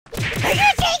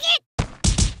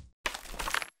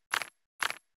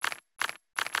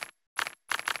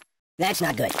That's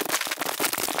not good.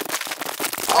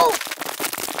 Oh!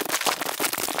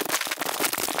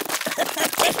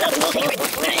 There's nothing sacred.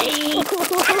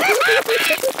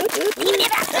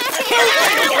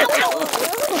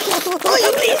 Oh,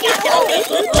 you please, God, no!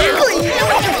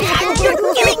 You're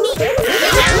killing me!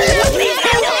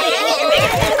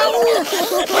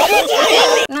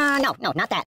 No, not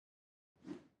that.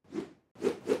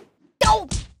 Go!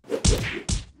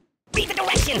 Read the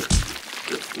directions!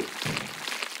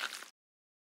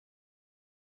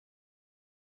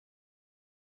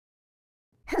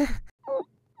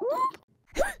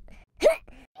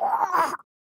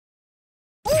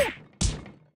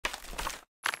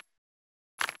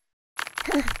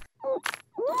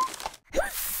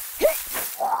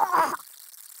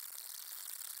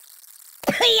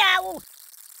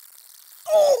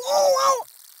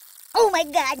 Oh my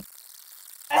God!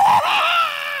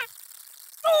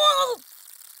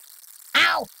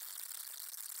 Ow!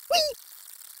 Whee!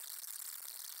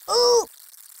 Ooh!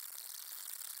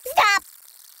 Stop!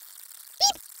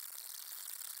 Beep!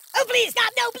 Oh, please,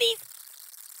 stop! No, please!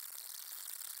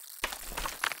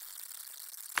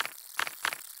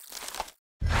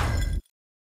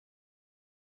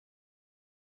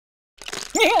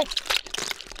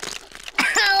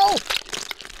 Ow!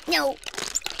 No!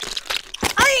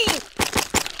 Ay!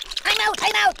 I'm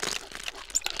out!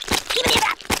 Give me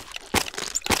that!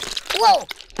 Whoa!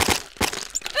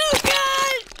 Oh,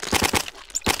 God!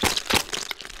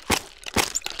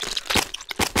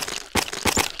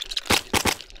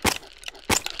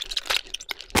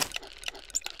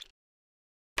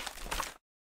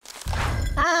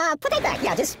 Put it back.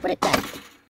 Yeah, just put it back.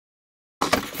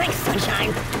 Thanks,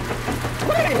 sunshine.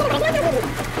 Hey,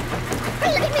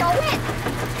 you're getting me all wet.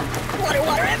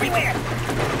 Water everywhere.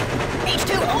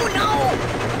 H2, oh no!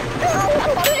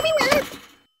 Oh, water everywhere.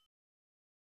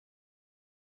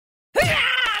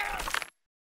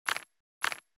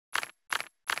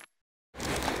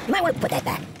 You might want to put that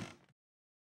back.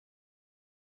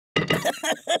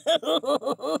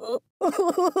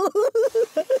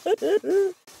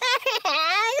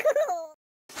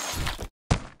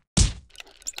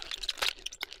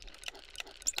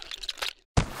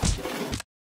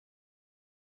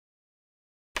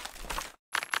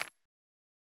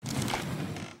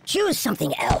 Choose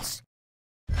something else.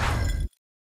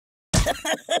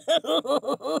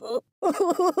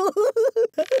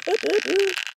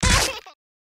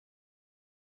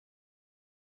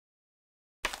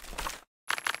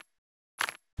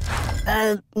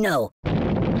 No.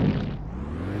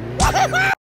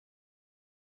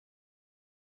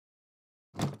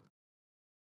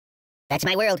 That's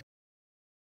my world.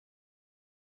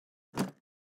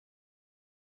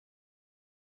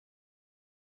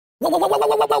 Whoa, whoa, whoa, whoa,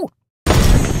 whoa, whoa, whoa!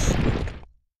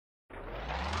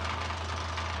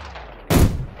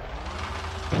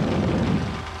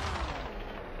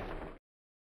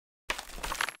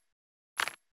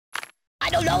 I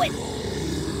don't know it!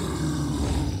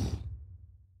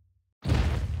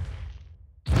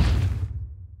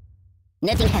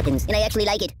 Nothing happens, and I actually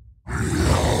like it.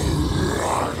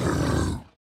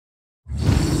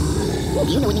 Oh,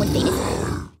 do you know anyone famous?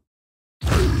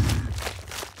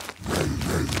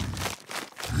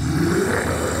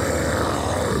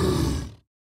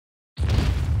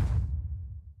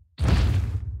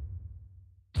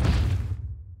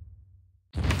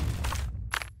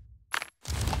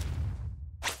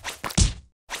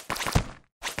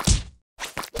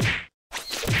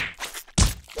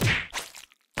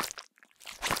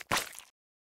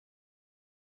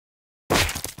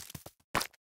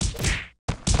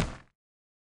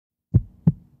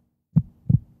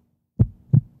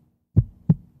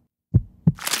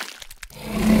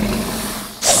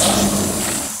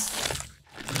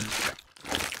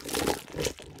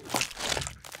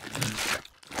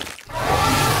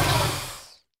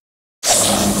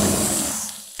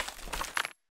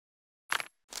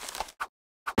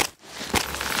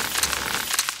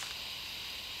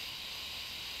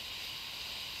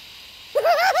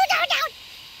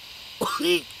 Help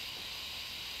me!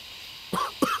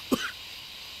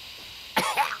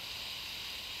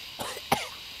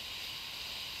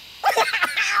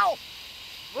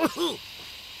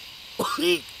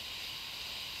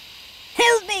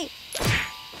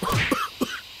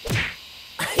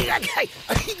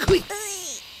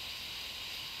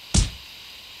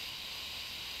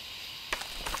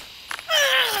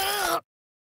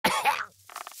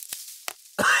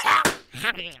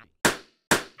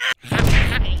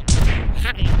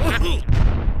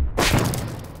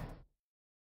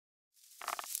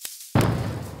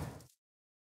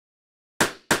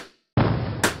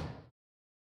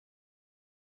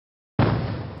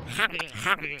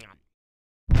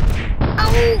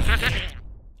 Oh,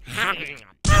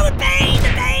 the pain! The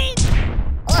pain!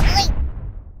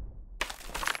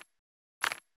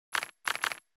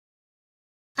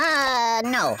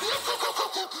 No.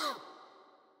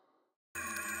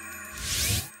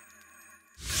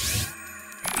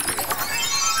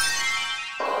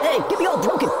 Hey, get me all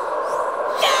broken!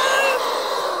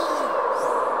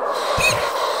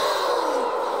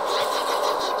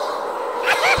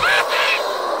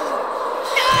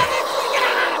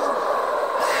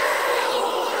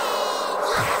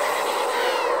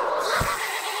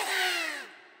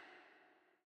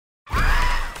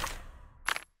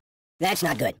 That's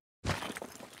not good.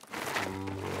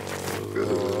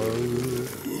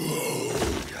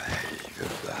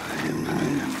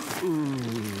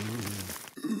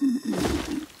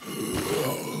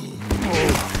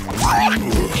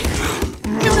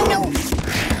 No!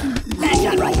 That's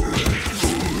not right.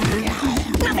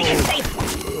 Nothing is safe.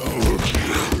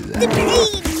 The pain!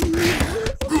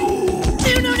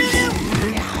 No!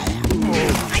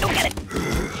 I don't get it.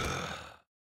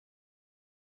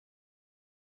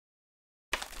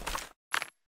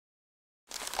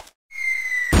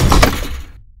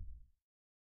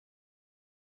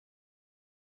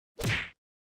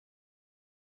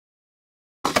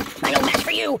 I no match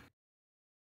for you!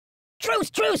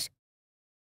 Truce!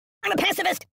 I'm a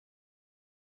pacifist!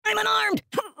 I'm unarmed!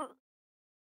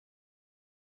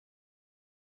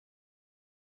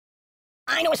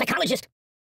 I know a psychologist!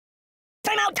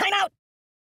 Time out!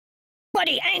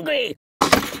 Buddy, angry!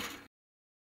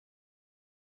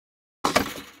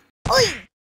 Oi!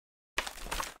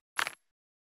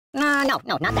 No, not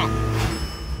that.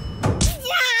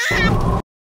 Yeah!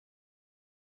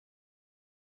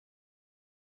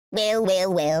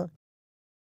 Well.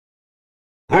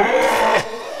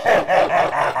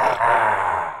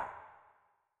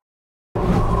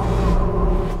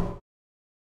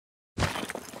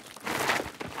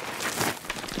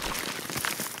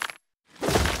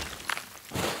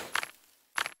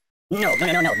 No,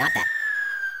 not that.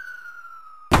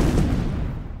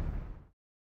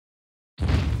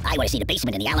 I want to see the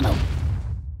basement in the Alamo.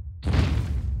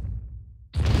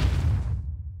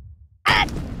 Ah!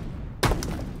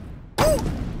 Ooh!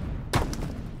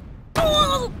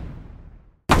 Oh!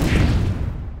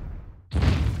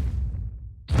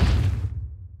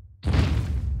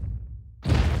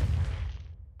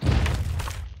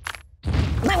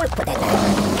 I want to put that back.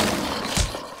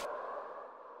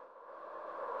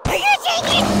 Are you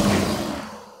shaking?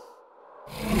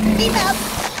 Keep up.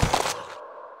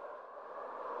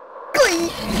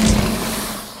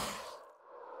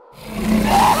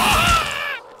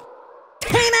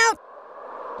 Time out.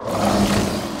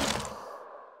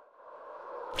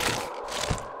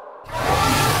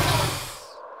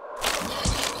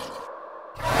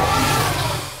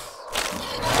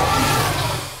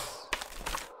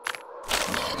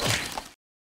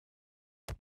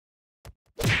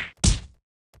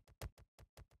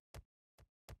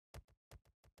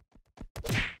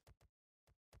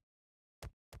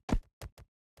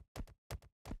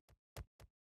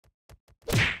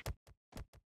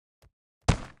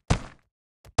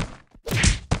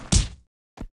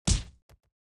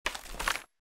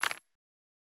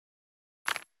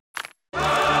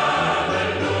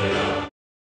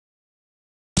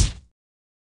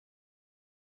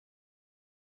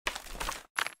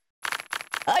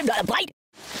 I've got a bite.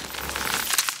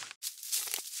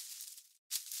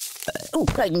 Ooh,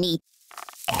 pardon me.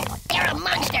 They're a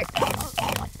monster.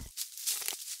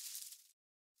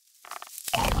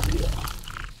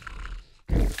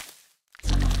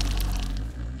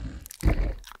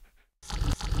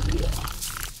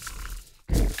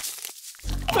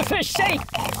 For fish sake!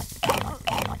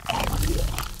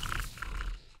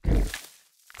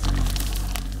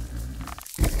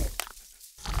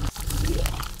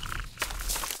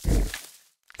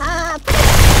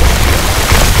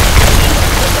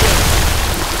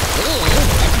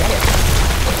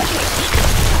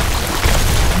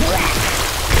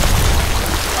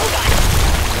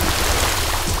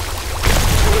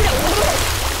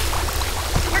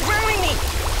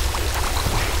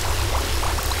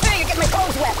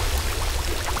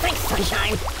 Thanks,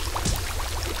 sunshine.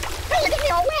 Hey, look at me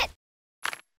all wet.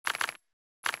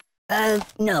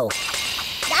 No.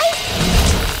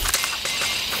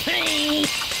 Hey!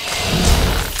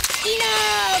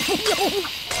 Enough!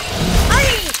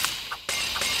 Hurry!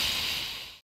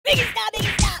 Make it stop!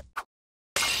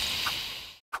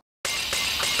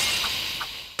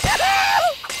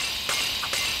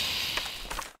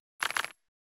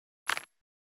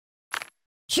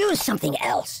 Choose something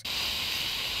else.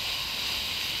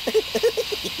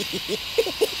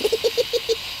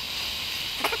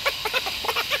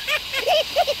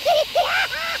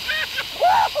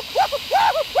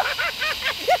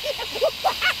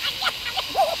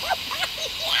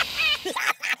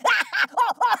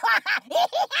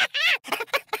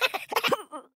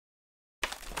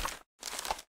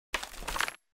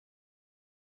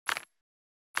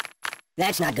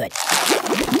 That's not good.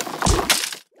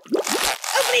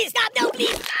 Oh, please stop! No,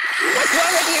 please! What's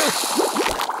wrong with you?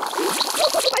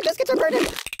 Oh, my biscuits are burning!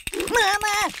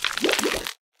 Mama!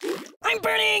 I'm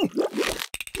burning!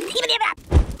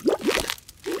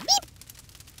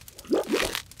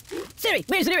 Siri,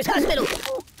 where's the nearest hospital?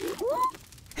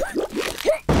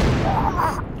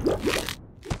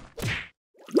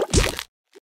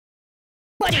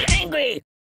 Buddy, angry!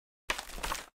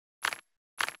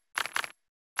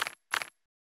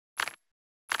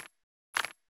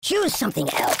 Choose something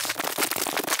else.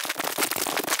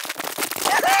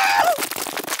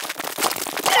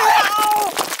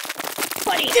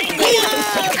 Buddy, angry!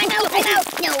 I'm out!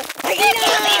 No! You're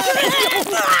killing me!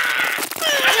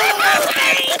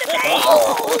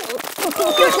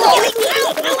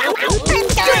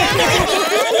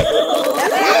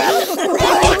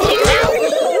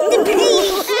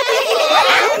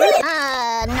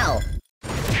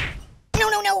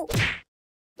 No. No.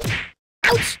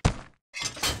 Ouch!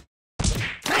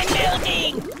 I'm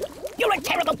melting! You're a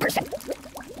terrible person!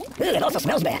 Ugh, it also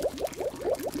smells bad.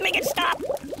 Make it stop!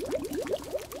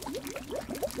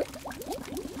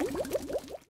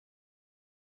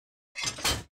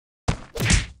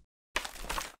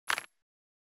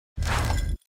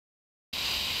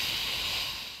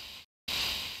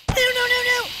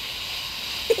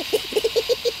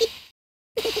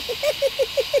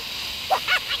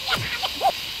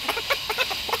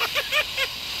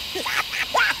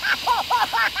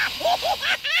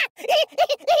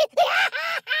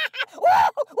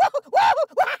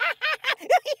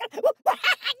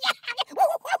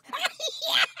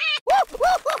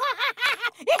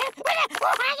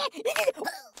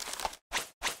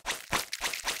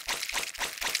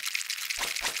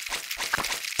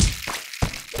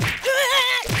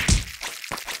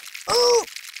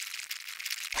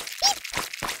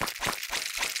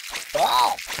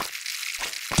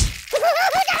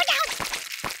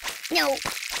 No! No.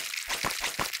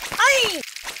 Aye!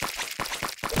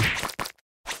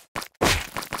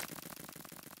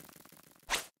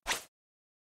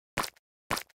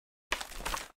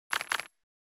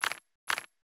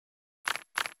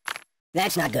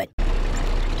 That's not good.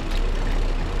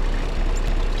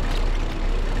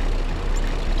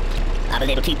 I'm a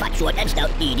little teapot, short and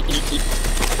stout. Eat.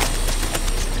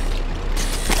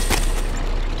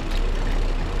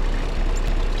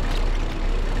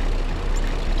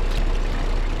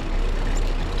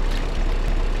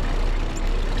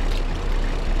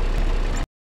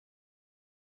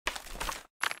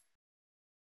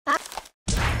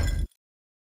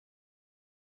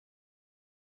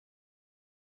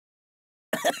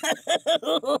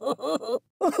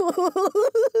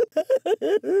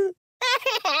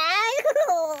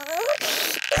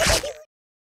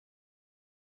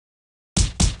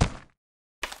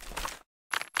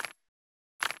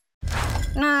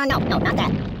 No, not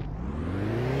that.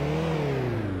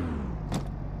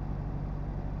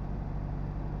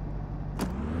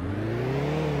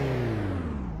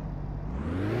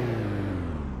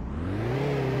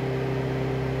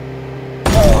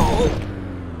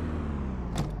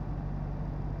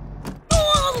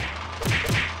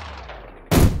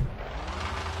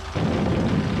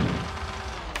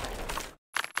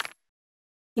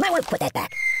 You might want to put that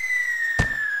back.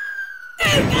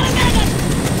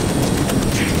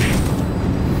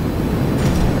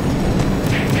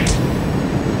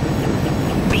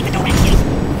 Read the directions.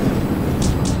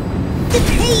 The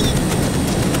pain.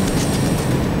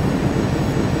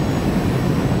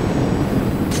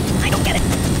 I don't get it.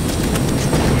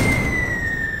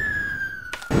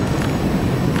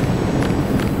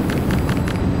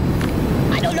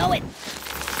 I don't know it.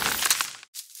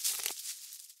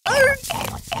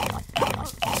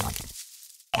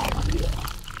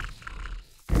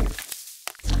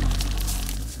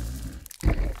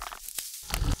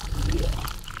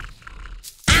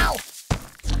 Ow!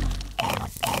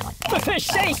 For fish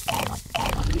sake!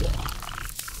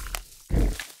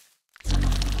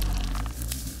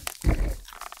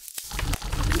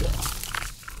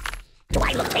 Do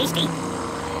I look tasty?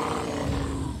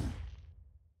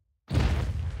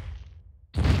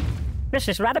 This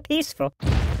is rather peaceful.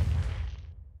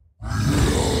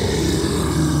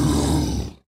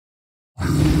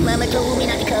 Mama told me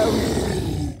not to come.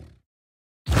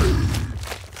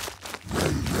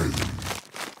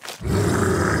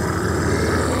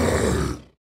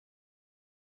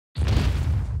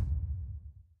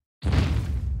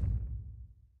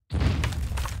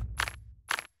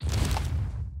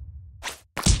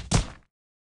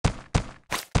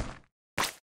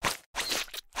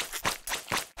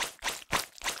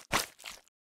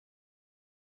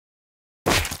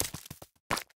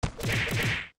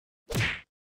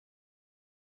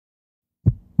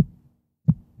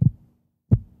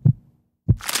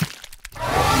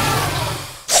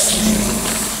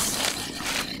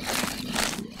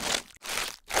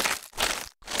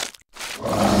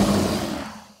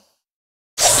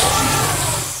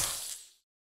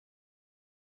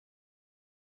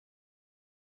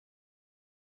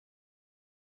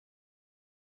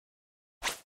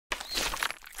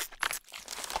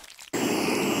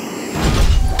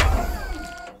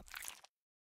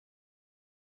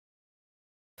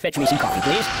 Fetch me some coffee,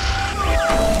 please.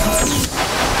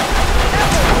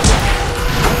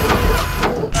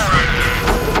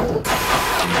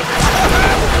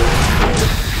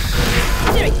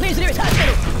 Siri, where's the nearest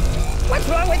hospital? What's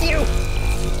wrong with you?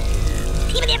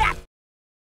 Even if I...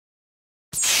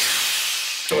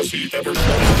 Does he ever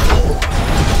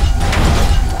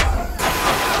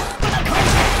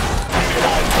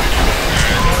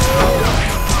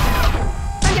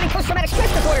I'm getting post-traumatic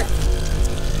stress disorder.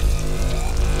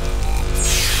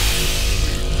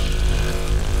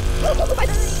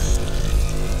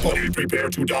 Buddy, prepare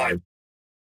to die.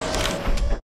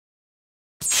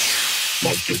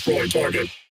 Must destroy target.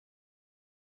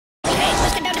 Okay,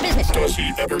 let's get down to business. Does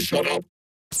he ever shut up?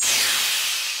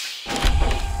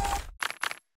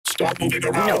 Stop moving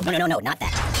around. No, not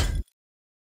that.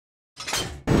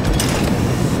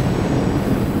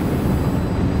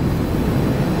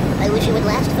 I wish it would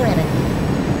last forever.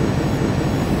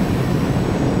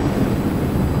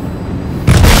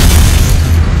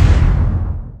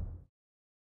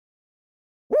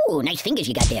 Ooh, nice fingers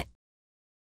you got there.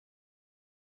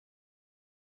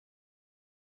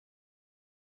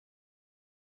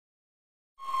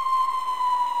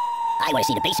 I want to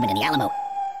see the basement in the Alamo.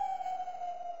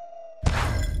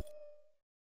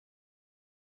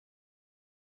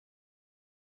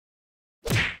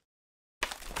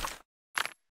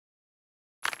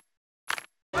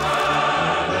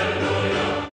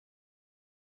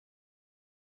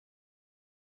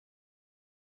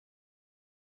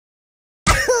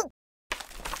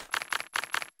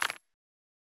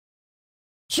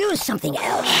 Choose something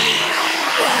else.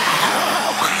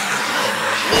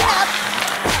 Yep.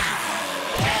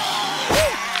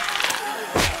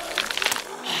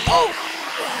 Oh!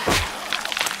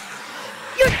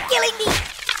 You're killing me!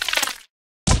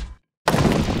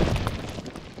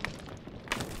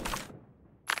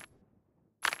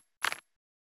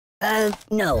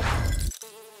 No.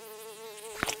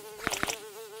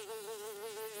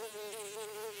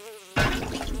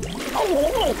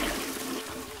 Oh!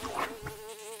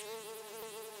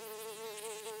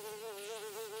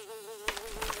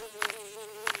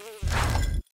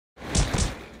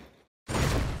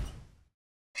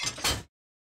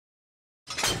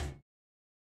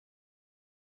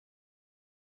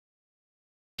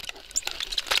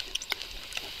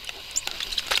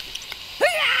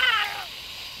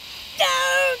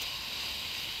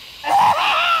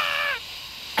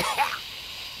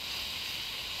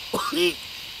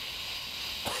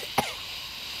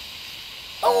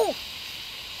 Oh!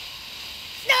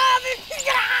 Stop it!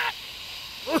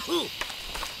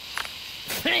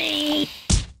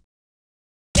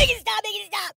 Make it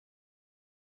stop!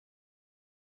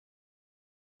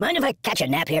 Mind if I catch a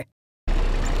nap here?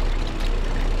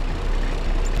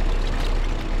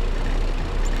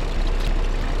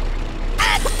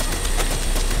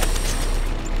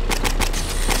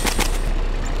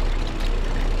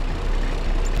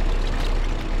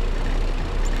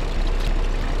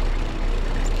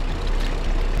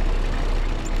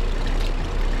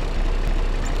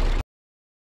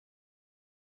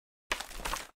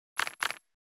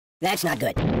 That's not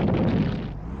good.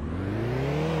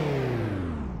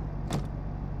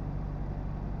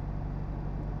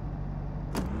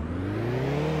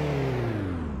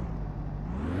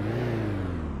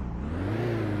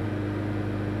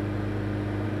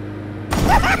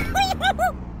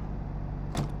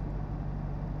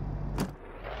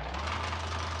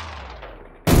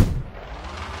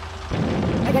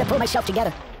 I gotta pull myself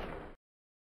together.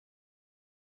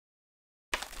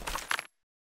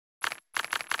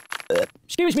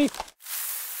 Excuse me.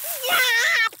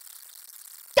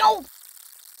 Don't!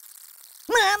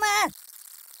 Mama!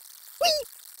 Wee!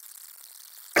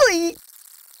 Glee!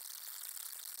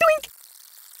 Doink!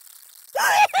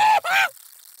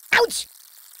 Ouch!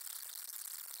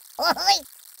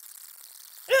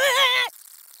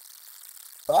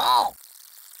 Oh!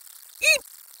 Eep!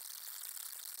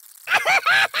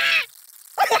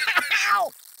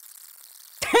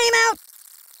 Time out!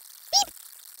 Beep!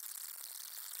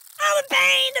 Oh, the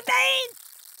pain!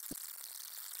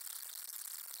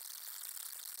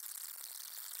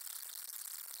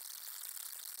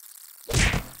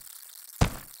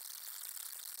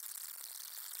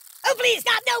 Oh, please,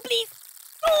 stop! No, please!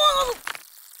 Oh!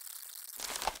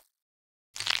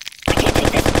 I can't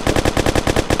take this!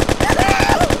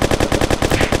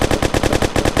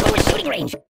 Oh, it's shooting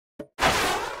range!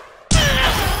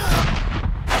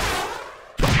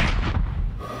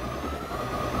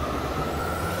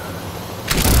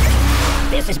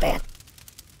 This is bad.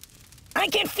 I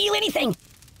can't feel anything.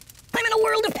 I'm in a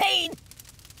world of pain.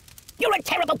 You're a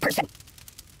terrible person.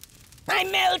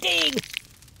 I'm melting.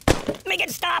 Make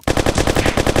it stop!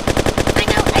 I'm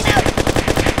out! I'm out!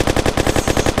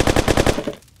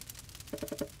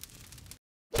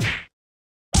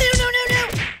 No, no, no, no!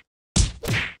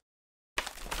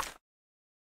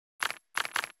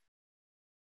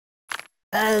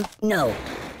 No.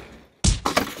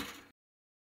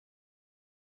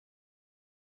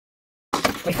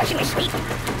 Refreshing my sleep.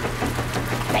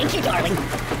 Thank you, darling.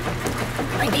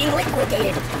 I'm being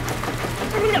liquidated.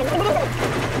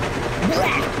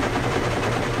 Blah.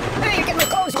 Hey, you're getting my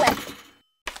clothes wet.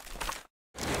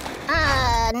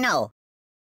 No.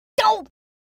 No!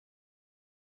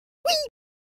 Whee!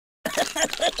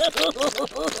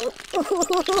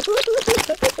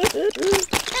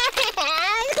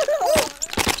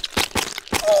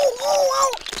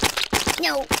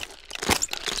 No.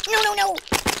 No, no, no.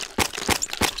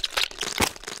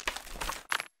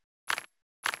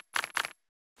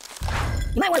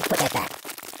 You might want to put that back.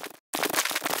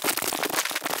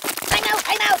 I'm out!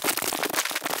 I'm out!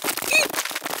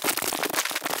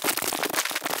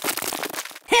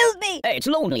 Help me! Hey, it's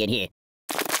lonely in here.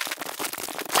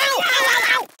 Ow!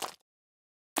 Ow!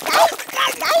 Ow!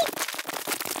 Ow!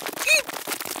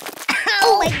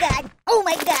 Oh my god! Oh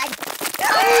my god! No!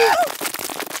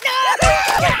 No!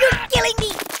 You're killing me!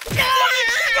 No!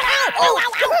 Oh!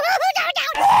 Ow!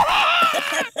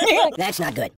 Ow! That's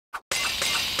not good.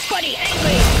 Buddy,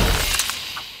 angry!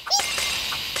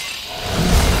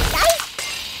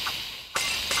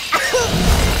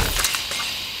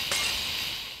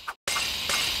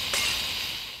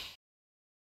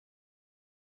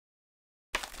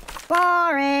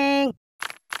 Boring!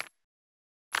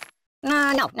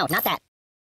 No, not that.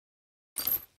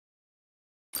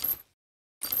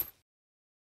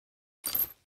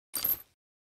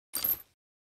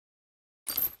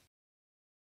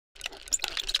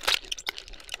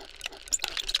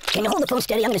 Can you hold the phone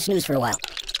steady? I'm gonna snooze for a while.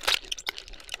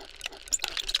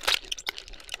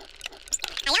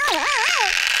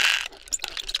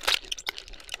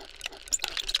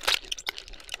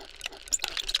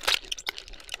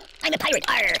 I'm a pirate!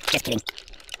 Arr! Just kidding.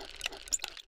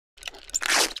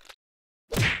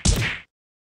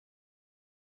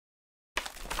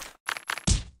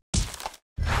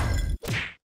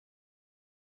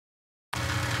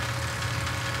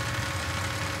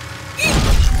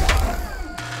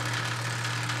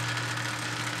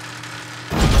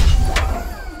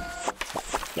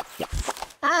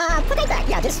 Put it back.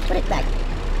 Yeah, just put it back.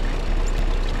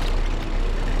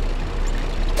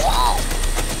 Whoa!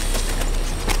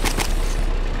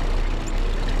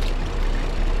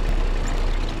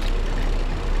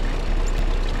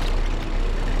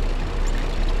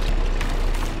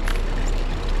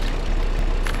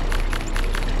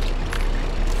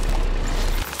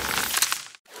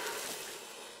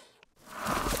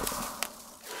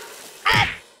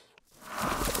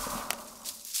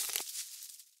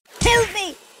 Help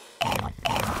me!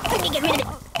 Let me get rid of it.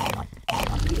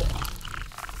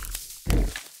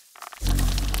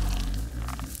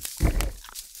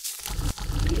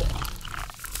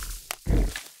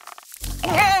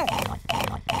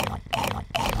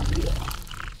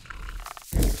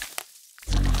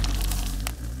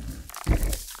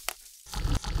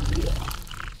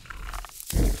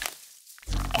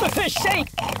 For fish sake!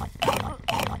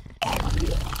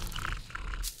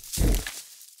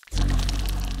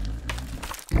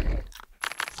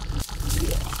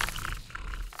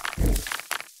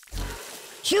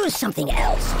 Choose something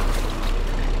else.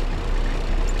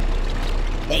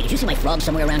 Hey, did you see my frog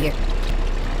somewhere around here?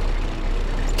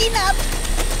 Enough!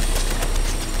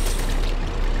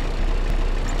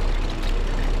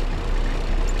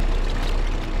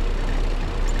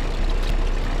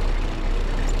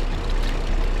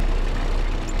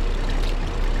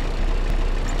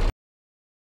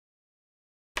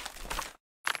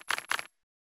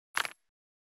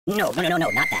 No,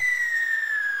 not that.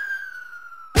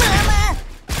 Mama!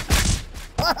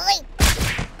 Oi!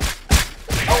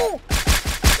 Oh!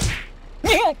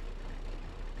 Don't!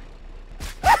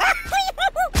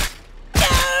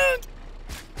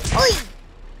 Oi!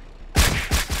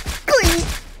 Oi!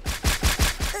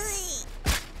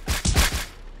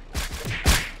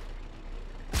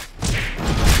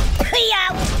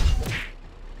 Ow!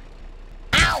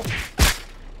 Ow!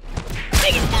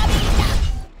 Make it stop! Make it stop!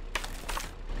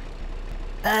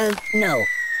 No.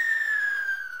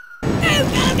 Oh,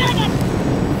 God!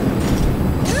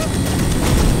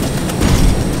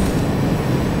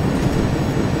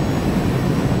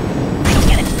 I don't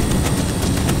get it.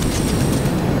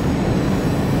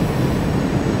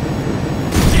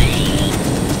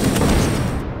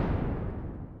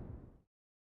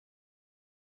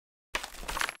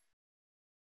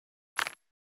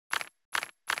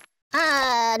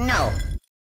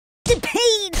 inflicted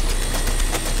pain!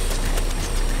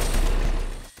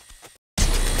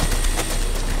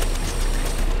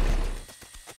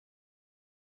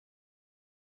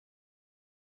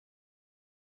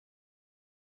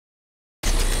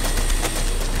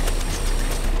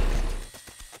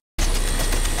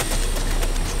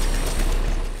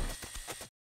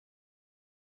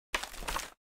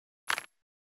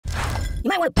 You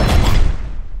might want to put that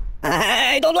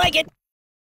back. I don't like it.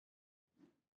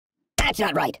 That's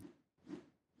not right.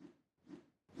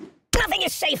 Nothing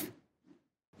is safe.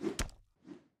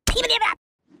 Even if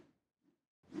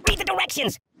read the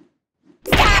directions.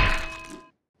 Stop!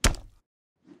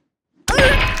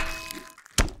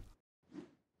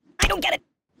 I don't get it.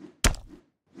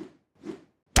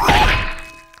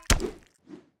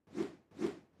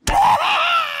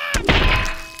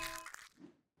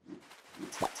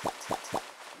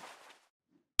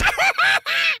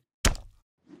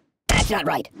 That's not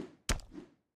right.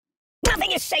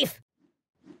 Nothing is safe.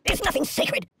 There's nothing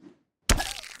sacred.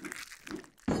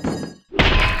 Oh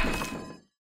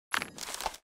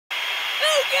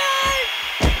God!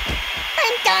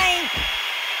 I'm dying.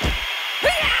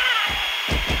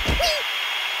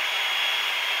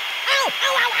 Ow!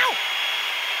 Ow! Ow! Ow!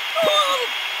 Oh!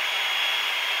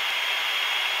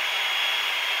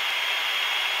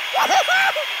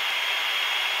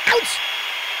 Ouch!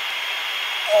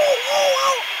 Oh! Oh!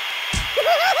 Oh! No!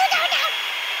 No!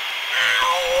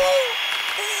 Ow!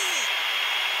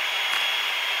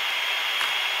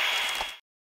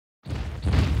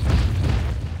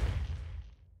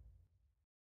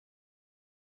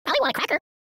 Probably want a cracker.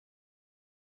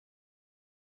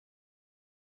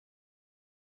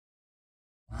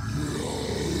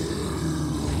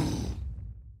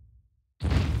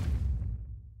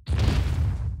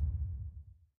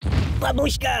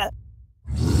 Babushka!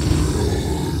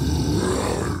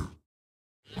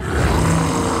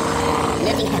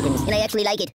 Nothing happens, and I actually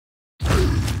like it.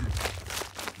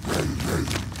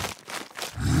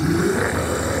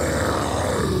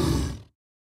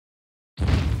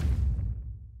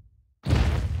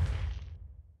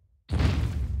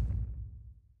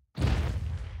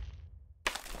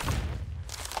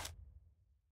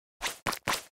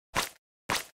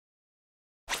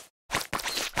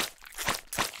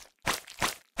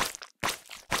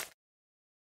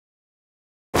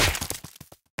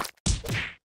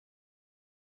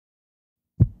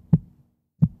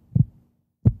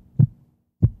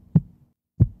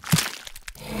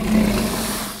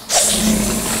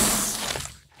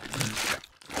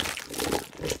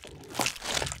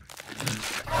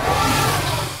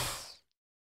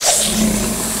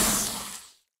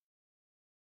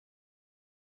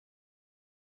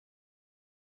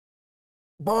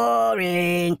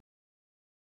 Boring.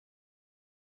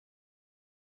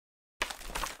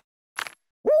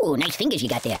 Ooh, nice fingers you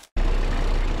got there.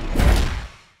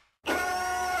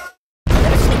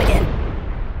 Never sleep again.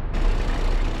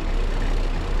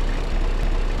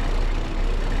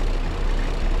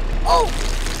 Oh!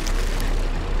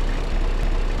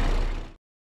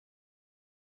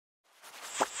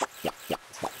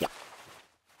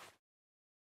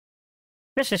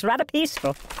 This is rather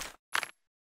peaceful.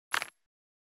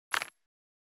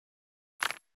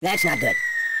 That's not good.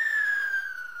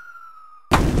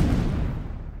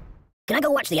 Can I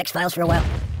go watch the X-Files for a while?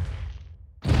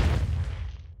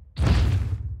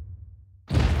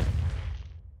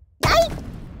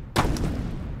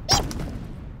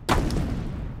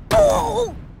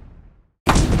 Oh!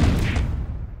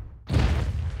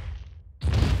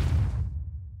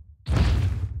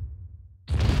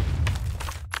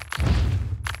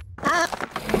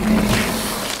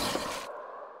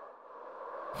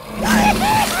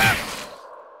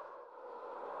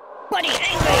 Buddy,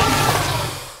 angry!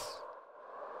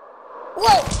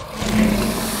 Whoa!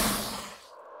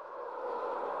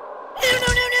 No, no,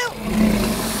 no, no!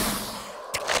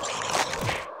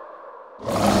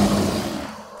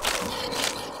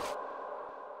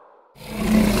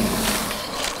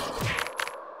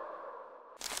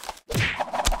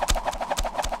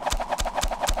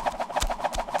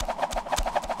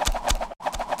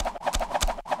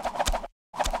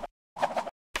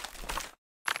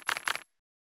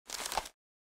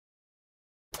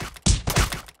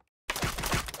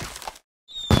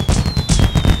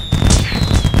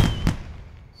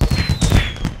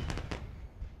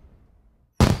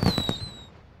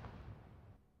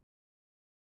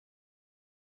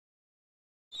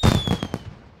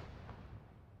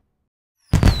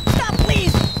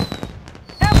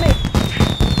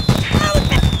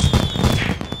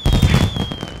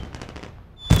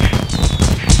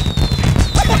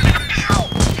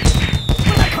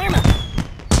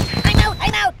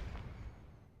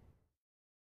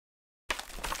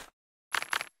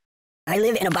 I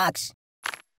live in a box.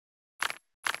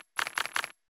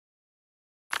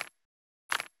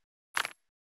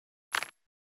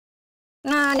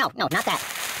 No, not that.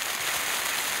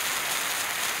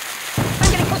 I'm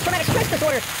getting post-traumatic stress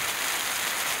disorder.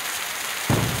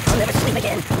 I'll never sleep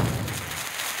again.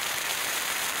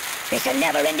 It's a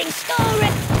never-ending story.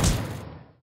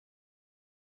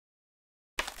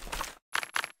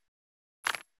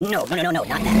 No, not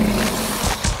that.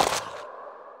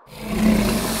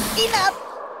 Enough!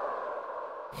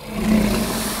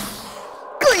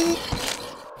 Glee!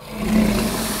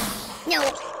 No.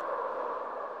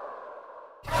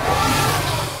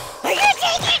 I can't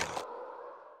take it!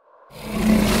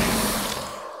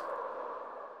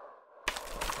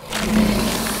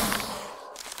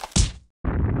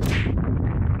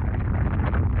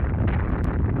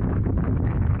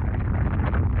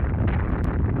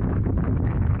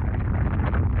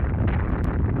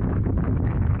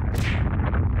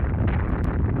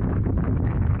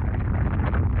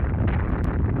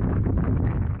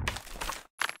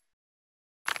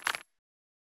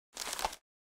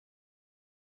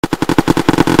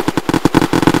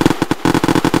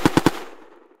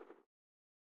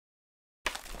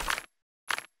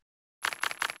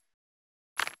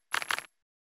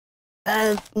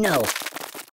 No.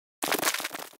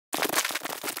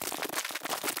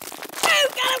 Oh,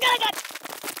 God!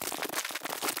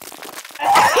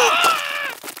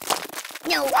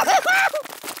 No.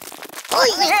 Oi!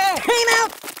 Time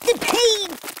out! The pain!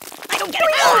 I don't get it!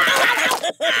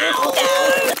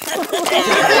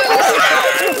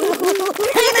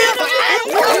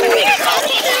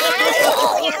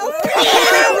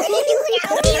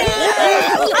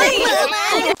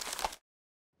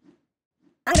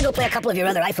 I'm gonna go play a couple of your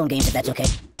other iPhone games if that's okay.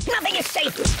 Nothing is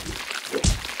safe!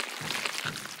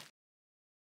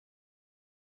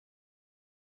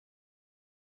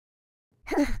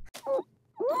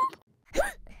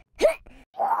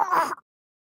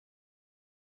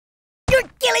 You're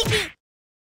killing me!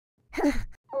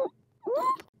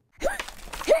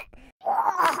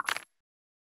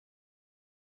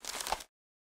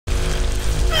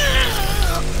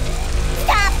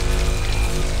 Stop!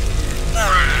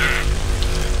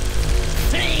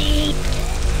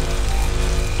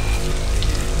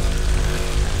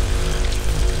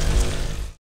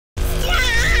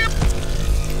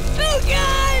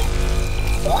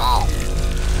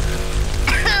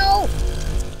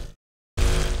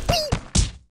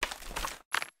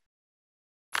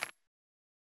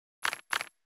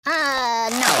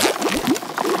 No.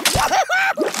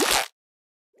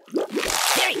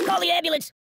 Siri, call the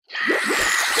ambulance.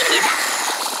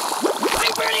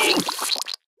 I'm burning.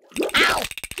 Ow.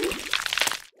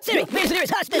 Siri, where's the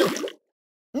nearest hospital?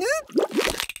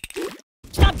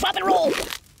 Stop, drop, and roll.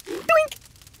 Doink.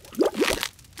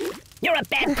 You're a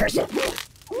bad person.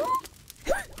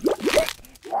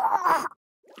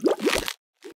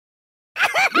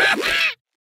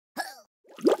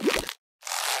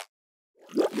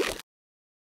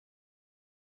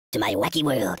 To my wacky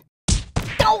world.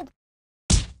 No!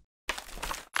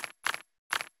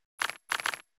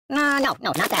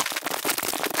 No, not that.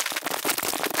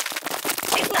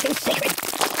 There's nothing sacred.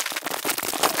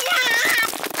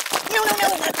 No!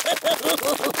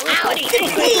 Howdy! You're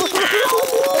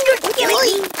killing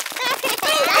me!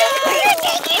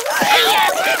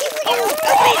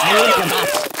 I need the box.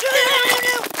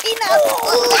 No! Enough!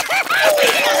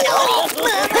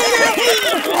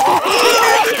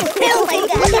 Oh my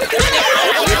God!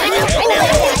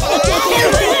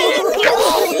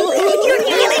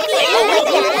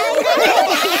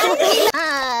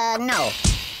 No.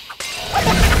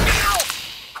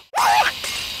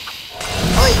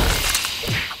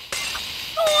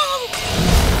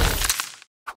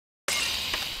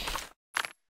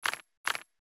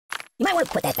 You might want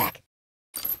to put that back.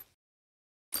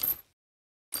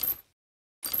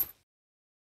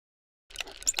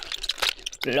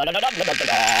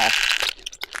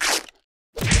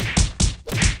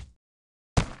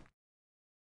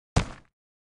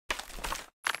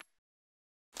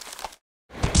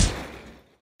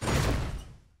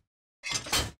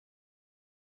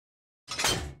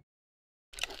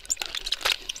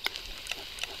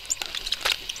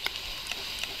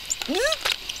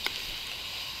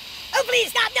 Oh, please,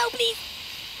 stop! No, please!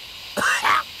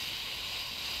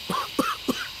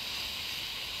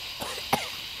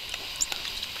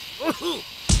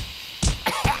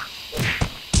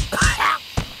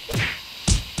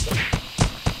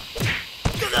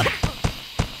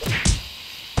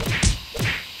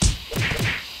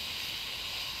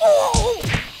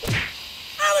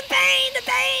 Oh, the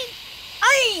pain!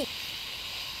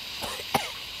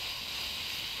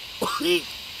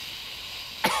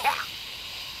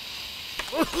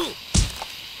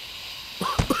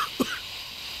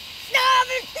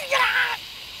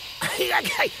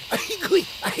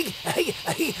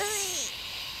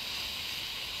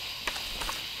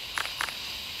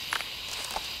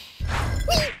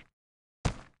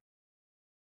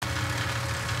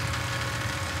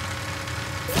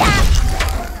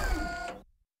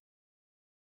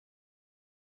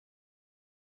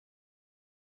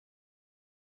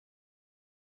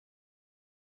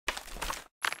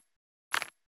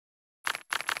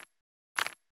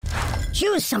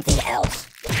 Choose something else.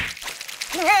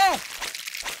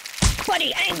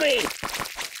 Buddy, angry!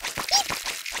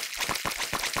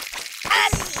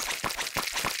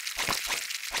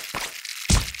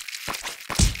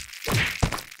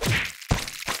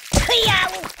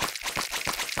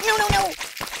 No, no, no!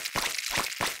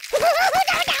 No,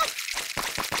 no!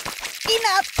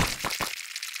 Enough!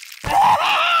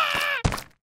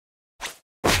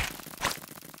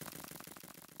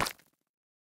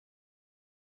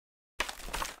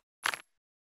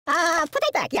 Put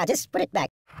it back. Yeah, just put it back.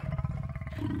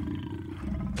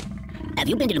 Have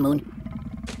you been to the moon?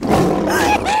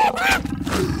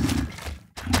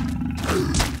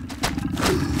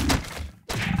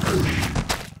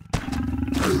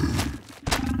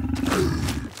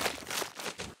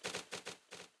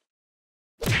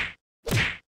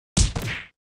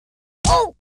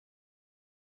 Oh!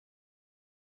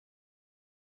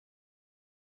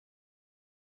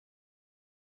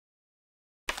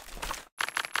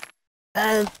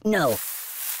 No.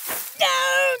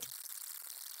 Don't!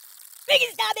 Make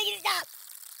it stop, make it stop!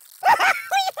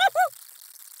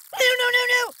 No, no, no,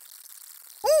 no!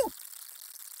 Ooh.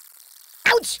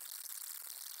 Ouch!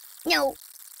 No.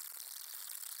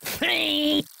 No!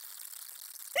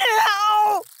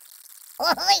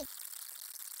 Oi!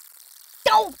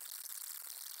 Don't!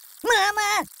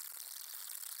 Mama!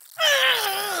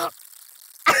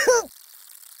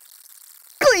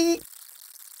 Glee!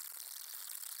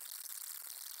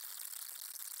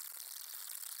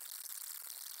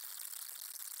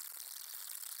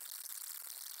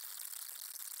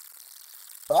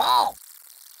 Oh!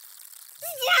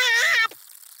 Stop!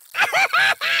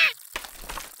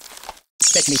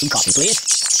 Fetch me some coffee, please.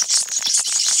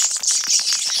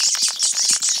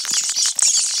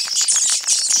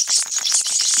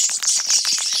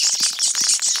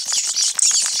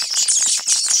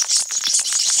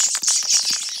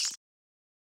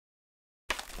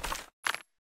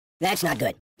 That's not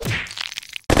good. Oh,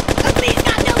 please,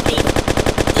 God, no, please!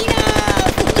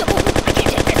 Enough! I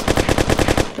can't take this!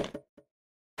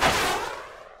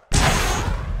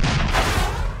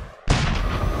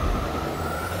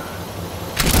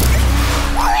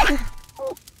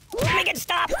 Make it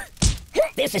stop!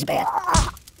 This is bad.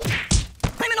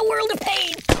 I'm in a world of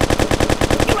pain!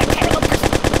 You're a terrible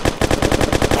person!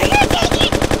 I can't take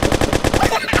it!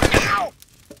 Ow!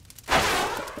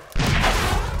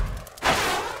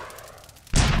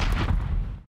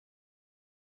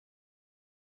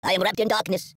 I am wrapped in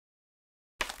darkness.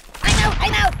 I'm out!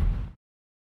 I'm out!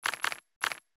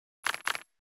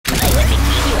 I will be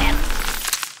team you have.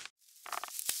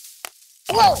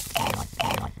 Whoa!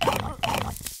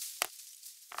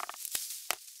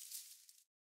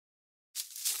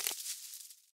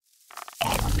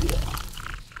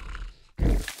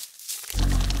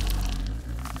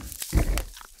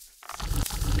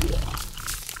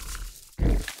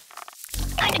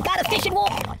 I got a fishing wall.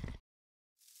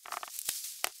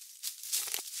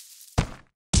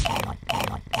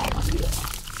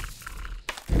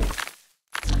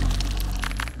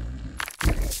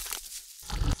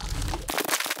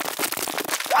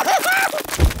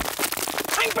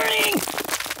 I'm burning!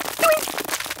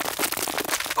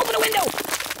 Open a window!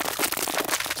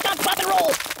 Stop, pop, and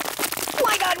roll!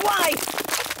 My God, why?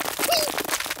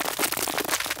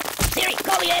 Siri,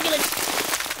 call the ambulance!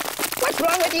 What's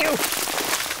wrong with you?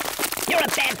 You're a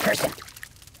bad person.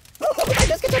 Oh, my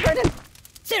biscuits are burning!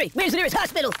 Siri, where's the nearest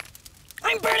hospital?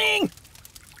 I'm burning!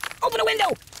 Open a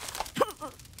window!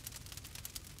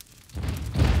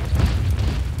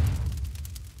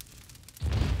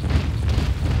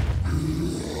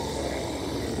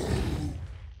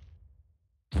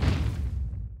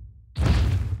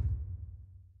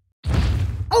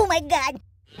 Oh my God!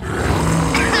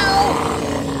 Ow!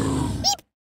 Beep!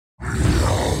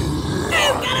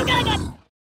 Oh, God!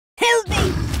 Help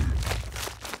me!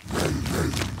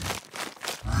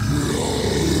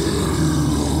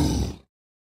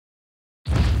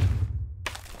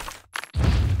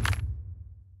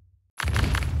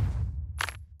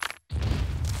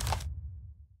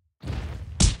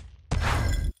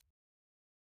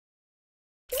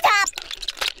 Stop!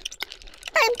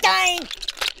 I'm dying!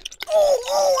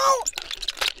 Oh!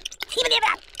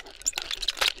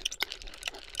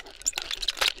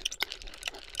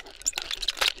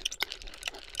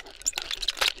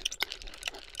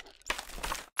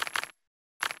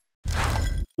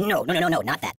 No, no, no, no, no,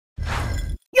 not that.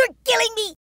 You're killing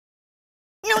me!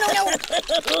 No, no, no!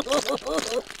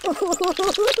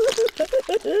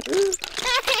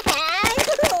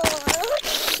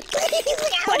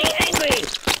 Buddy, angry!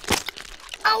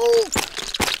 Oh!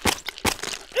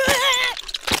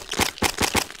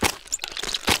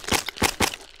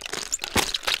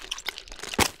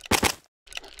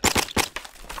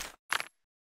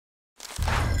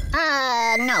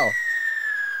 No.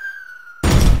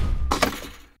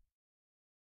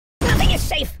 Nothing is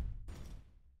safe.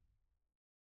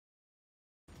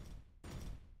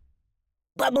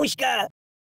 Babushka.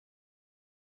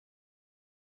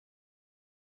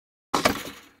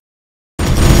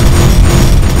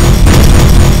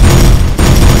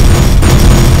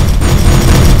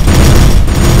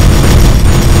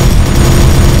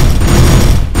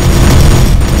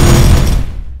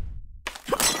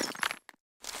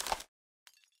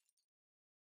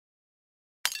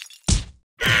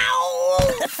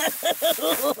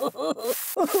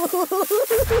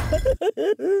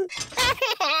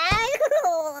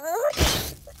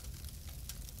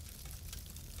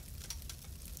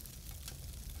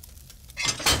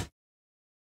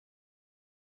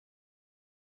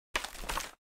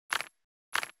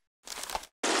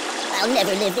 I'll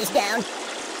never live this down.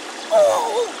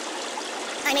 Oh!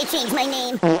 I may change my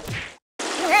name.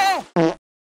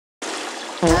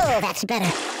 Oh, that's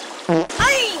better.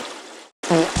 Aye!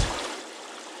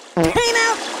 Time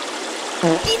out!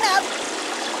 Enough!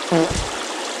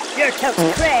 Your toast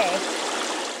cray.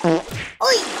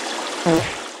 Oi!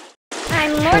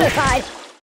 I'm mortified.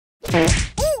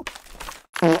 Ooh.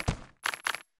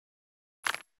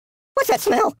 What's that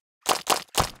smell?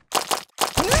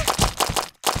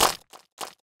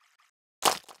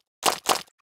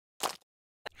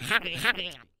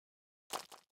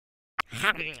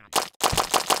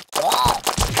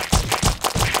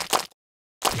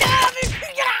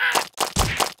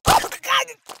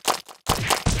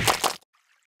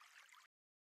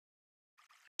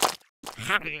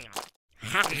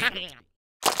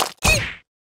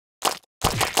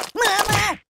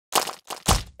 Mama!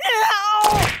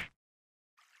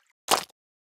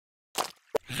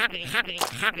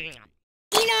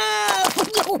 Enough!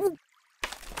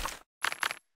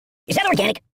 Is that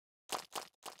organic?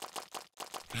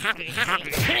 Make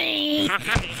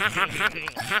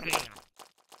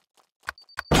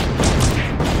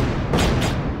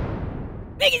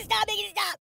it stop! Make it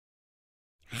stop!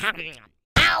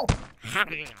 Ow! Ow!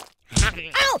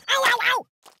 Ow! Ow! Ow!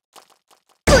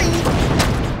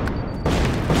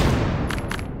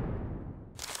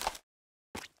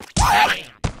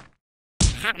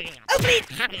 Oh, please!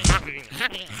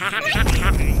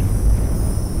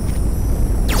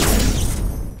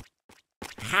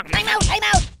 I'm out! I'm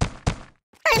out!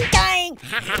 I'm dying!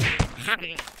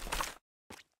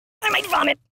 I might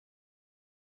vomit!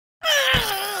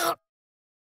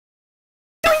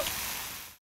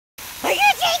 I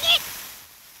can't take it!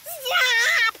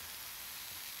 Stop!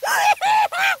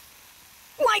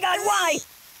 My God, why?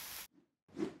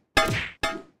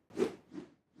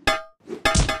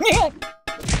 No!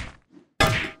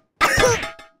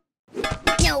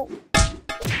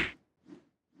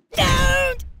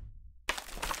 Don't!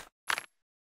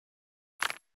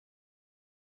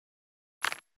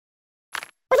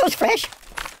 Are those fresh?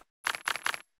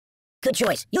 Good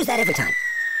choice. Use that every time.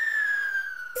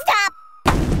 Stop!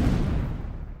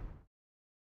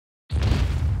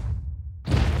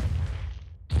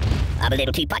 I'm a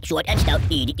little teapot, short and stout.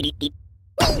 Eat, eat, eat.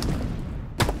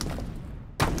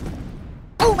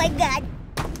 Oh my God!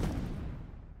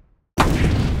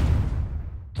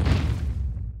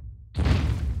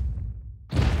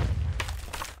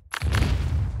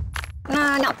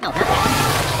 No, not that.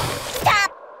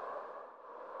 Stop!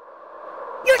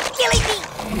 You're killing me!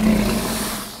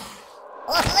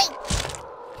 Oh,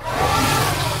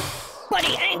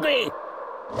 Buddy, angry!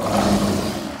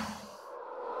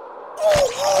 Oh,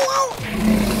 oh, oh!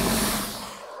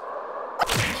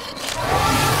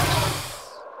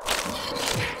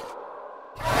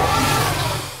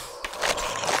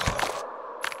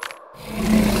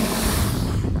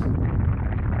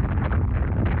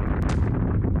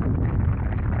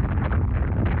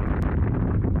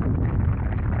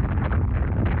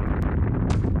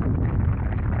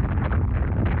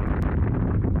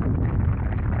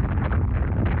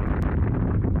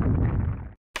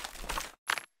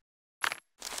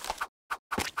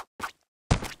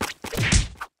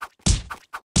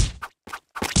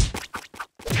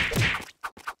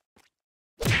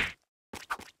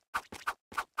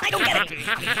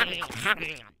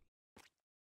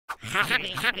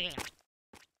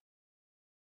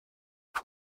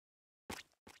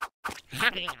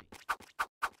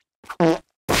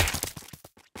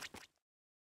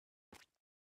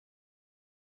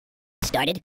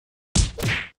 Started.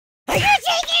 Are you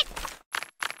taking it?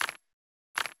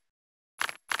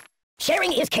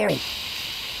 Sharing is caring.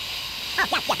 Oh,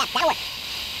 that'll work.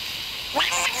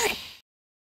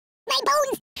 My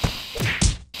bones!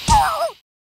 Oh!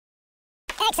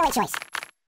 Excellent choice.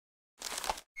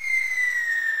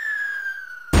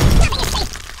 Nothing is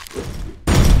safe.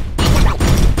 That's not right. No!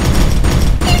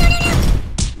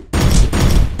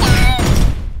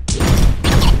 I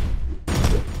don't get it.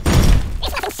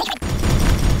 There's nothing sacred.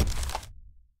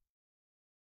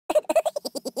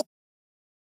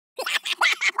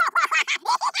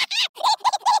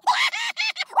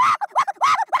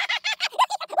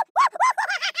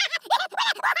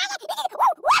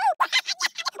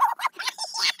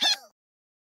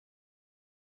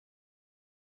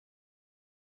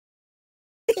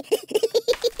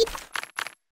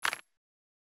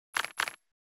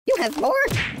 You have more?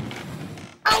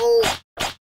 Oh!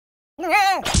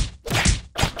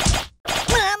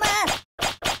 Mama!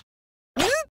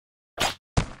 Hmm?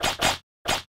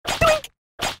 Doink!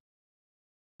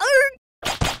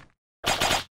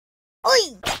 Oi!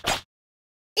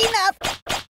 Enough!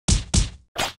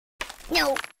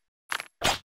 No.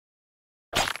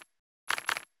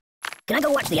 Can I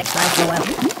go watch the X-Files for a while?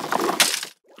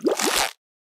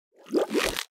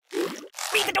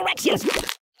 Read the directions!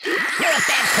 You're a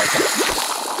bad person!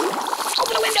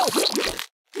 Open the window! Beep.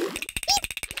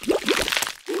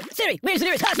 Siri, where's the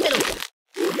nearest hospital?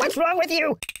 What's wrong with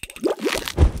you?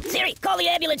 Siri, call the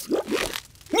ambulance!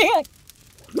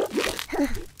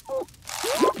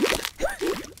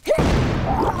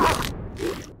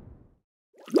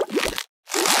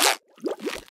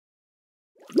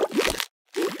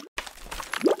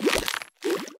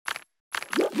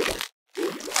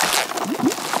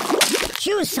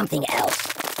 Choose something else.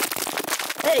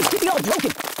 Hey, you're all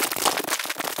broken.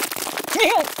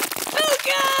 Oh,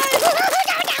 God!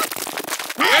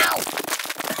 Ow!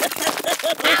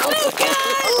 Ow! Oh, God!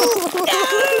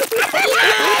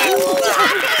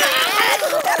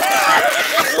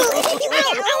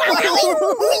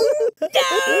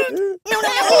 No!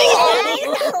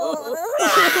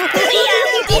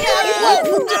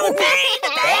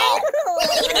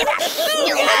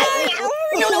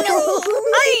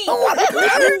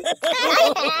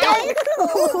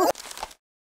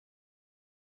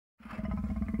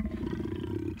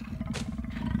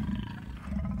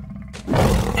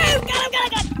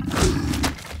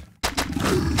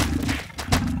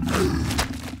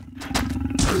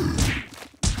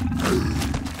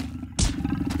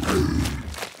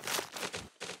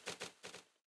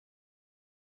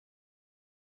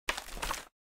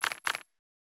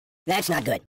 That's not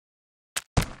good.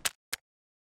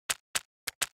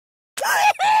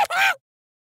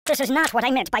 This is not what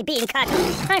I meant by being cut.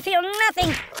 I feel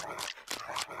nothing.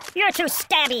 You're too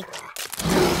stabby.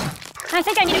 I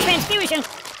think I need a transfusion.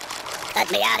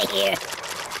 Let me out of here.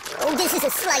 Oh, this is a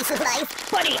slice of life.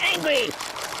 Buddy, angry.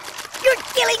 You're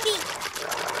killing me.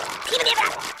 Give me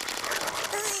that.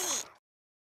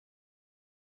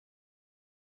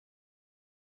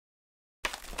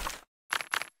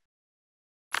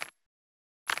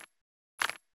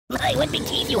 My, what big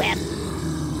teeth you have.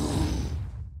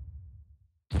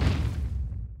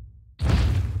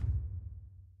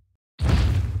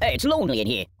 Hey, it's lonely in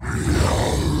here.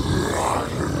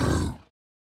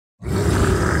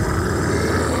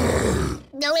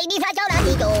 No, we need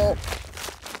to go.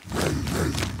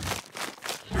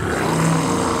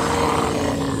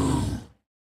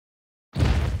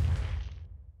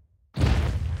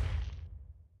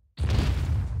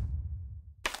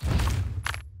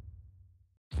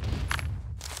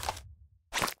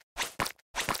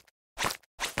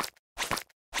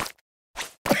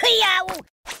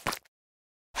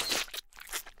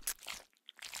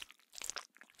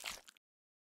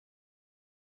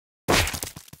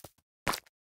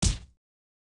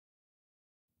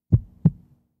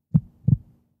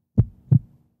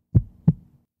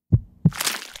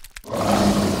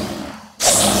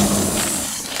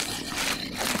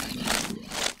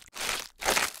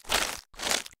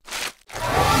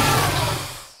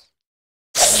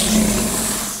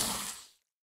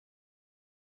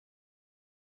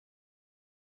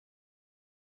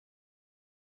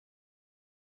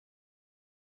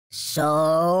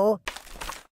 So,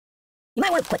 you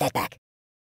might want to put that back.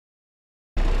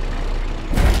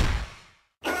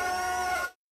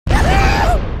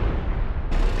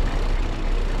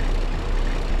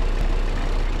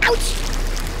 Ouch!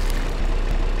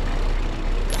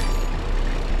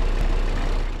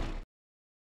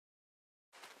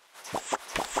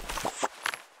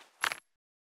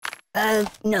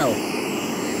 No.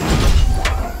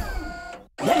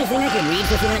 Is there anything I can read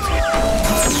for a few minutes?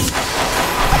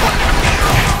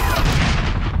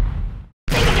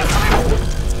 Think of your farm!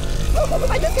 Oh,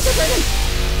 my biscuits are burning!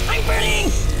 I'm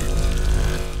burning!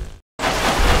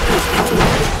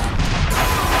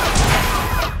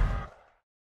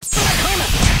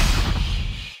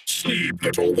 Sleep,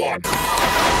 little one.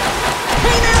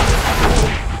 I'm out!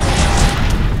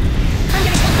 I'm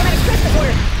getting post-traumatic stress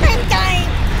disorder! I'm dying!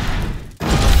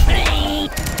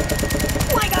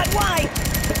 My God, why?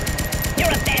 You're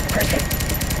a bad person!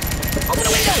 Open the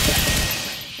window!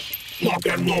 Lock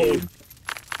and load.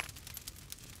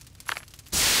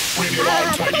 Bring it on,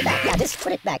 Put tiny it back. man. Yeah, just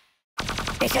put it back.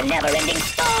 It's a never-ending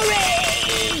story!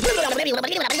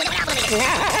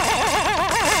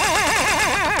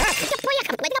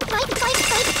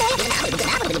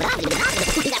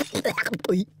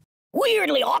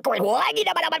 Weirdly awkward. I'm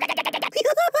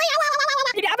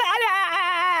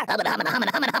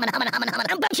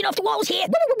bouncing off the walls here.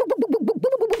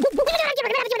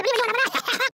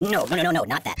 No,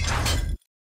 not that.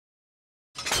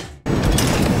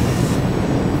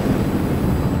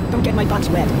 Don't get my box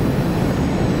wet.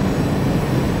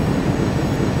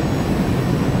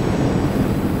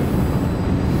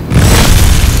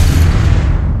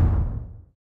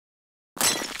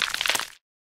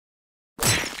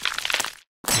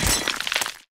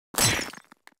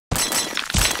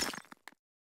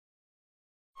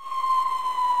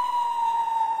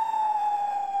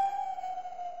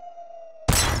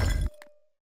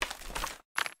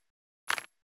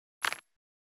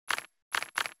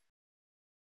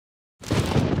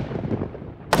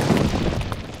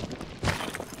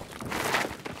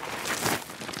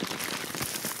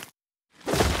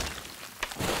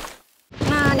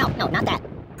 No, not that.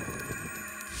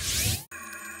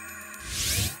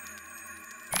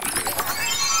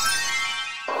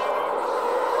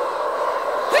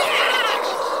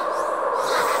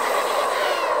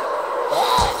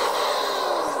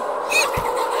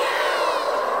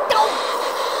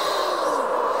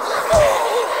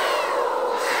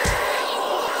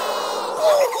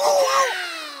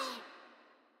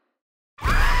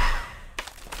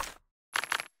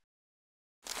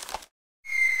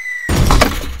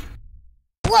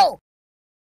 Whoa!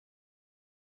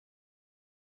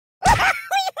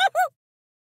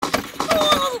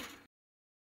 Oh!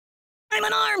 I'm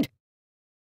unarmed!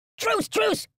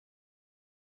 Truce!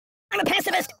 I'm a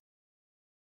pacifist!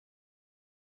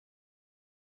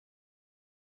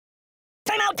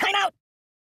 Time out!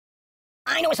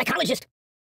 I know a psychologist!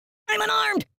 I'm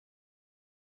unarmed!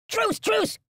 Truce!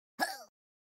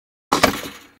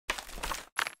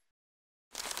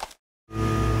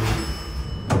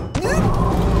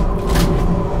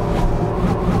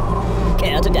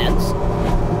 Care to dance?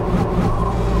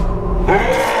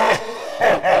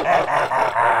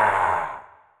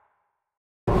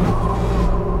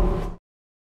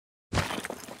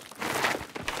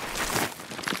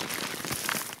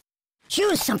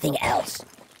 Choose something else.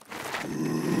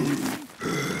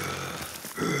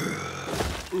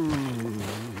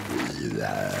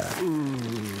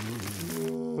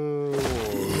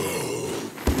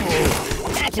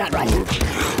 That's not right.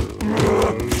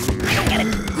 I don't get it.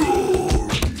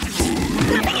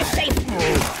 Nothing is safe.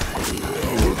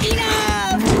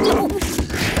 Enough!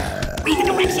 Read the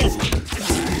directions.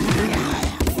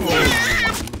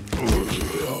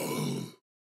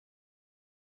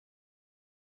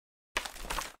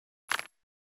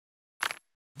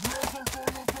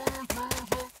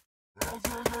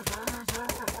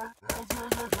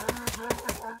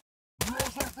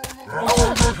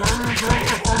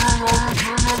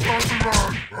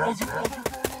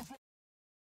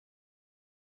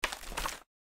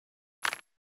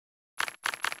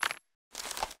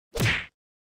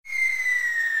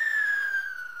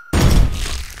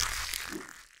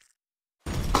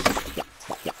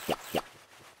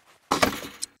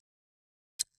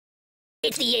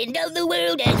 It's the end of the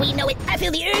world as we know it. I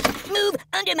feel the earth move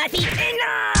under my feet.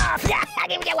 Enough!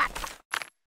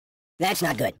 That's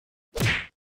not good.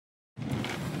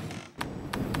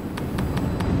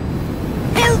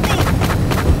 Help me!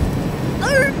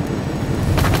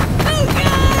 Oh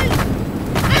God!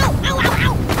 Ow!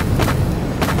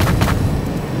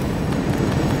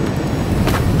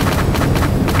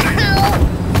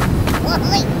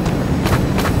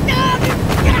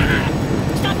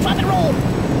 Stop, drop, and roll!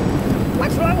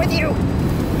 What's wrong with you?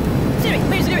 Siri,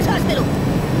 where's the nearest hospital?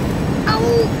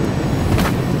 Oh!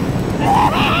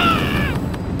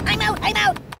 I'm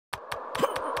out!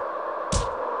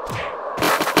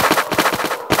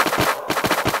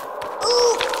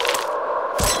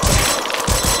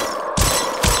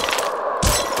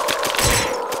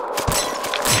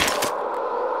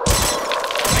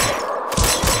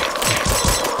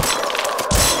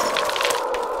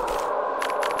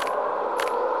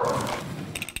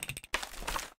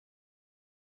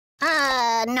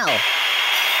 No.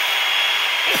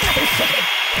 It's nothing sacred.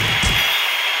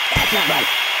 That's not right.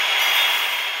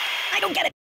 I don't get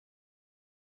it.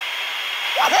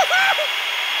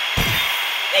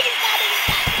 Make it stop, make it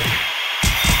stop.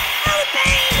 Oh, the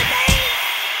pain, the pain.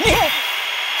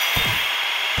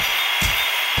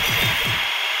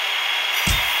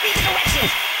 Read the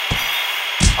directions.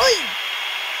 Oi!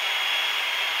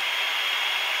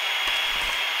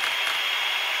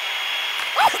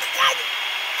 Oh, God!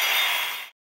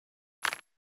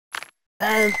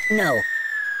 No.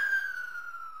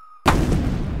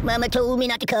 Mama told me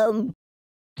not to come.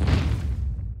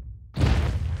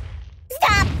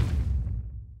 Stop!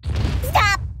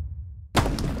 Stop!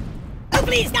 Oh,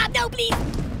 please, stop! No, please!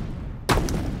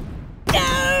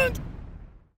 Don't!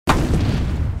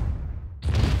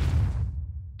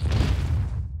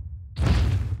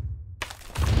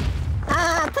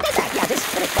 Put it back. Yeah, just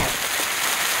put it back.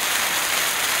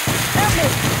 Help me!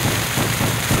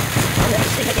 I'm gonna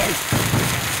sing again.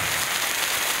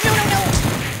 No, no, no!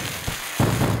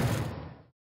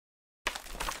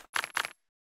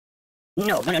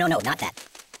 No, no, no, no, no, not that.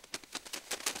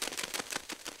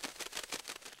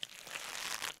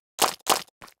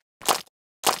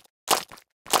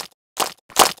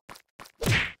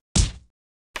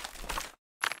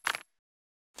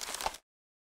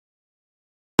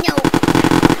 No!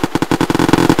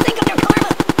 Think of your karma!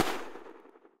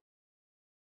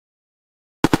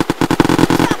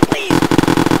 Stop, please!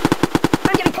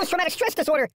 I'm getting post-traumatic stress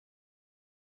disorder!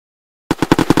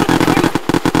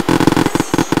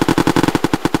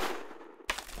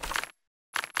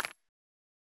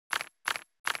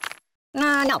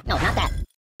 No, no, not that.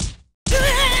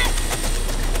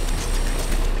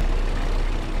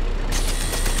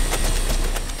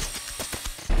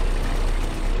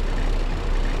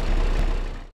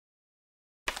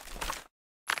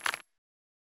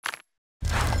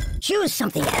 Choose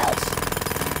something else.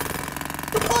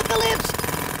 Apocalypse!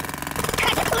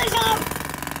 Cataclysm!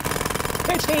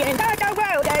 It's the end of the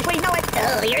world as we know it.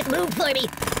 Oh, the earth moved for me.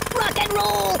 Rock and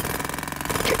roll!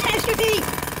 Catastrophe!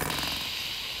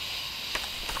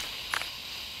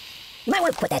 You might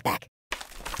want to put that back.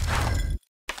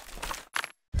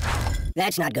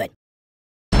 That's not good.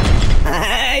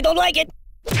 I don't like it.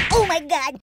 Oh my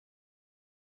God!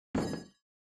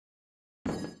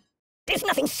 There's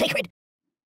nothing sacred.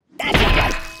 That's not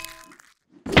right.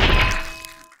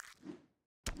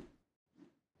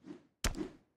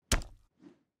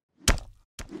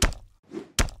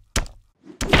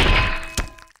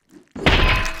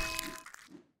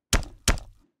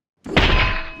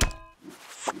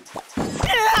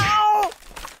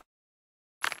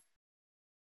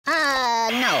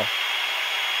 No.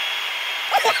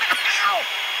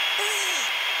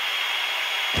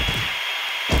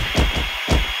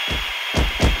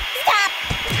 Stop!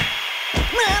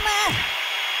 Mama!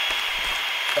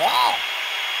 Oh!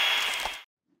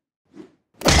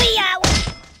 Leo!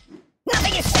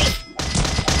 Nothing is safe!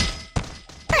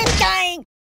 I'm dying!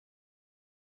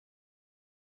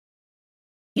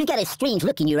 You've got a strange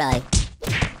look in your eye.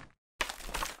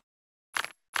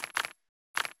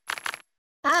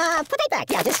 Put it back.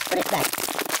 Yeah, just put it back.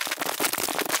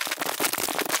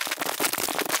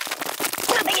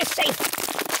 Nothing is safe.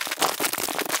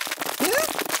 Hmm?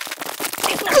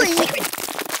 It's nothing sacred.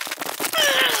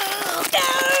 Oh, no!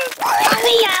 Ow!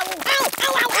 Ow!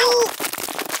 Ow! Ow! Ow!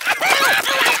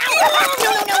 Ow!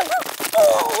 No! No! No!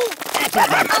 Oh! That's not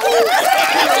right.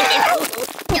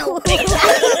 No!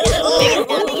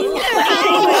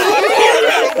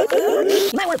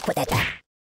 You might want to put that back.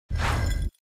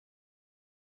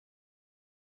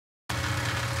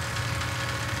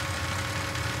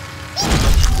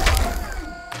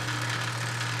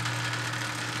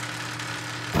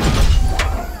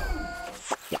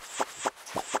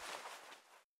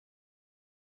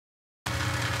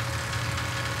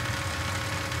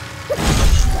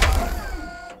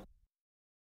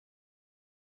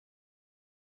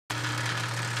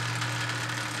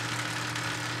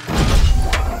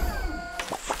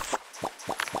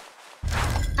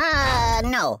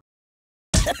 No.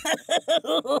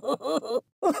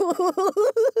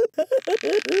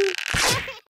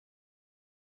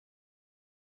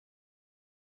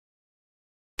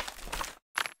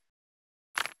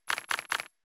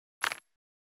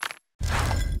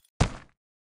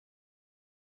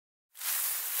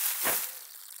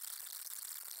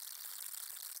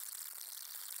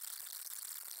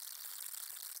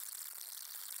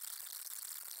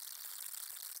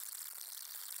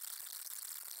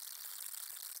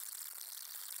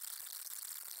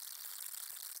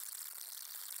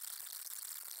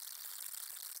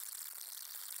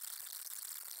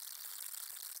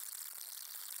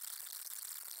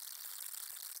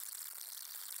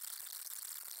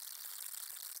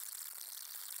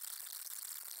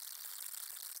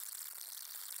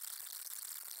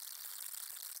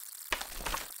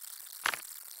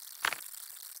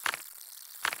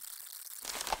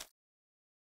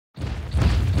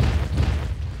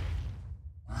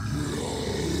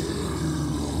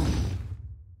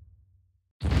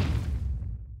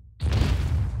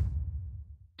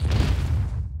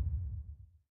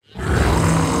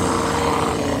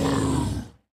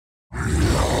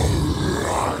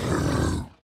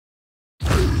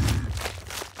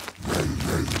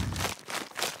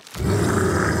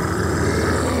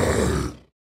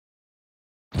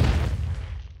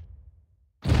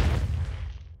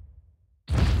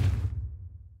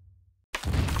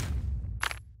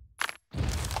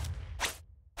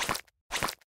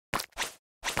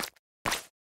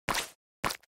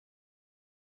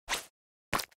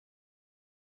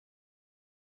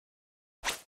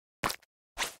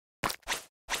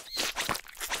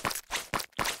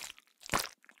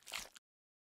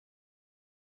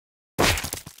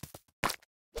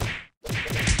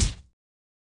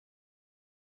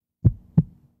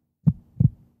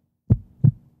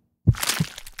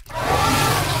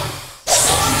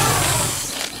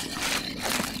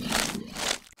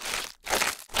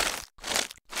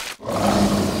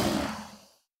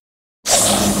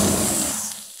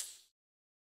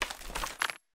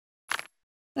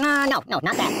 No,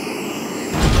 not that.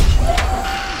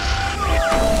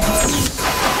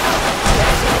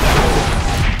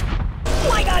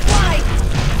 My God, why?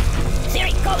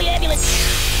 Siri, call the ambulance.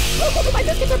 Oh, my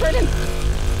biscuits are burning.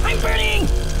 I'm burning.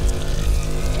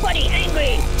 Buddy,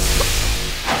 angry.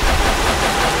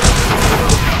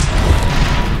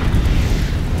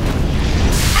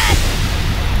 Ah!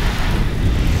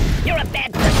 You're a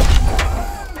bad person.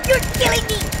 You're killing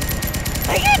me.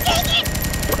 Are you taking it?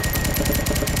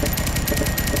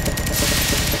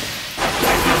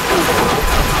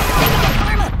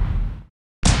 Karma.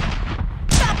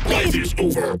 Stop, please. Life is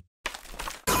over.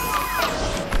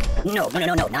 No,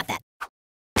 not that.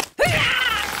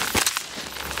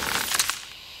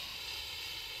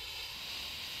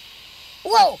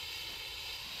 Whoa!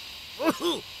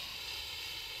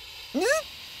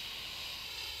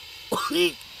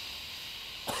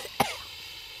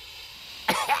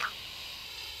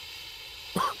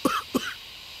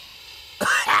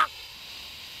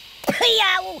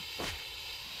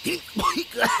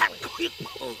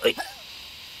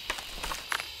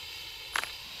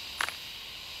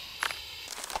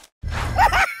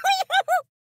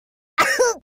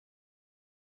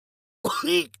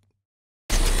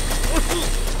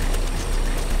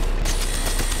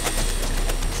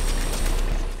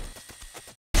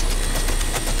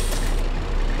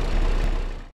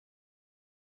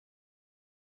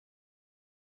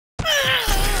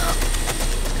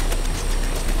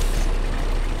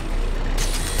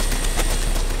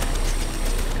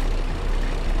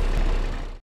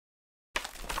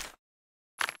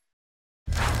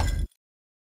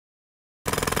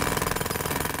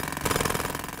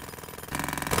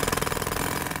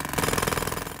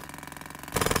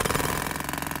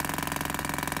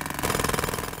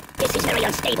 This is very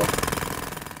unstable.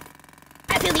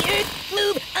 I feel the earth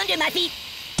move under my feet.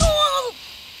 Oh!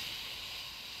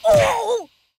 Oh!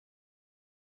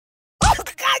 Oh,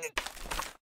 God!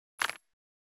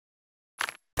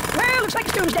 Well, looks like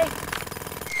it's Tuesday.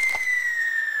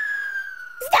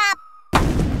 Stop!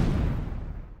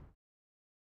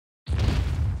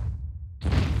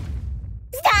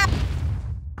 Stop!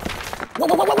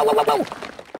 Whoa!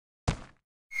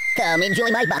 Come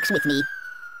enjoy my box with me.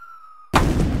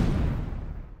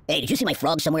 Hey, did you see my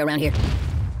frog somewhere around here?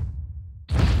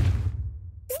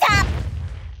 Stop!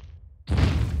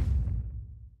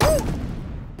 Ooh.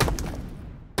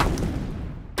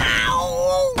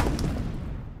 Ow!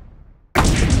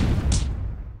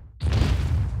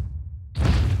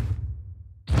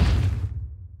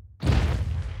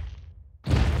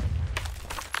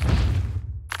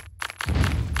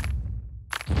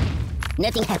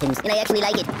 Nothing happens, and I actually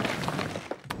like it.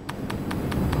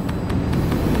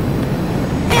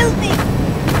 Help me!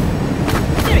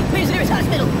 Siri, where's the nearest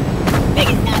hospital? Make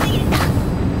it stop!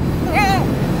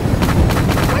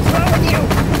 What's wrong with you?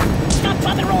 Stop,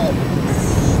 drop, and roll!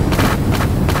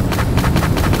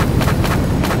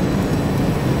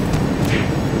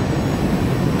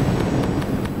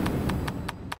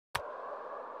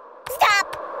 Stop!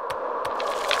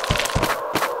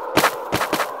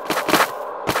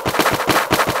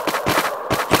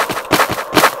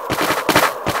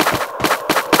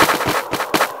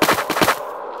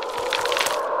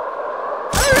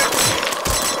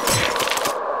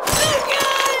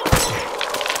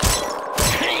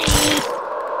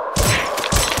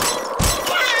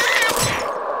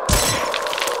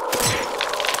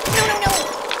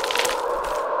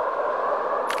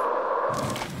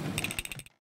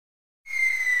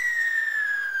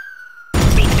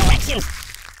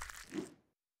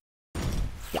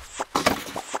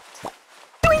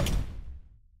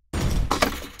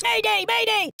 Mayday!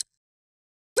 Mayday!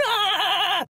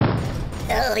 Ah!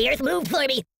 Oh, the earth moved for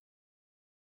me.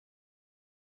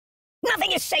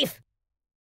 Nothing is safe.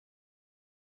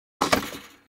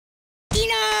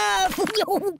 Enough!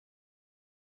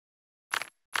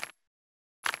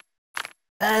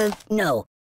 No.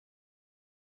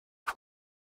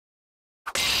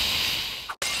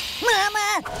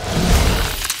 Mama!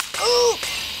 Ooh!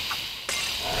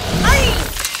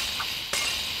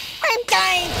 I'm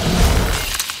dying!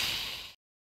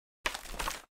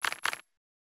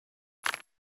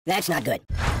 That's not good.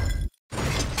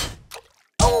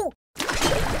 Oh!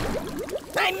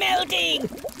 I'm melting!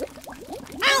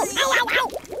 Ow! Ow! Ow! Ow!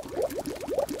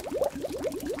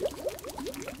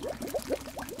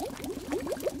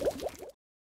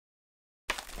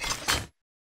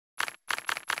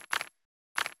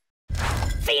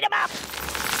 Feed him up!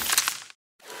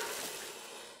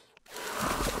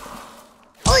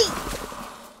 Oi!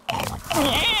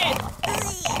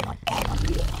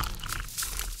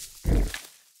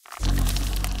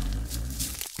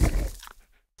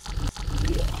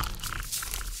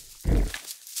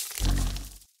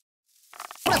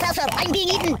 yourself. I'm being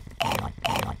eaten. No.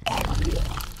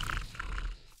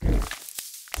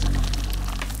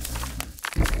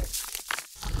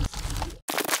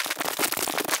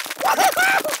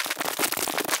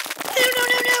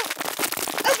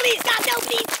 Oh, please, stop. No,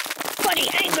 please. Funny,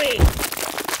 angry.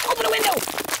 Open the window.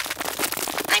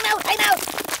 I'm out.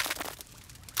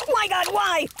 Oh my God,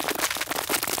 why?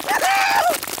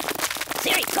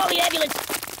 Siri, call the ambulance.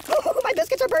 Oh, my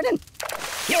biscuits are burning.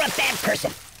 You're a bad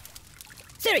person.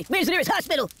 Siri, where's the nearest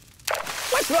hospital?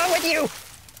 What's wrong with you?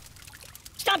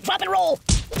 Stop, drop, and roll.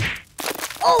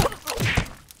 Oh!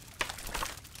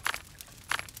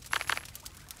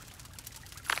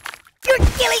 You're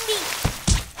killing me!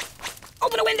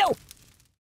 Open the window!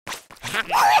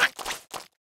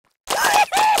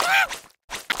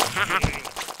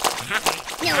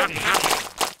 No.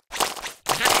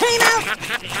 Time out!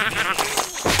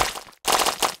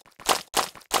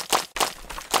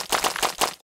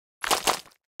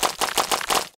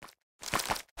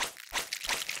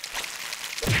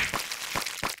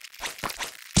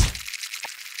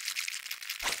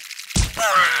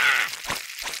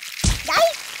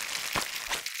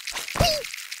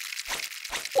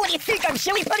 What do you think I'm,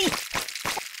 silly putty?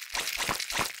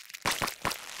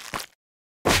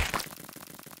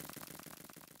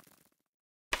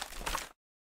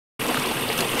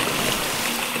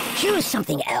 Choose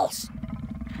something else.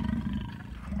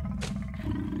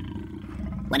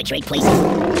 Want to trade places?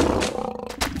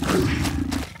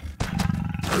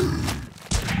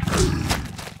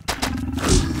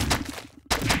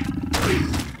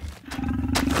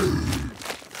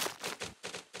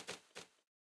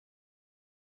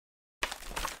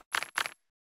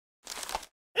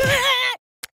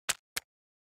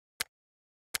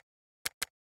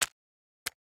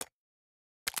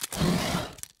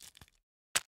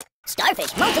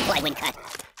 Starfish multiply when cut.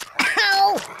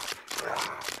 Ow!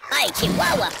 Hi,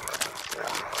 Chihuahua.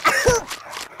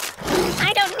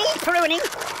 I don't need pruning.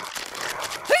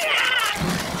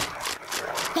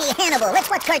 Hey, Hannibal, let's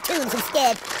watch cartoons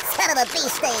instead. Son of a bee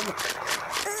sting.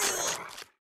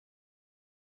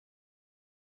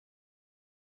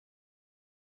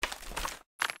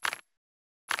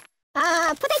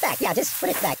 Put that back. Yeah, just put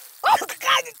it back. Oh,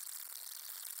 God!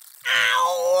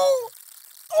 Ow!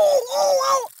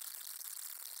 Oh!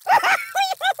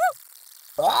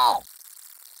 Oh!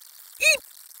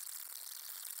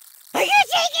 I can't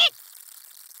take it!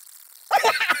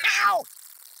 Ow!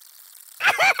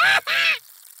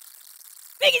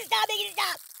 Make it stop!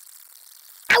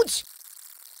 Ouch!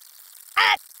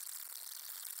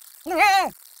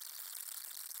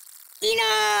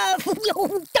 Enough!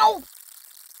 Don't!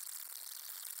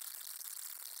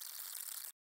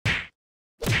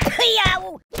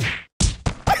 Ow!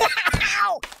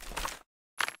 Ow!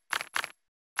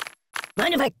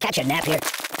 Mind if I catch a nap here?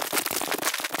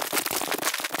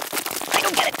 I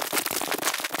don't get it.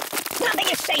 Nothing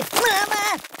is safe.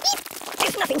 Mama!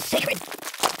 There's nothing sacred.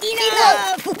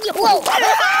 Enough! Whoa!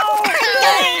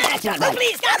 That's not right.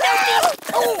 Please, stop!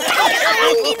 No,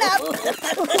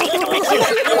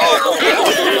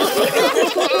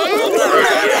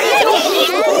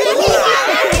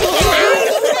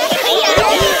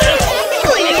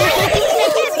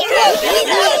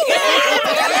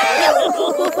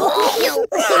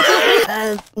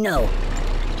 please! No.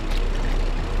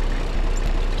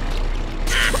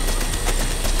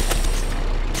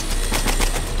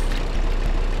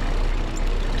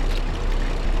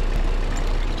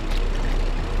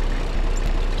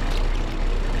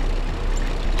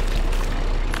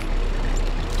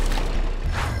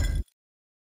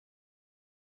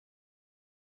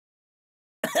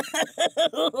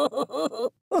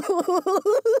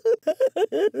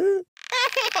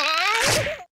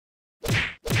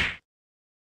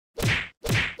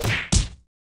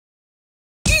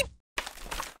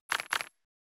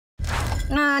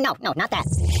 No, not that.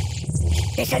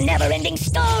 It's a never-ending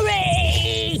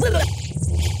story!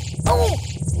 Oh!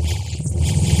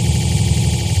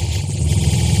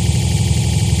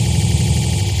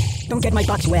 Don't get my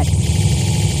box wet.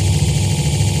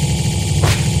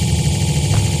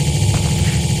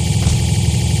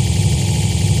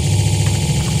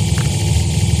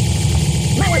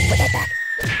 Might want to put that back.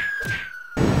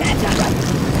 That's not right.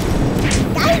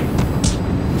 Got it?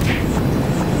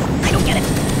 I don't get it.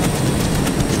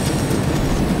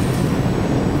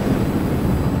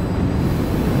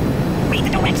 Read the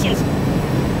directions.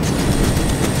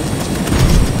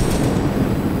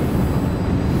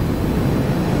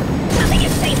 Nothing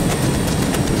is safe.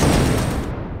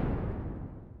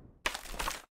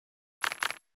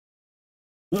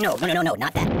 No,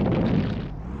 not that.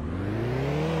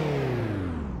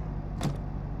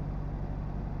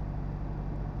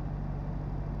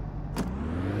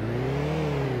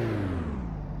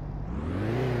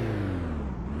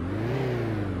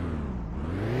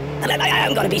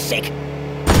 I'm gonna be sick.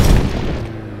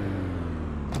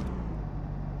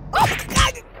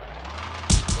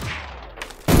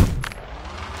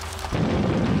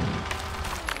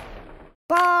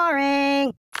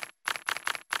 Boring.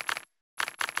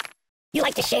 You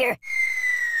like to share?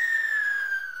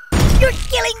 You're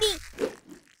killing me!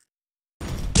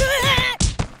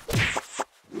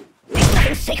 There's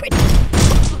nothing sacred.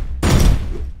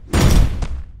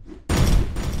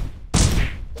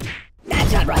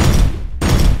 That's not right.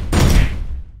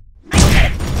 I don't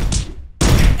get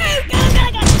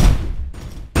it.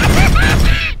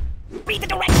 Read the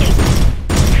directions.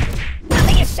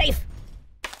 Nothing is safe.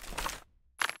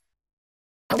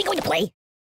 Are we going to play?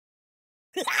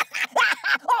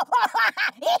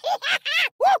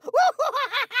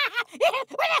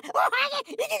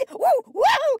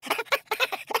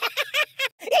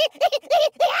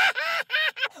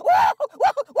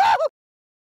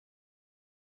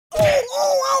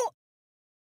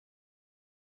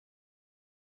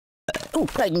 Oh,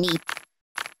 pardon me.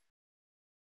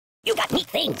 You got neat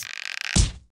things.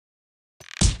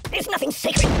 There's nothing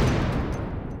sacred.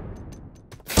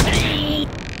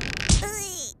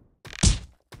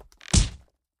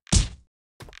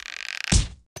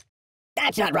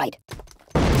 That's not right.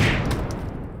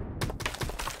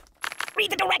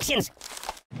 Read the directions.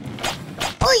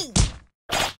 Oi!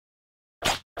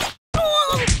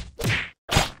 Oh!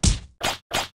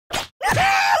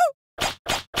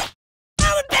 Oh,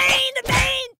 the pain! The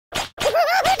pain!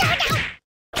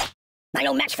 I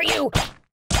know match for you.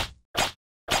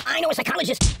 I know a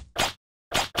psychologist.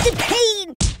 The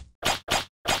pain!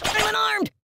 I'm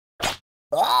unarmed.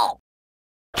 Oh!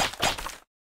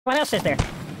 What else is there?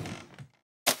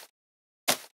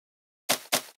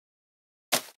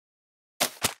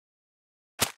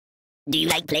 Do you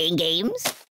like playing games?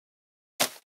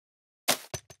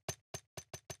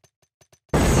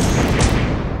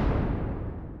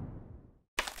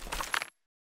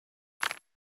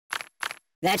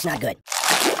 That's not good.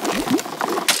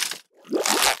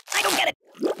 I don't get it.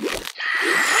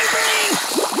 I'm burning!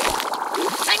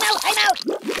 I'm out! I'm out!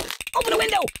 Open a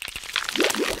window!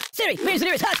 Siri, where's the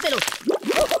nearest hospital?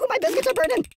 Oh, my biscuits are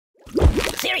burning!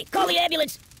 Siri, call the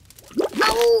ambulance!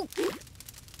 Oh!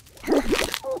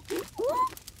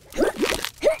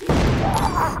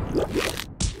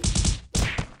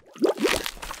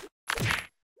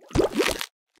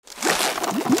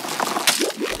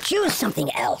 Choose something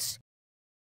else.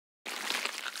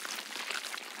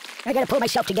 I gotta pull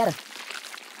myself together.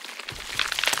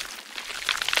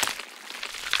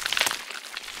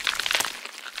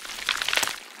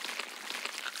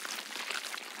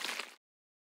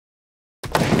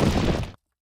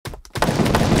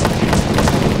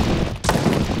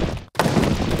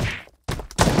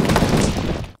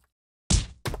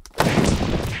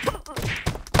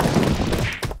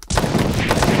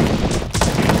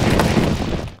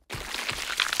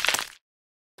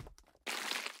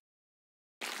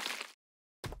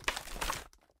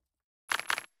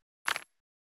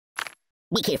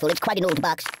 Be careful, it's quite an old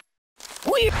box.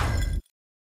 Whee!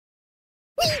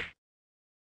 Whee!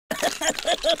 Ow!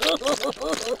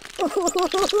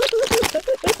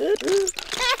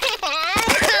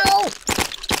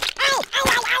 Ow! Ow!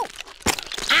 Ow!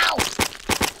 Ow!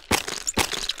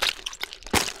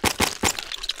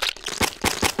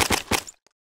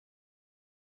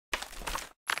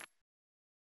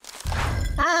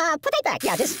 Ow! Put it back.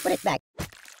 Yeah, just put it back.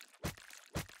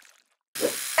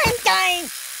 I'm dying!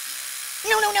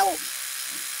 No, no, no!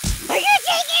 Are you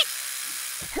taking it?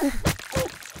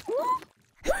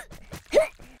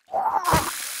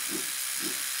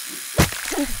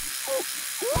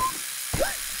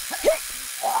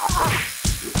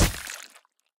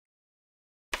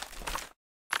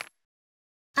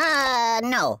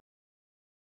 No.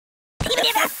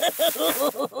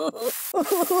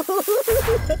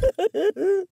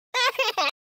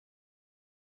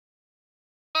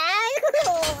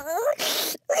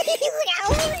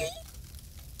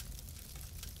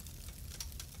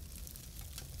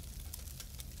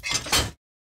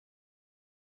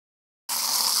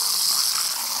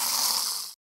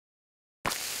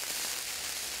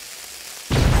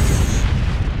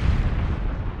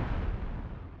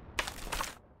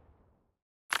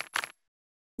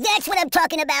 That's what I'm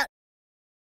talking about.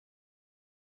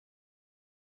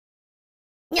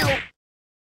 No.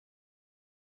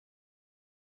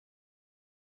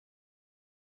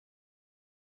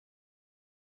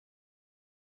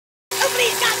 Oh,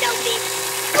 please, God, no, please.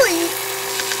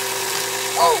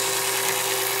 Oh.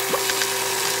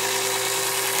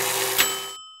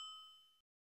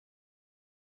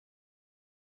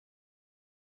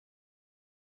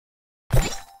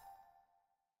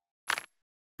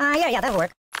 Yeah, that'll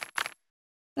work.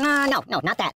 No,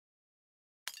 not that.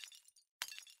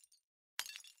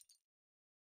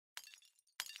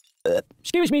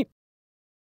 Excuse me.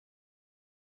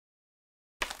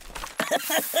 You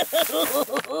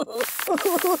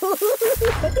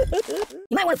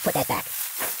might want to put that back.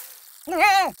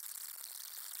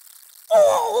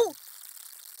 Oh!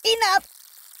 Enough!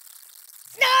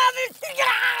 Stop!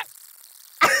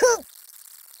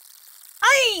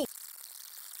 Ay!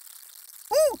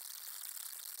 Ooh!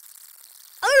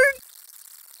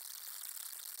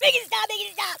 Make it stop!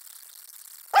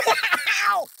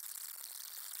 Ow!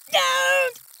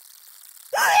 Don't!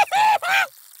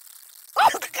 Oh,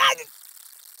 God!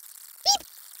 Beep!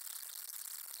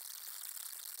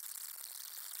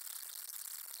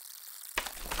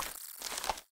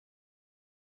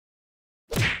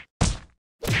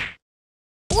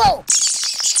 Whoa!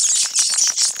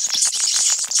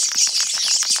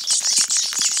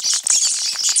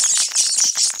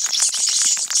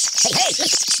 Hey,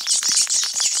 listen.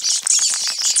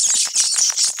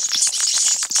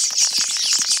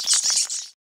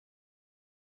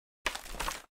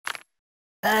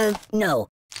 No.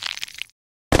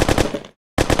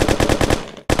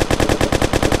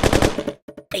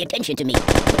 Pay attention to me.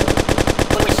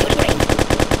 When we're shooting range.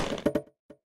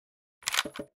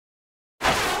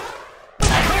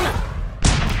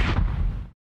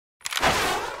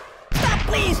 Stop,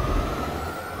 please!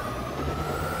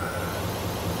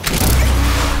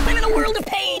 I'm in a world of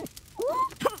pain!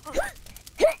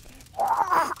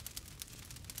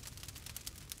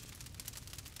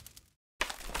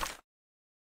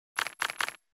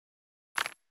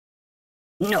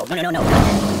 No. My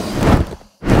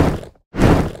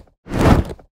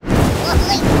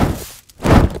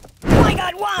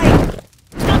God, why?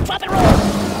 Stop, drop, and roll!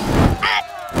 Ah!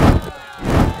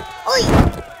 Oi!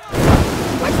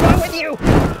 What's wrong with you?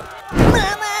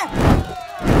 Mama!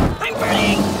 I'm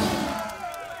burning!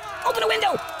 Open a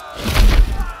window!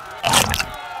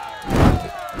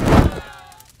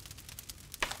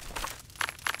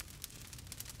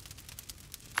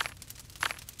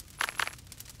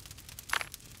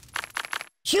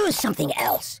 Choose something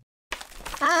else.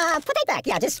 Put it back.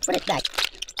 Yeah, just put it back.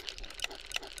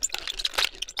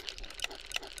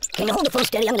 Can you hold the phone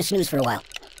steady? I'm gonna snooze for a while.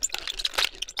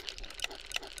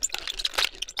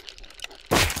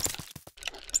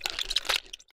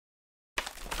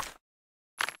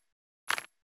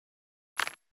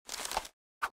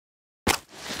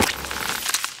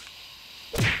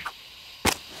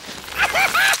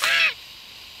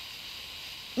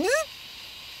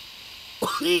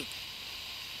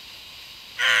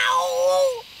 Ow!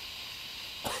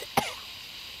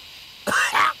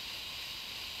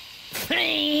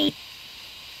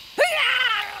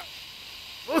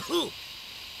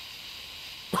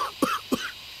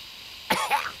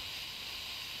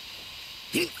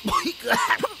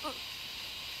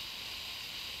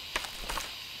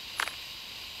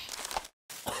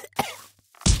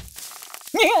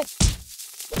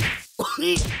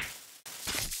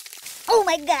 Oh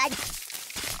my God!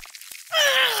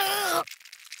 Ow!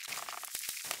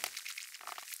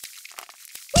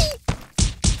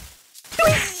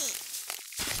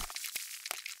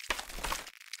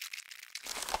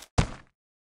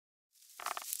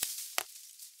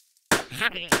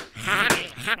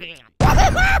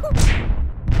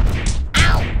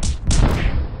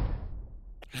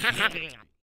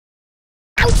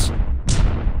 Ouch!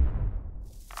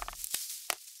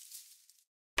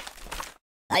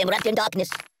 I am wrapped in darkness.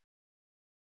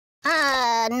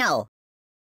 No.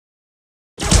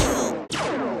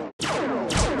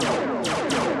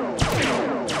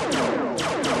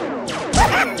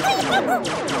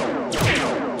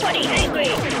 Buddy, angry!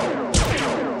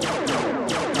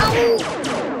 Oh!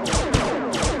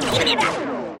 Give me that!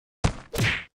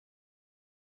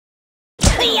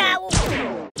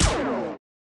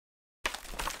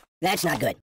 That's not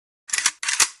good.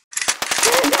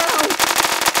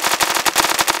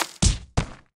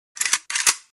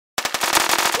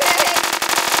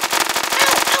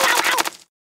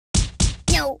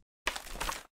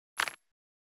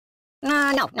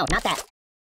 No, not that.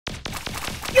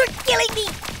 You're killing me!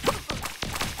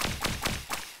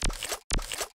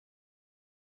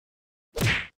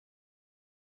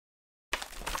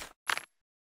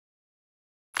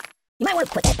 You might want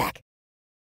to put that back.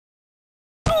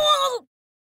 Oh!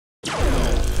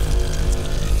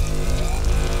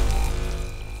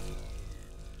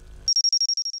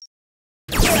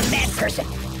 You're a bad person.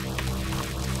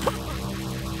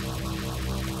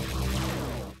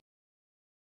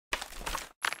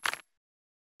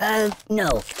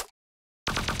 No.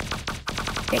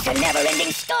 It's a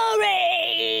never-ending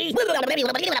story!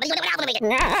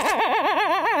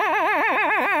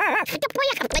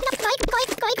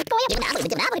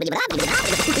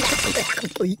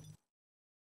 Oi!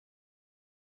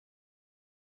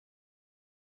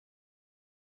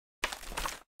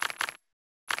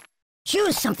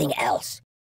 Choose something else.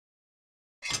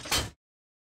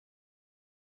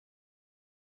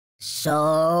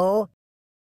 So...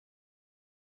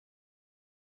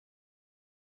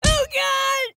 Oh,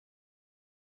 God!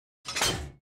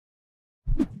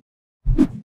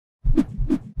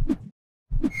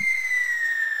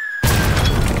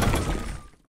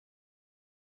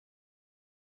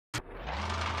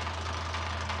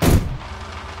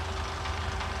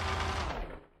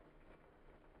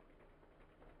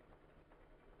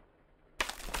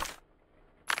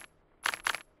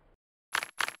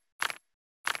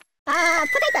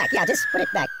 Put it back. Yeah, just put it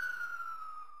back.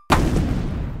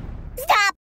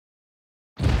 Stop!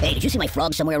 Hey, did you see my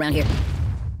frog somewhere around here?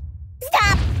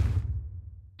 Stop!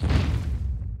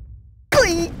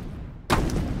 Ooh.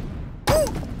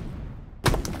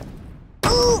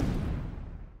 Ooh.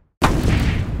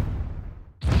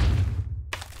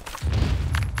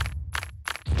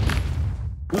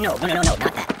 No, not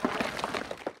that.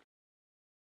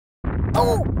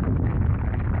 Oh!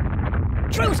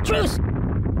 Truce!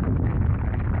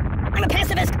 I'm a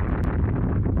pacifist!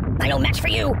 I no match for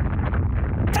you!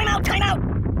 Time out!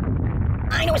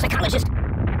 I know a psychologist!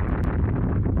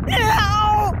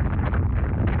 No!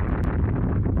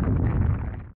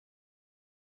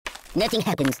 Nothing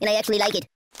happens, and I actually like it.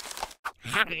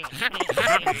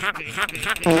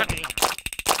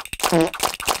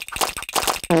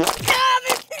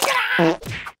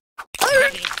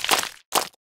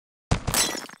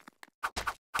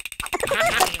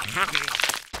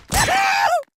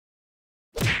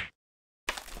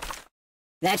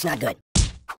 That's not good.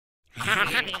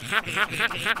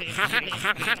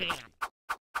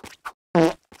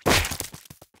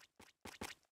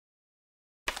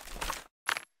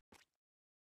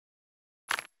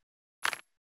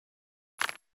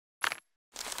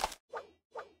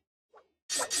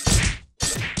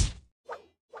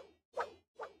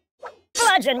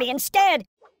 Bludgeon me instead!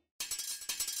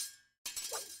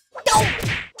 Oh!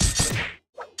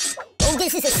 Oh,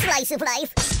 this is a slice of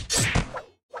life!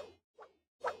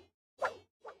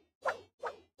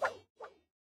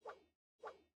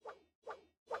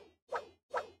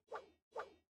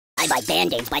 I buy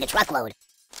Band-Aids by the truckload.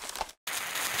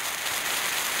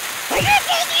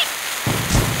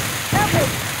 Help me!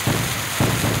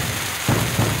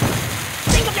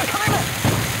 Think of your karma!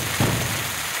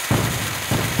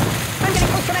 I'm getting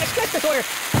post-traumatic stress disorder!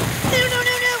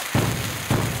 No!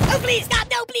 Oh, please, stop!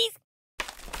 No, please!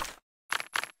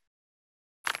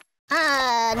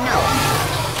 No.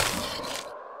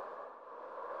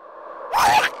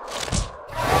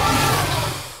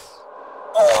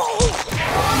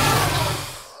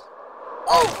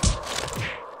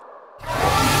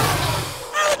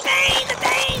 The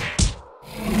pain!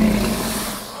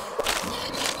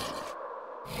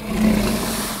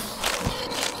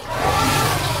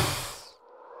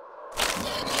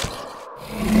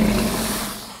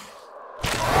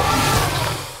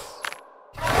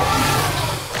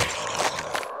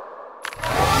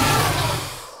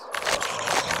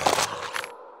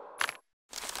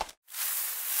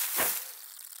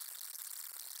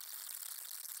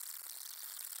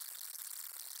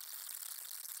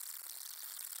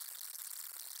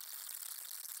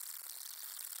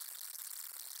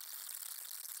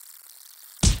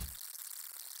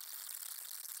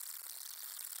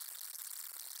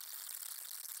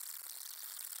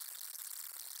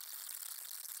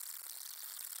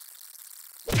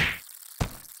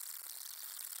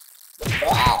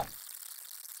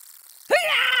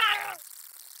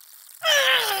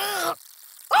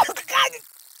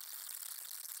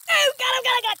 Oh,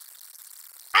 God.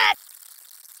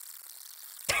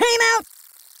 Time out!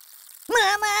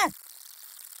 Mama!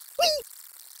 Whee!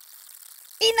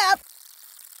 Enough!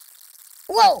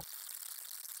 Whoa!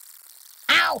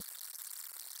 Ow!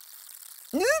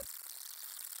 Hmm?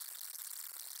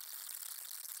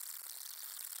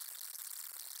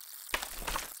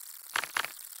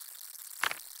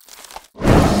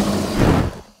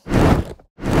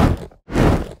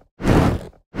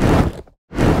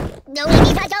 No, I'm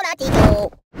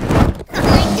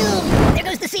doomed! There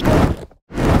goes the sequel!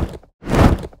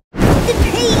 The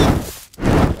pain!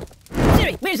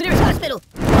 Siri, where's the nearest hospital?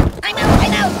 I'm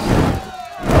out!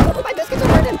 Oh, my biscuits are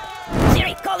burning!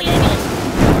 Siri, call the ambulance!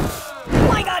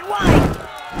 My God, why?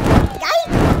 Guy?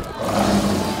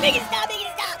 Make it stop!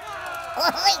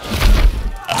 Oh,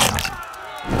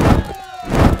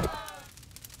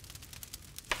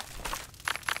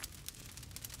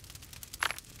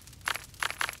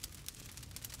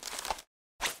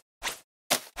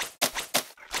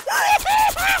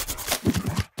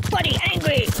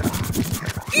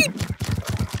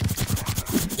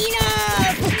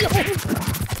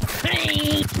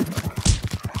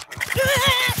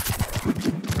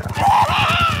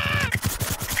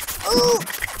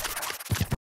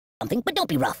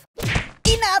 be rough.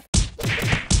 Enough!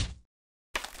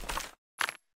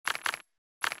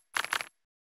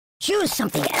 Choose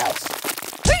something else.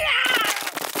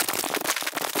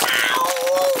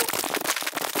 Ow!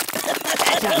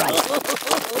 That's not right.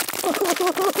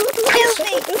 Help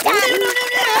me!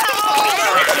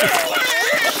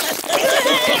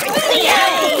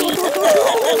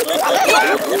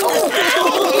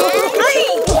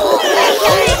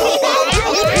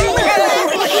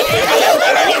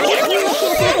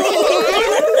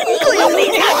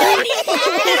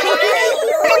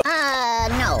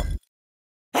 No.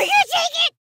 Are you take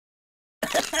it?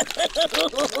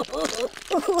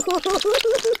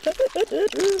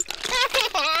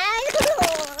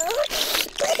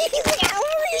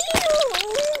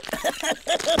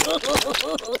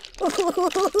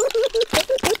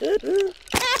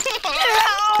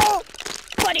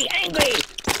 Buddy, angry.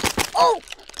 Oh!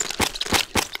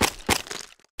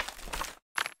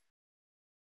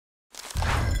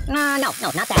 No,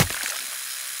 not that.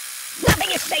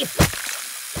 Nothing is safe.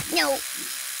 No.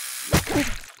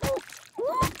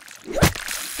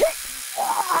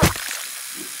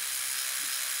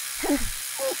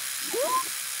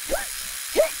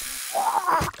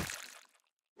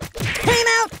 Time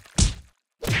out.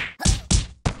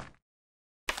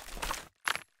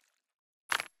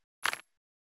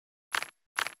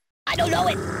 I don't know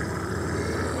it.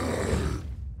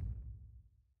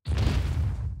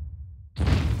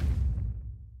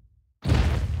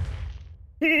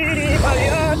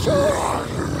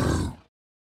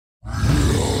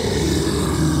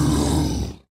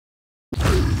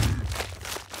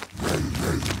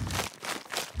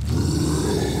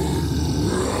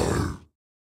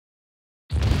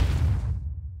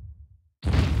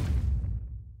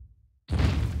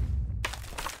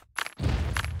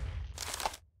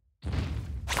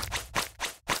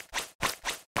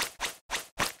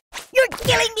 You're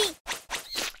killing me!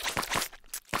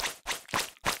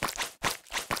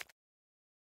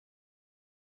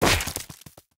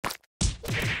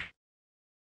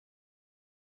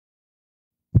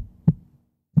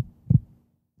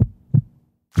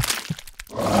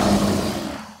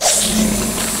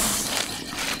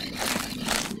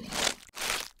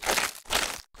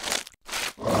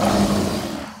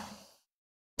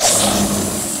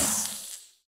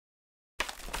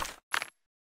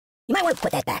 You might want to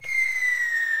put that back.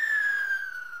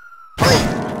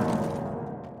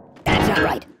 That's not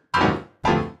right.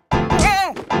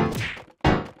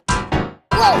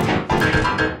 Whoa!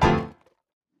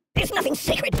 There's nothing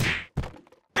sacred.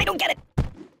 I don't get it.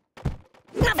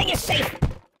 Nothing is safe.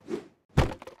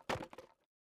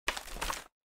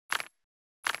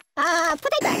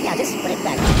 Put it back. Yeah, just put it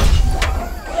back.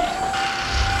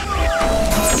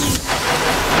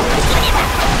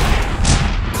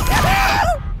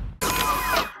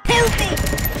 Help me!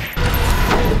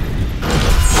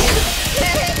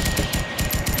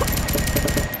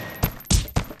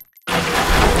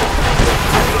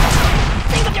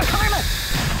 Think of your karma!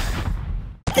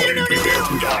 Prepare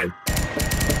to die.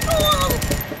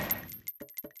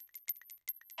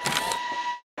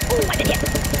 Oh, I did hit.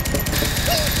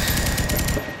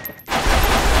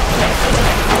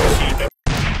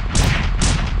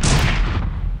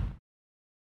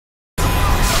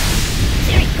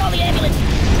 Siri, call the ambulance.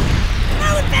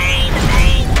 Oh, the pain, the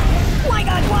pain! My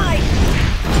God, why?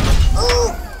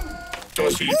 Ooh!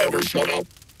 Does he ever shut up?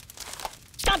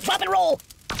 Stop, drop, and roll!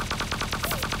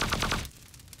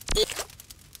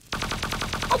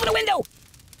 Open the window!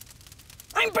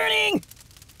 I'm burning!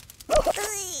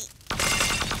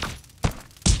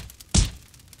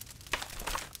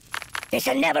 It's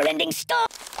a never-ending story!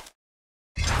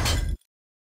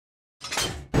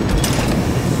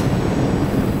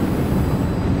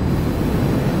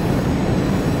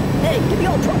 Hey, get me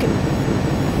all broken!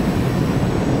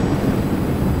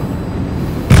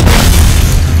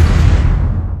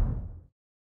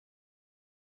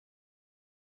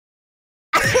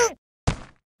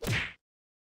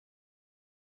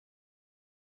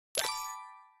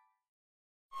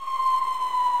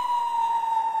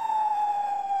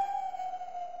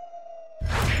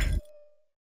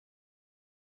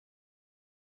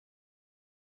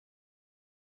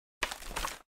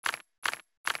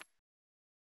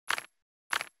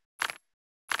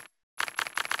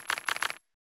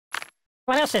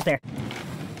 What else is there?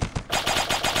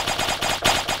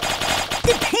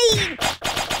 The pain!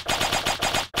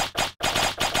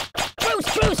 Truce,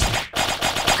 truce!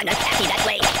 I'm not happy that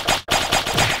way.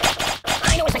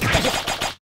 I know a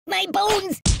psychologist. My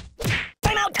bones!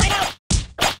 Time out, time out!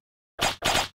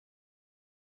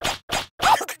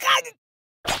 Oh, God!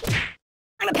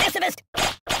 I'm a pacifist!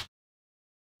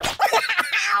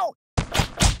 Ow!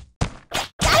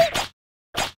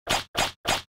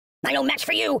 I no match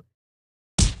for you.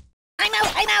 I'm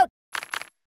out, I'm out.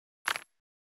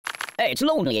 Hey, it's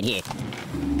lonely in here.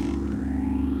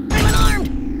 I'm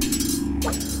unarmed.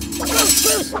 Bruce,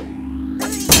 Bruce.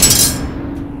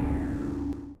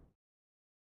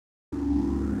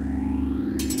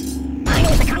 I know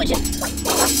a psychologist.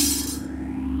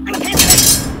 I'm a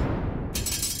pacifist.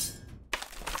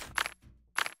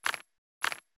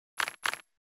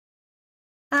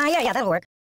 Yeah, that'll work.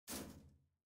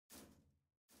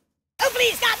 Oh,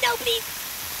 please, God, no, please.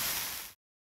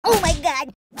 Oh, my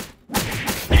God.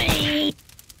 Hey.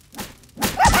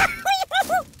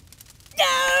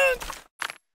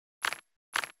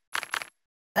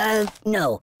 No.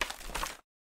 No.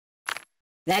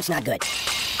 That's not good.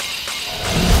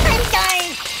 I'm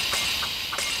dying.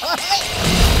 Oh,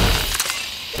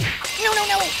 no, no,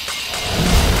 no.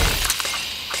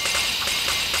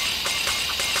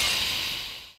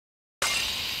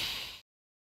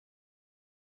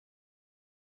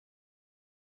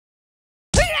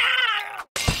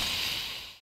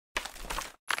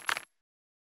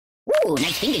 Ooh,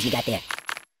 nice fingers you got there.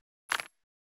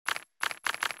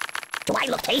 Do I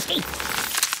look tasty?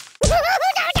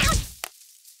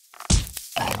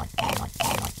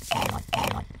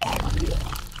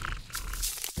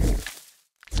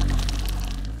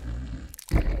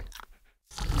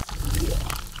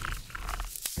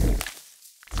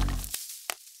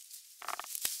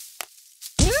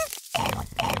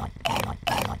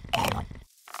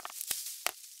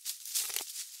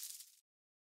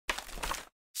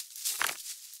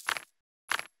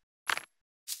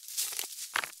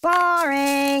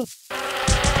 Boring.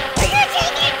 Are you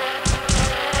taking it?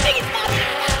 Make it stop, make it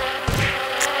stop.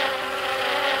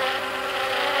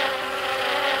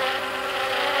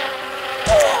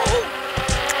 Oh!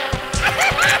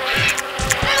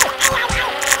 Ow, ow, ow,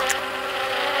 ow.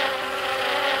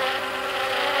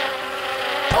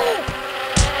 Oh!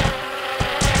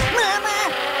 Mama!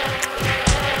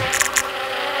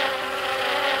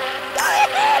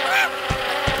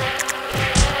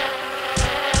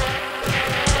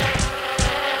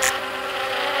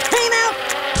 Time out!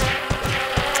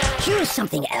 Choose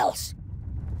something else.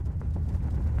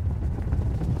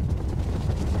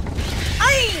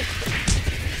 Aye!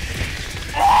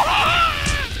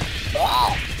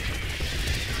 Oh!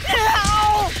 No!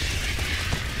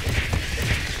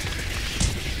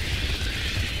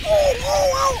 Oh, oh,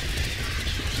 oh!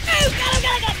 Oh, God, oh, God,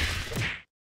 oh, God!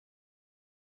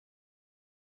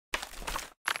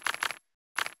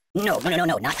 No, no, no, no,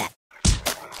 no, not that.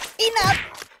 Enough!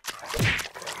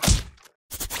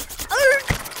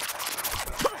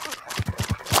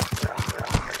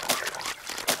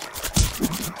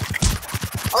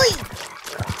 Oi!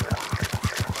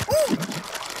 Ooh!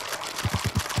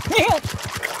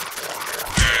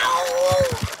 Ow!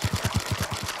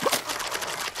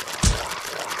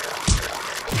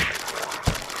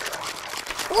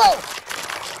 Whoa!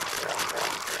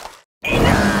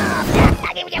 Enough!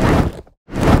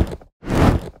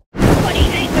 What do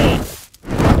you hate me?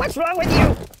 What's wrong with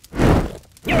you?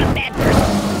 You're a bad person.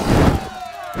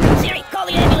 Siri, call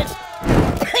the ambulance.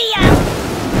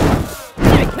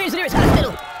 Siri, where's the nearest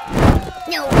hospital?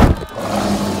 No.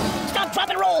 Stop, drop,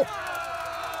 and roll.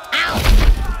 Ow.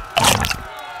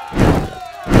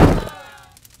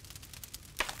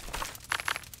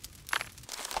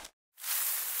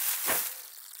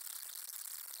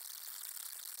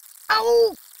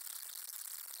 Oh.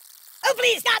 Oh,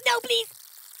 please, God, no, please.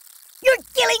 You're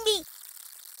killing me.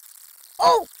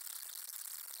 Oh.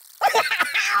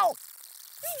 Ow.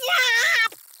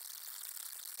 Stop.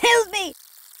 Help me.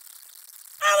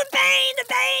 Oh, the pain, the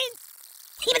pain.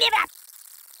 Even if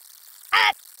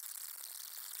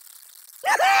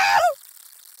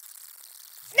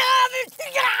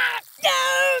Stop!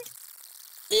 Don't!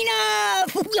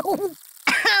 Enough!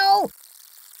 Ow!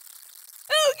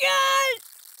 Oh, God!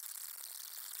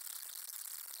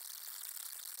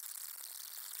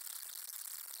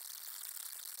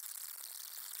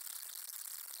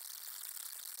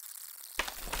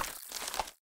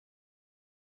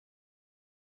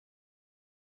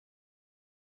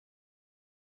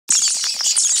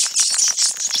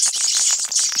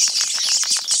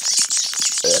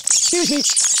 Excuse me.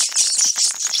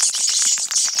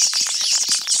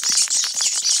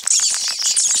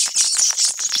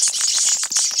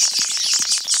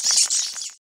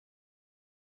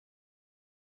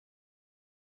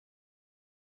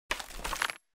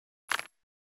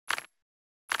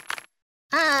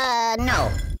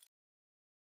 No.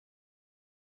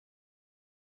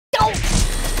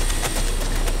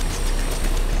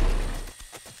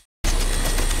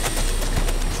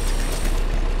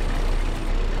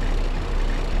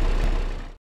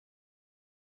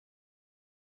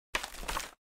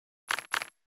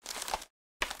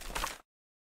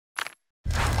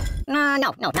 No,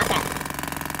 not that.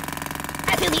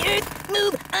 I feel the earth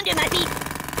move under my feet.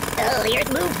 Oh, the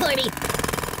earth moved for me.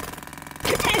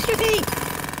 Catastrophe!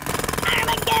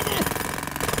 Armageddon!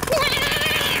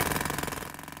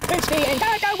 It's the end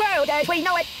of the world as we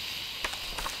know it.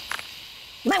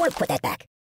 You might want to put that back.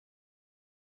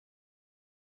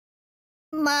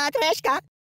 Matryoshka.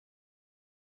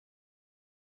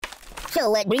 So,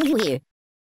 what brings you here?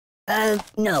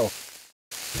 No.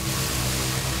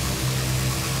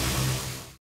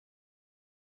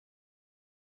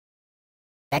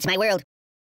 That's my world.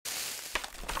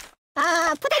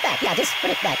 Put that back. Yeah, just put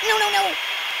it back. No.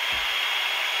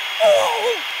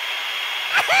 Oh!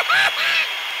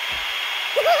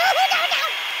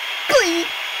 Glee!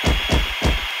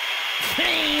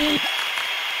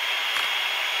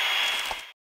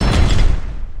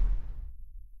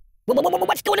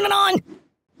 What's going on?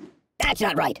 That's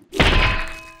not right.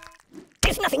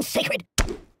 There's nothing sacred.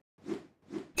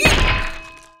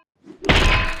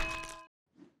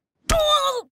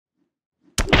 Oh!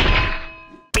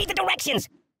 Read the directions.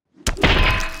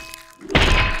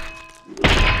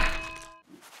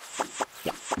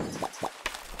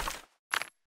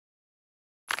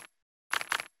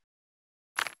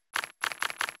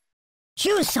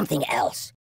 Choose something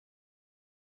else.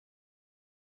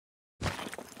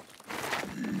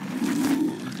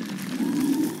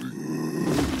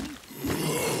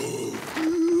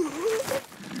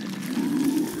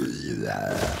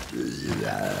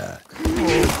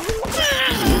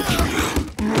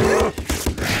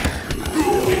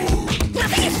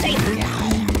 Nothing is safe.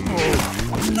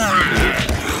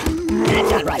 That's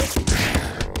not right.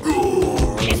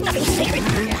 There's nothing sacred.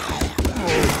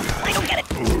 I don't get it.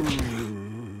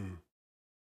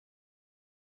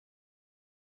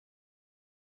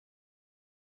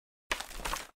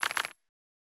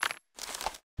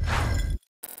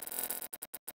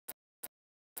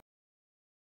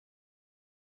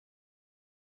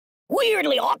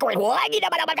 Weirdly awkward. I'm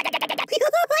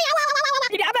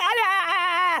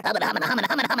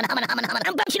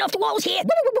bouncing off the walls here.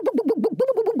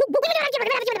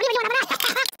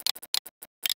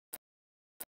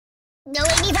 No,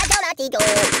 ni fa la ti do.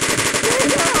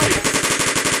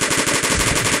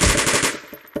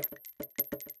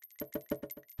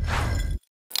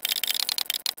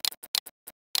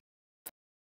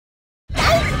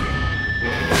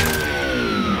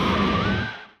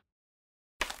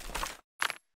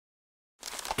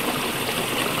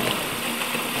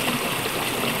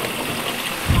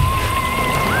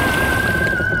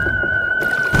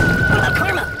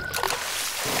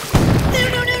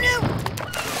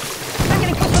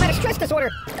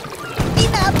 Disorder.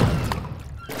 Enough.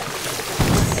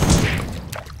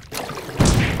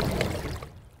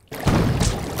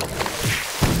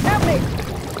 Help me.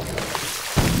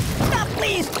 Stop,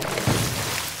 please.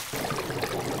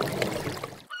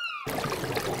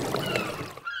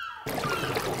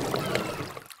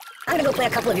 I'm gonna go play a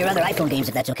couple of your other iPhone games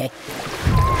if that's okay.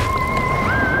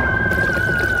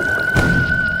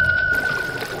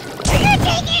 Take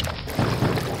it.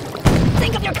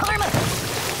 Think of your karma.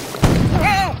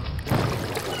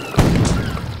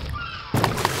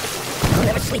 I'll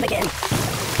never sleep again.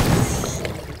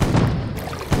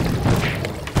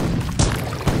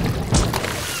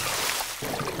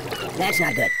 That's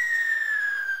not good.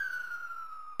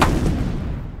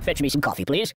 Fetch me some coffee,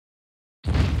 please.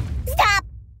 Stop.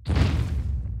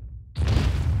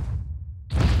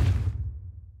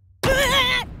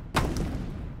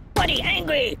 Buddy,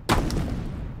 angry.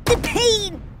 The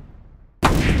pain.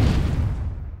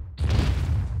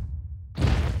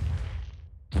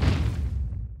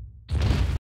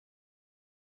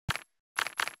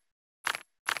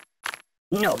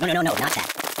 No, not that.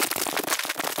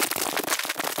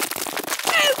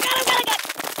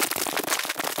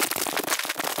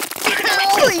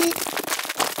 Please.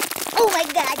 Oh my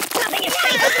God. Nothing is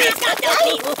safe. Please, God, help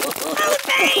me. Oh,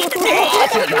 pain.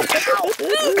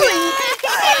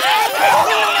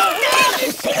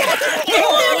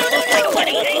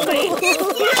 Buddy, angry.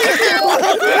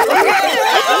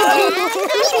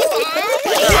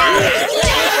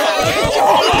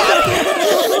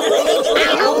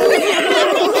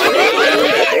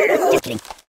 Just kidding.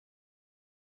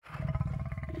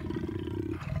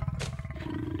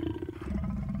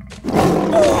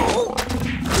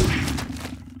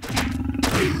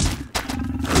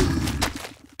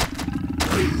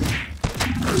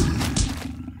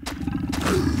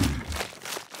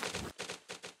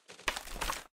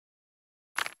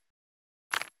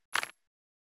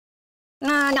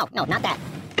 No, not that.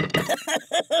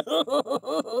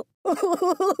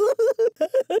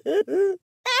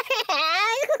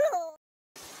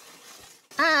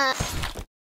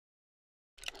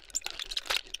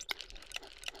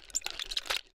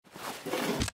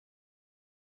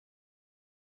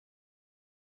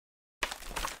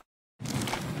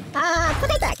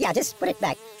 Yeah, just put it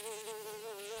back.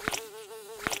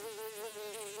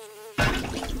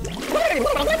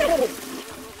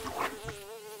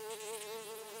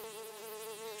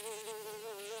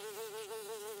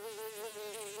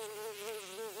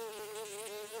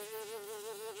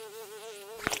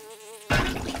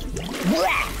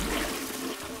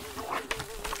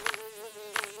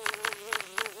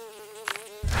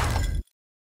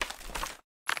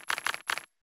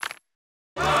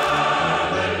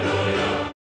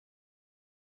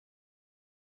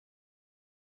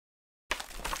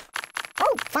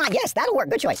 Oh, fine, yes, that'll work.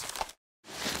 Good choice.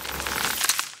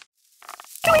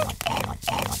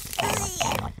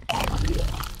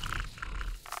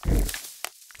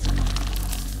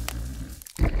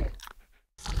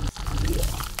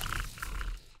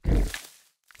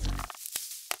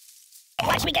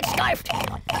 Watch me get scarfed.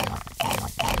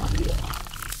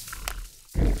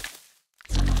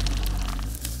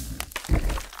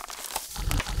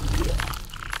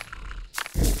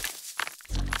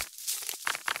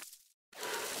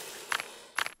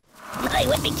 My,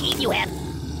 what big teeth you have.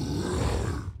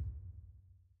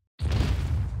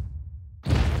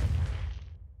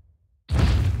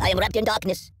 I am wrapped in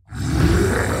darkness.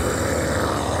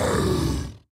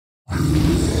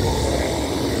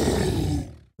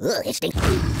 Ugh, it stinks.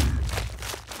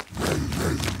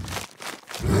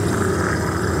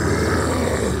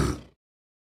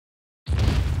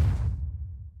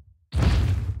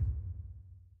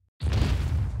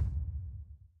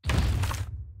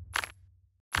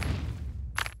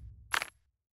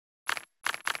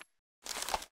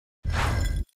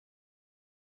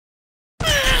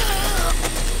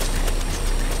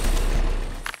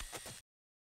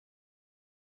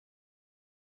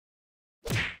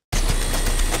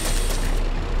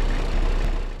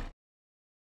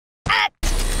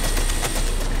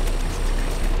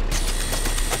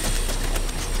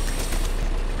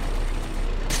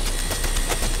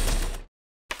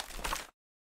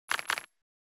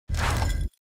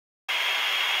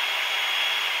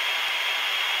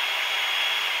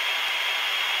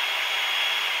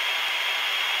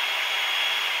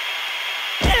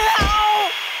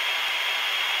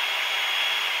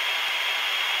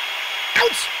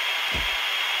 Ouch!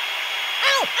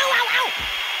 Ow! Ow! Ow! Ow!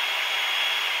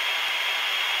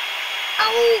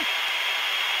 Oh!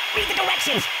 Read the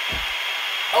directions!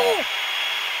 Oh!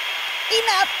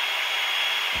 Enough!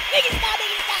 Make it stop!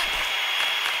 Make it stop!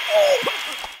 Oh!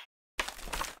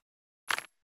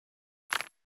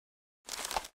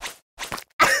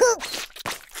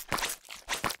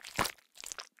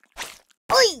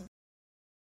 Oi!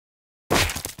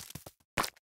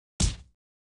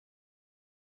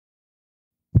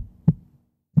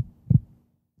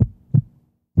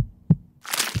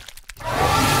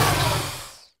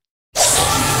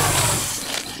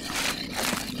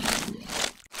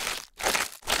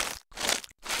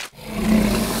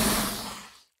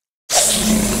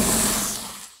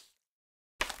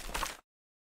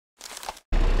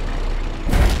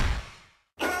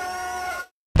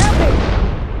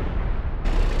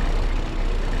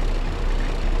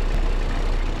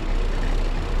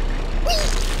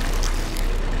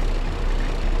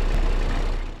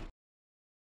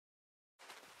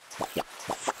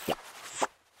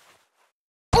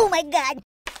 Oh my God!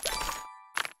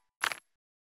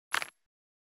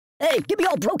 Hey, get me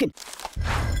all broken!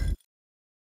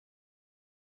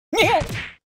 Enough!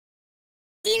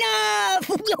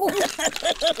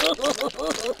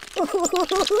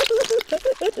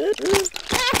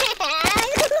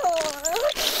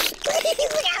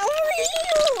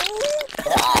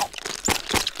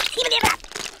 Even it up!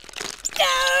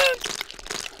 Don't!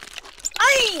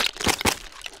 Ay!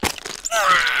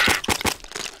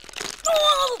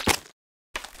 Oh!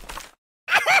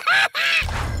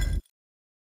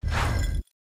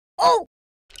 Oh!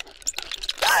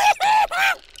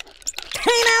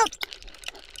 Time out!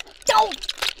 Don't!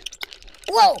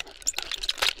 Whoa!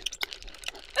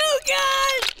 Oh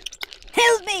God!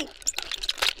 Help me!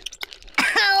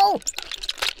 Ow!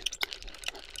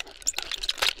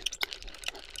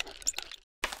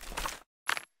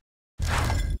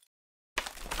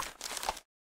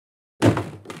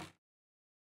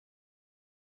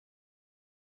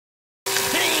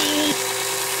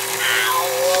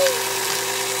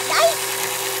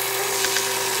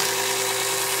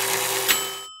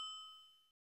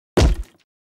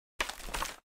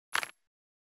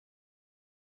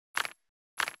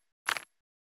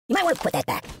 You might want to put that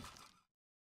back.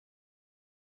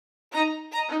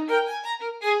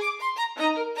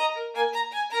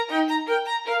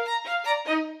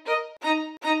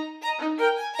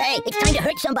 Hey, it's time to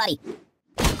hurt somebody.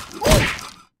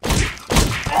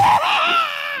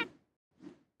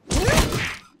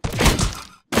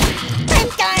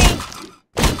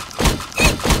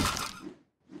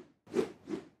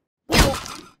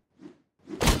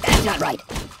 right.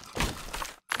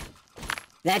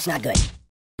 That's not good.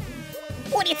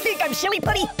 What do you think? I'm silly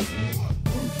putty?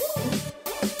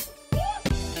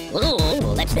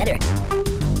 Ooh, that's better.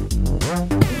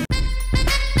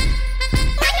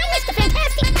 Hi, Mr.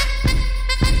 Fantastic!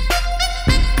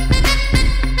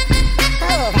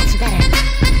 Oh, that's better.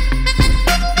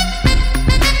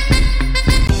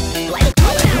 Do I look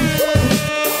taller now?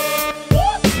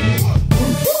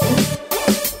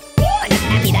 I'm not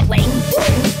happy that way.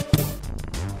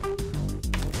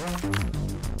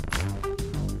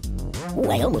 Ooh,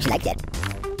 I almost like that.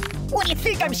 What do you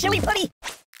think? I'm silly putty?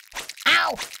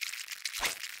 Ow!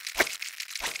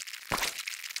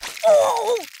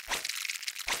 Oh!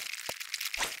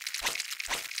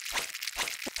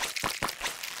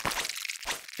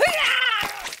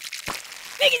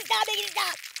 Make it stop! Make it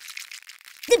stop!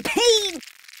 The pain!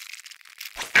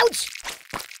 Ouch!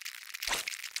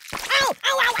 Ow!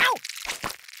 Ow! Ow! Ow!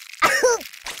 Ow!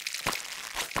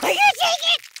 I can't take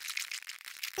it!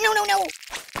 No! No! No!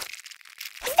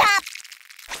 Stop!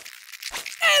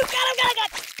 Oh God! Oh God! Oh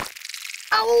God!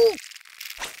 Oh!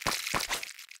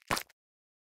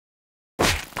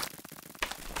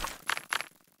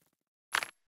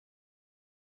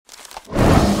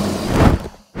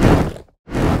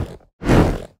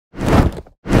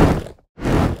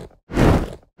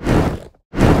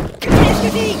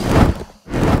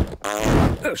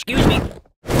 Oh, excuse me.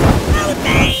 Oh, the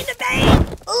pain! The pain!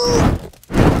 Ooh!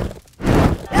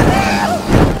 Oh!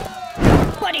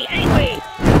 Buddy, angry!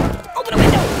 Open the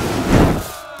window!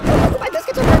 Oh, my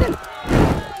biscuits are burning!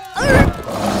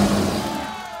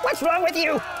 What's wrong with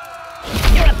you?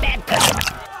 You're a bad person.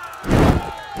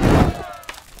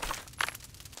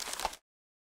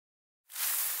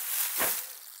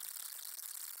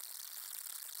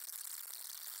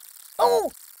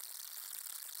 Oh!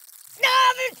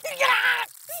 Stop! Stop! Stop!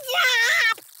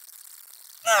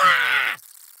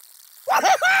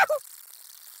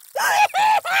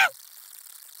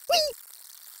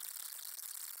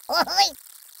 Oi!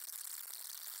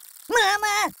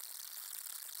 Mama!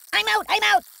 I'm out! I'm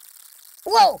out!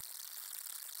 Whoa!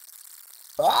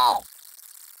 Oh!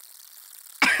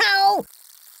 Ow!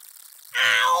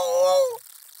 Ow!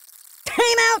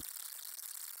 Time out!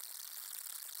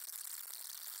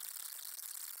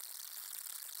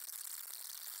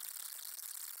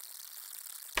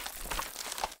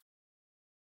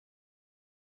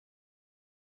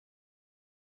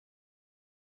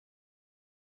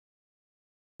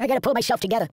 I gotta pull myself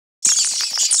together.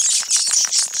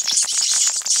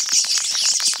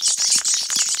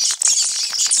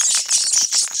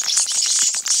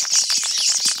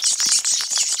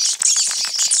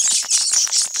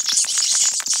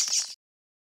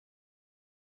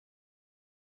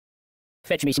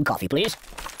 Fetch me some coffee, please.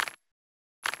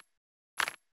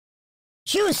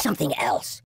 Choose something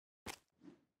else.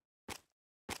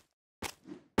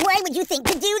 Why would you think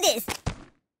to do this?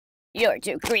 You're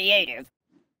too creative.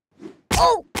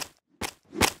 Oh!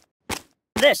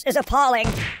 This is appalling.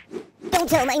 Don't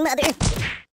tell my mother.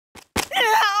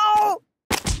 No!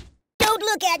 Don't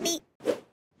look at me.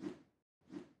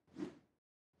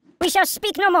 We shall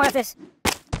speak no more of this.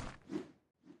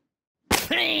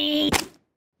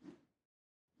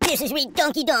 This is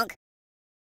donkey donk.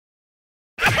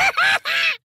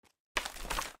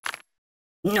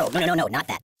 No, not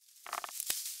that.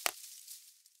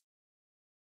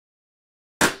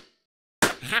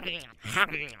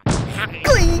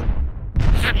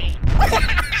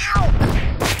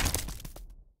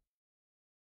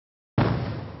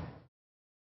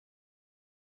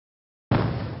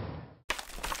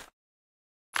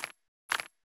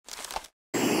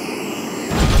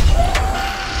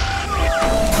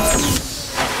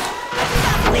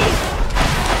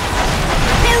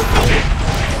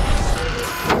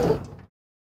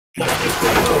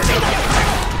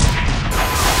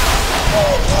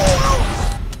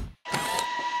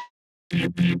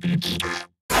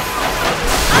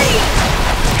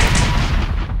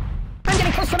 I'm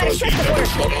getting post-traumatic stress disorder.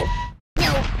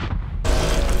 No.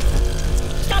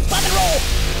 Stop, pop, and roll.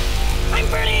 I'm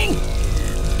burning.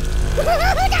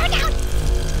 Down.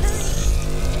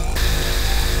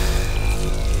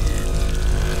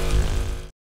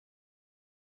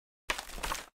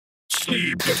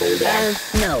 Sleep, little one.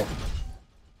 No.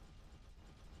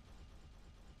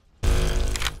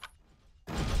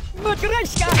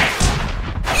 Matryoshka!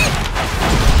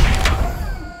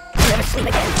 Never sleep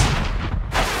again.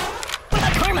 What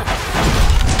about karma?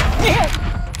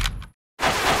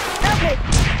 Help me!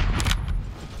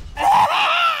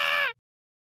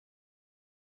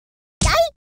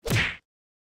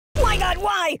 My God,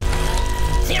 why?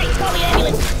 Siri, call the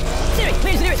ambulance! Siri,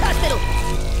 where's the nearest hospital?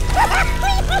 I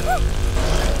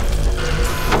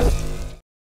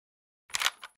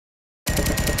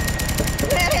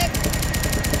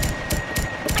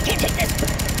can't take this!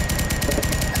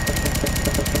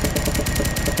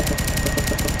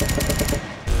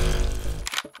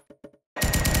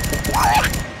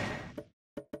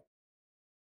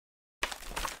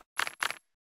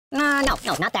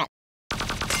 No, not that.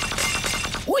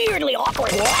 Weirdly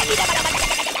awkward. I'm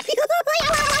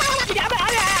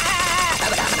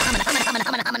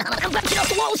bouncing off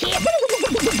the walls here.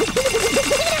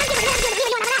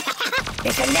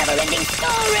 It's a never-ending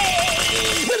story.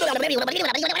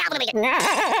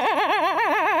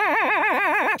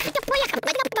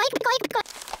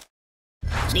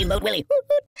 Steamboat Willie.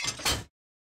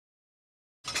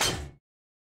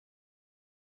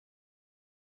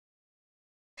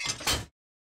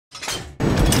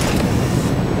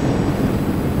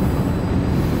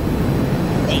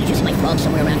 Hey, did you see my frog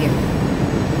somewhere around here?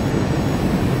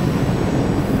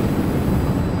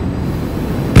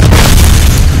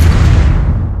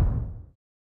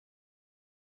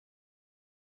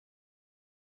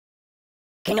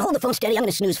 Can you hold the phone steady? I'm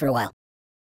gonna snooze for a while.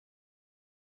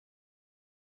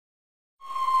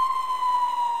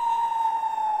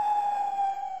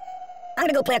 I'm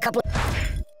gonna go play a couple of...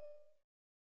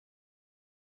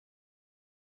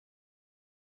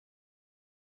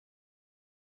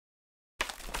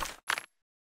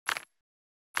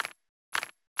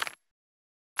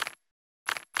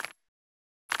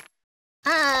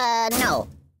 No.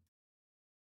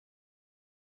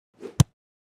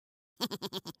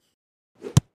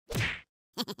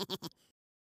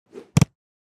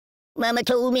 Mama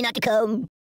told me not to come.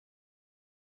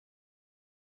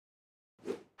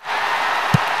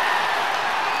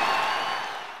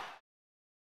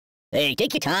 Hey,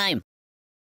 take your time.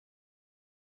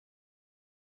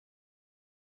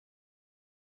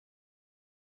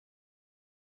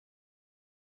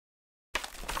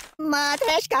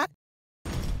 Matreshka.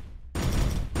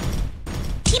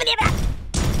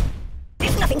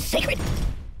 There's nothing sacred.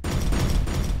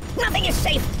 Nothing is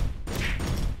safe.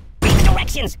 Read the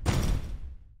directions.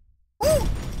 Ooh.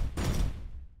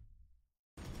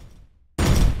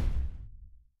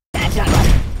 That's not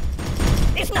right.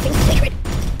 There's nothing sacred.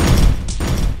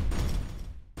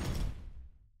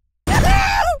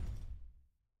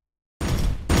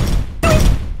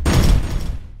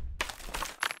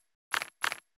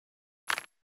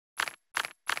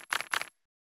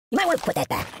 You might want to put that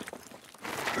back.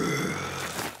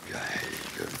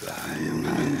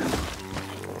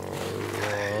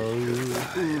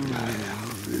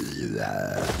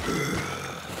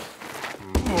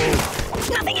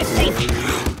 Nothing is safe.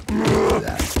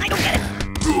 I don't get it.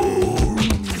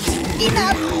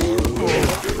 Enough.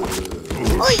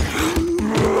 Oi!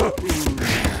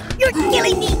 You're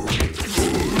killing me.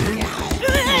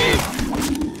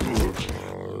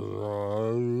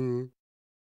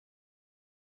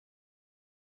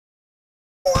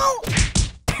 Whoa!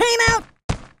 Time out.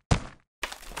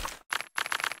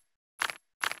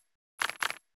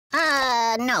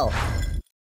 No.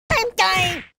 I'm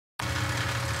dying.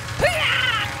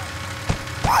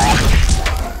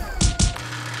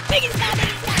 Biggest stop!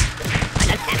 I'm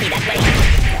not happy that way.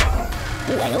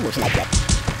 Ooh, I almost like that.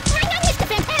 I know, Mr.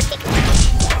 Fantastic.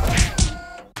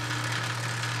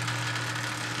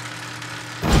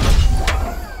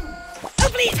 Oh,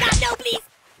 please, stop! No, please.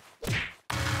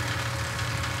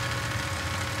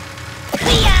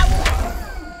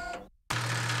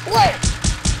 Whoa!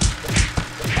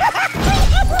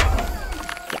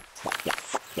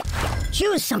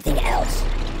 Choose something else.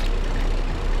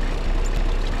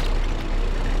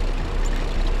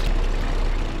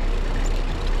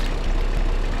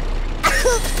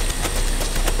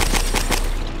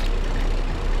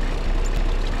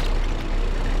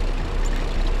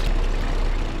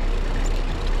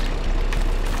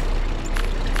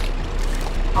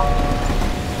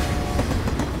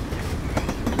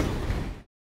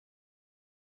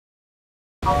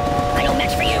 I don't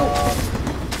match for you.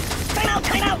 Time out,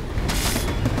 time out.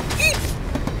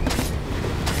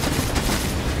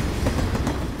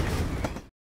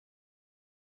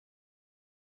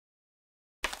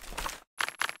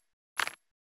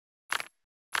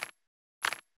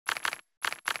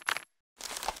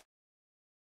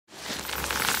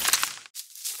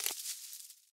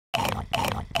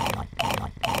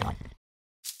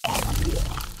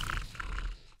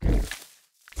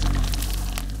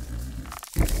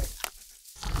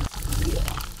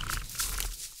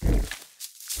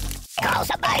 Call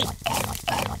somebody.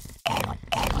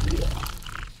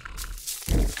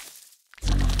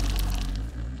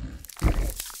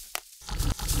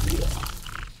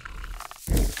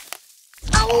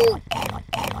 Oh! Oh!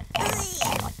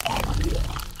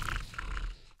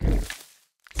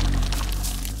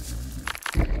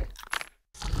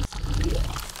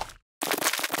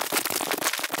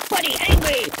 Buddy,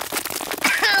 angry!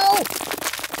 Ow!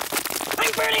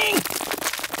 I'm burning!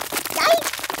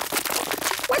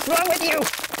 What's wrong with you?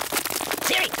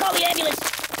 Siri, call the ambulance!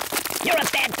 You're a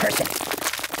bad person!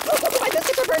 Oh, my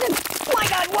biscuits are burning! My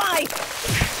God, why?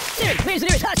 Siri, where's the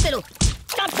nearest hospital?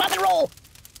 Stop, drop, and roll!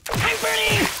 I'm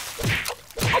burning!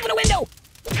 Open a window!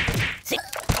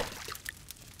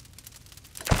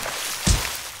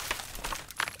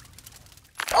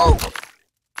 Oh!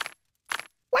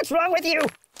 What's wrong with you?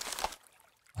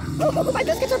 Oh, my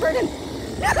biscuits are burning!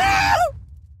 No!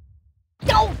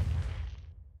 No!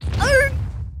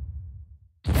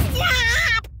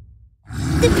 Stop!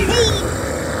 The pain!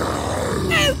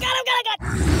 Oh, God, oh, God, oh, God!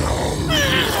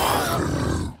 Ah!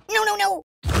 No, no, no!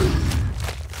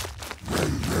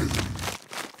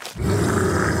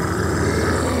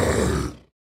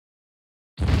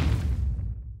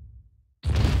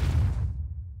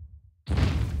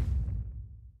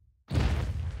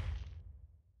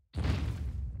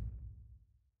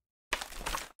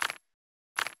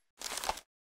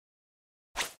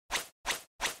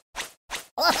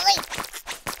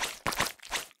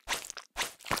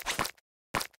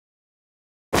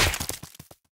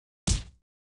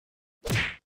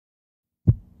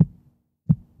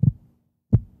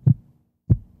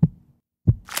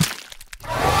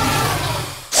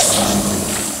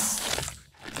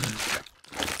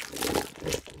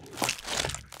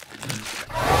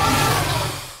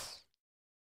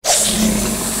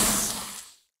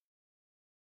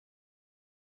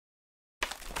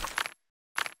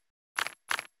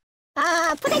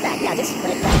 Put it back. Yeah, just put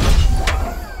it back.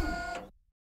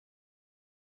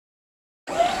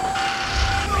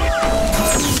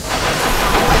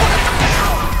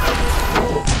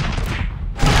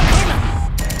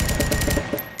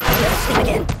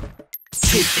 Again.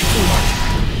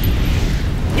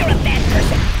 You're a bad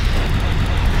person.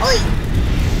 Oi!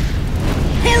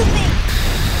 Help me!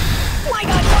 My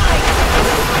God, why?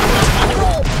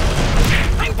 Roll!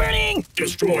 I'm burning!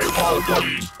 Destroy all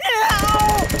buddies.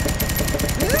 Ow!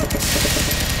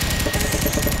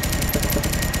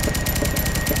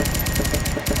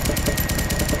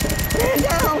 Stand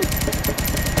down!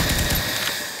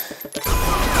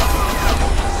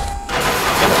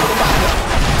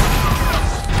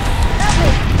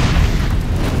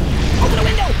 Open the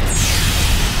window!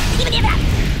 Give me that!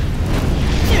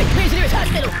 Siri, where's the nearest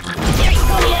hospital? Siri,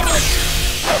 call the ambulance!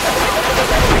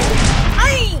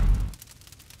 Aye!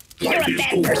 You're a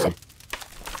bad person.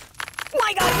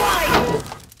 My God, why?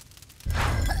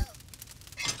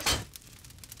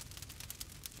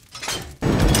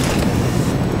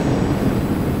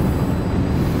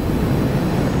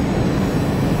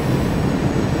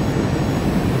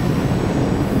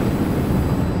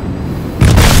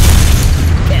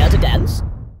 Care to dance?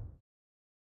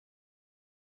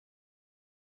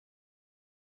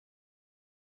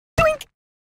 Doink!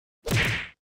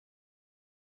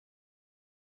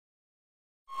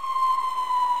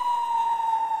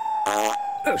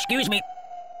 Oh, excuse me.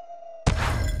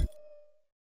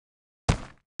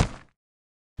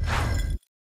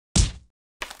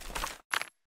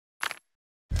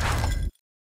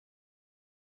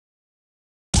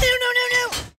 No, no, no, no!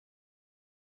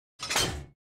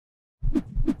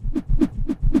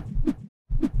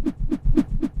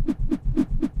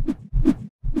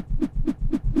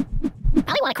 I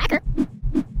want a cracker.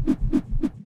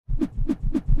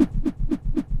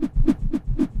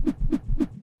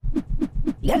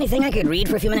 You got anything I could read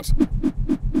for a few minutes?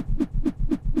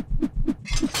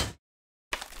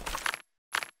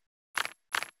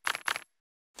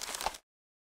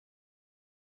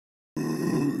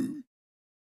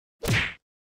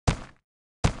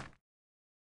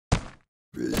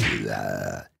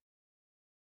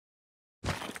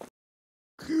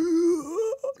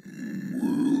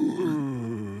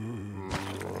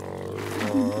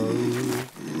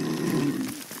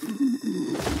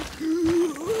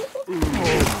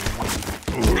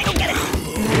 I don't get it!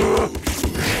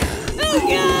 Oh,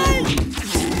 God!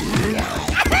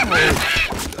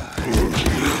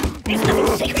 There's nothing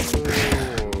sacred!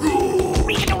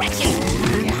 Read the directions!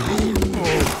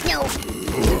 No!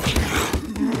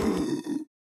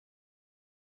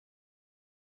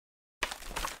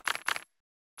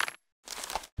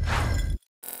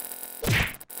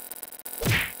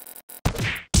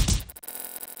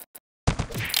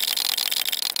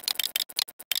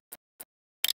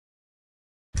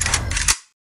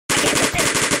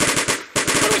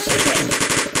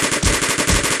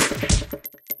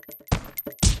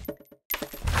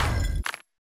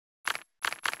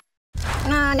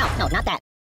 No, not that.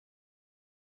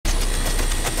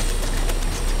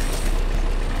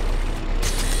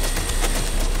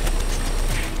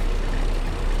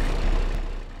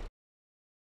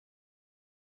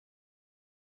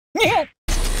 Yeah.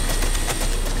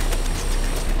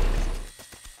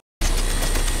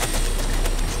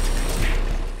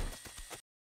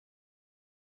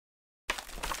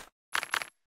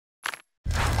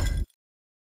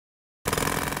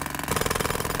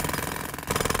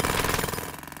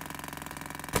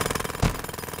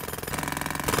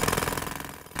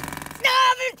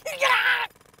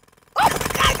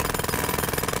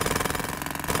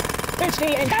 It's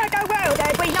the entire world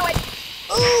as we know it.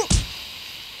 Ooh!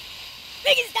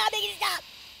 Make it stop, make it stop!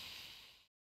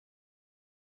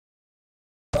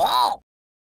 Oh!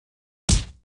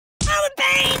 Oh, the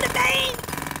pain, the pain!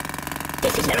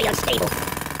 This is very unstable.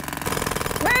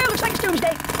 Well, looks like it's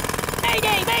doomsday.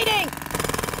 Mayday, mayday!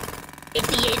 It's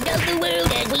the end of the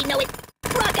world as we know it.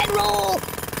 Rock and roll!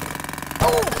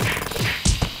 Oh!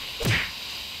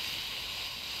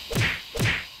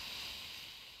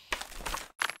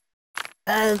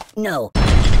 No.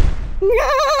 No!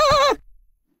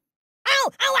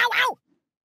 Ow! Ow, ow, ow!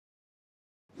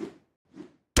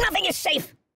 Nothing is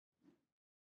safe!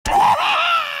 Whoa!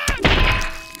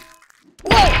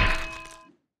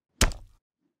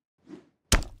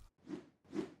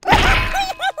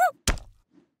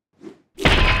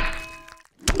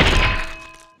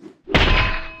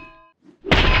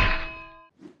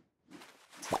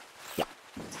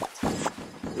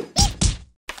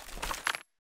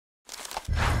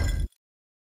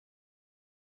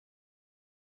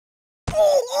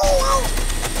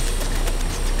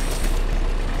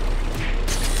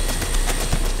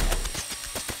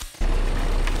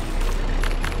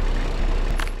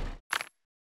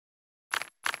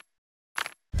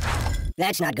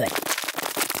 That's not good.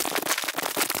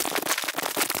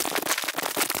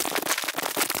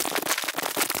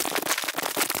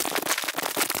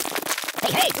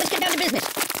 Hey, hey, let's get down to business.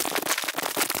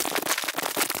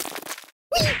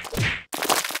 Whee!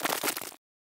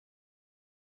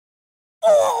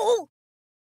 Oh!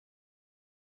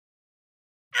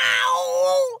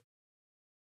 Ow!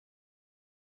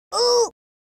 Ooh!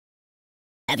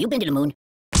 Have you been to the moon?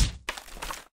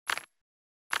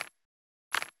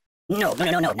 No, no,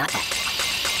 no, no, no, not that.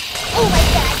 Oh my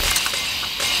god!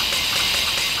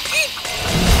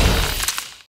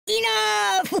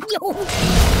 Enough!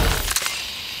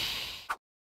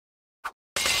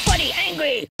 Buddy,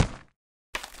 angry!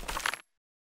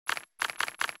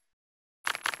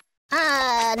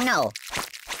 No.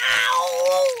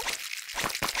 Ow!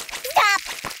 Stop!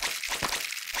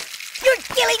 You're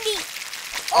killing me!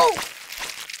 Oh!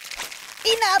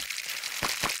 Enough!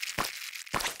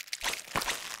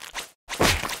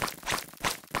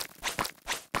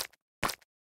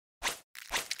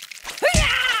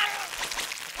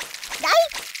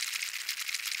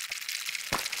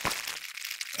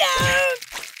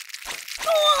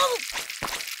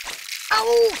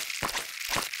 Ow!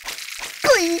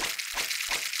 Please!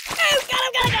 Oh,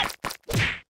 got him!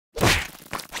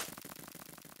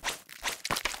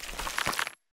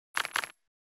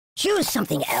 Choose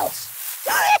something else.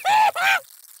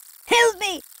 Help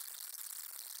me!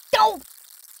 Don't!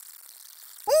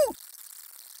 Ooh!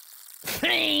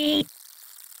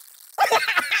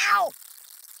 Ow!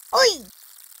 Oi!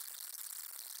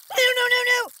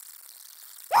 No!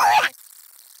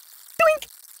 Doink!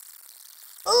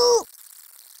 Ooh!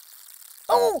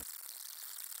 Oh!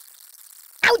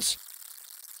 Ouch!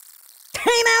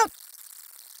 Time out!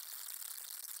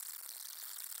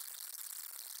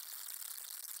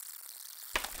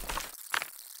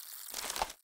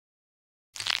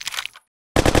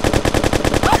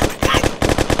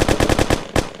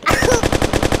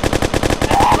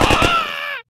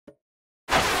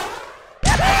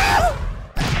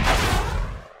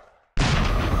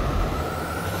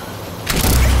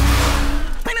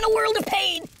 I'm in a world of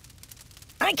pain!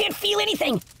 I can't feel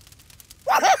anything!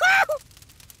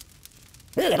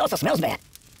 Ew, it also smells bad.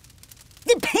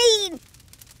 The pain!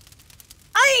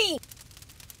 Aye!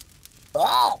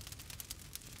 Oh!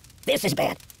 This is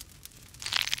bad.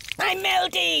 I'm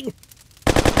melting!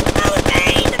 Oh, the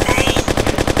pain! The pain!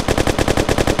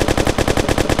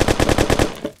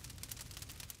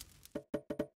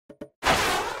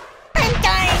 I'm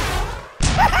dying!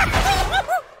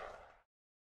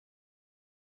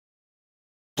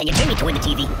 Can you turn me toward the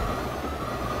TV?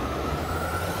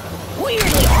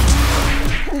 Weirdly off!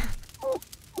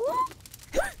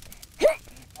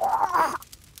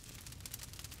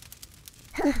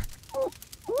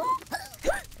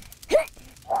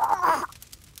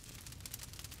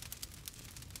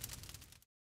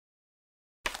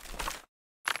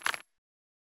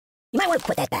 want to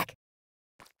put that back.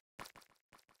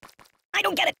 I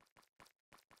don't get it.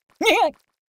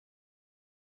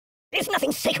 There's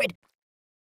nothing sacred.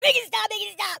 Make it stop, make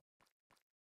it stop.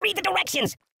 Read the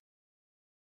directions.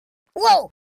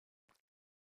 Whoa.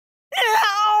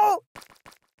 No!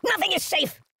 Nothing is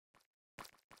safe.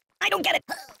 I don't get it.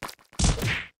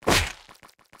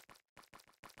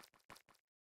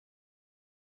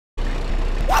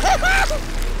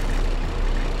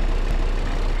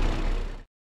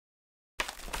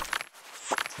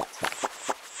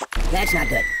 That's not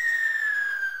good.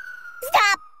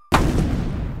 Stop!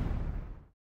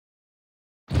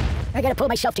 I gotta pull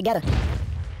myself together.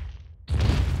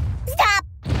 Stop!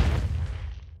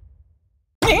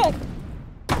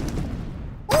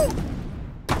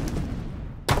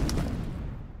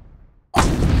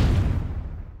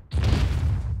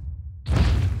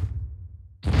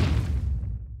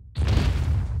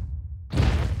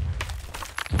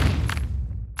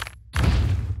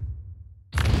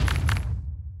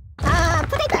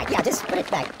 Put it back. Yeah, just put it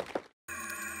back.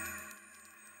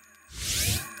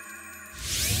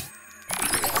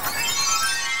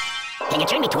 Can you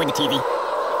turn me toward the TV?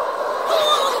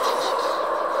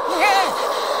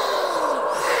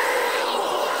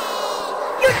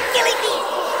 You're killing me!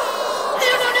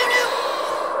 No, no, no, no!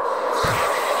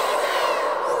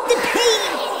 The pain!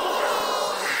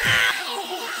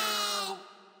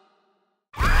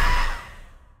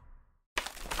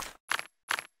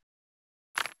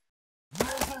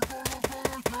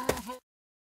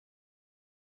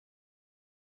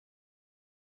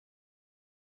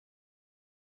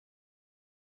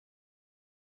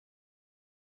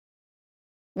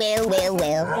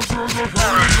 Well.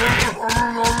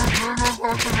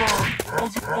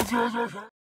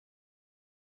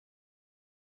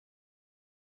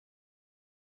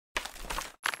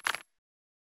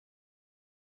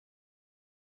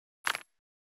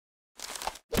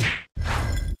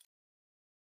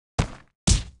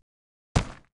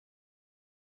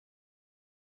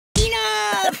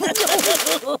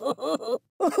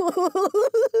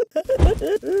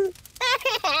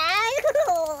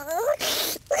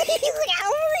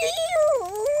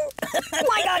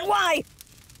 My God, why?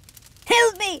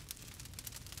 Help me!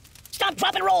 Stop,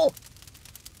 drop, and roll!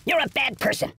 You're a bad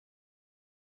person.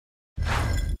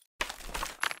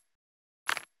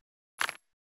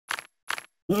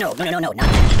 No, not that.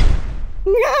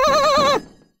 No!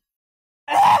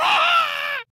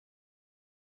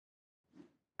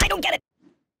 I don't get it.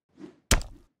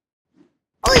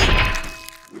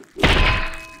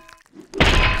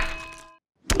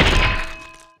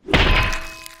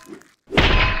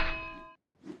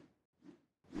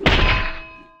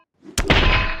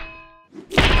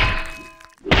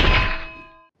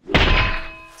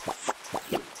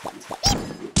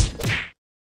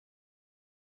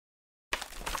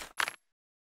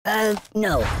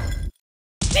 No.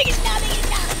 Make it stop, make it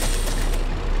stop!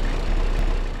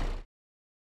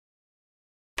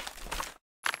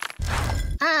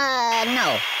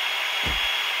 No.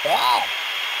 Oh!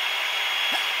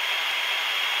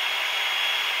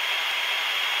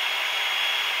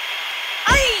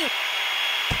 Aye!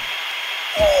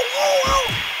 Oh!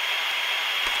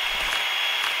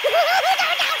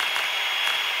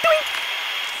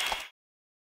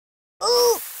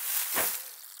 Ooh!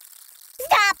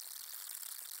 Stop!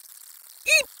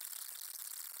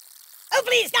 Oh,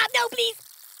 please, stop! No, please!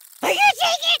 Are you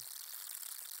taking it?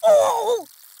 Oh!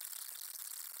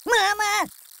 Mama!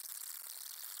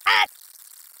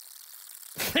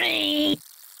 Free!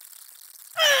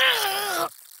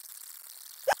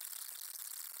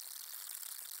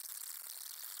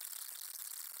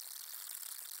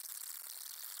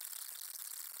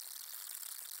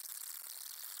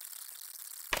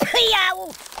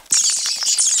 Yow!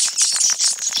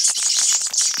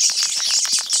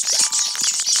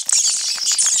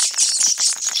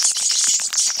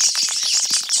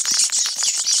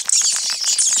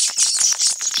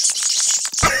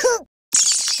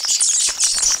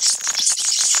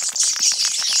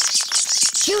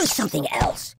 Choose something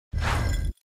else.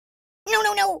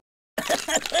 No.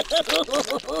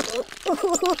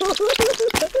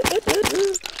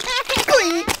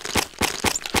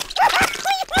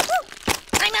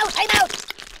 I'm out.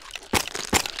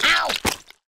 Ow.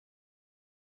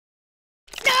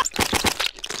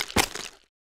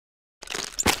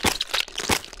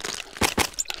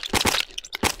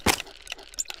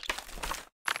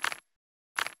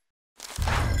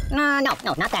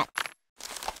 No, not that.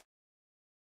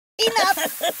 Enough!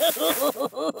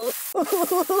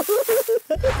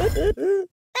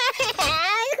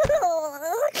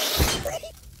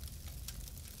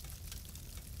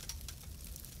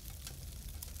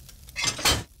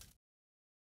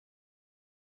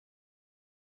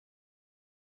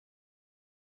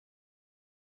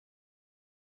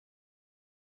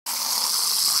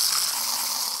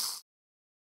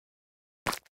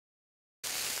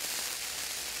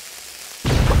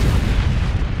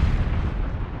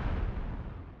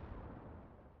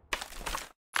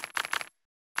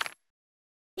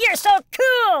 You're so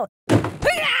cool! Ow!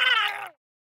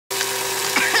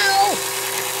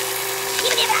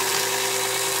 Give me that!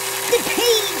 The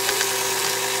pain!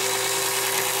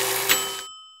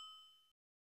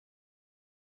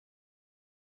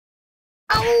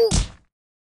 Oh!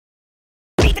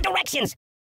 Read the directions!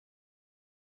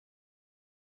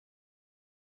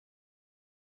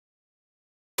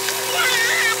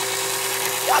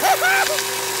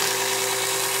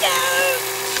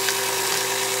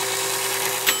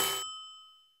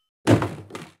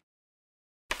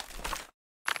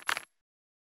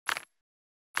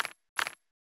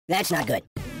 That's not good.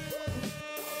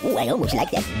 Ooh, I almost like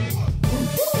that.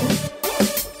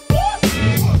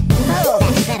 Oh,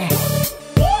 that's better.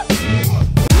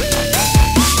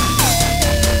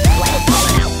 Well,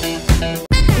 falling out.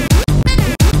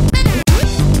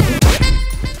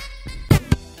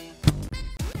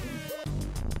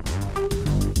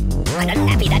 I'm not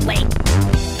happy that way.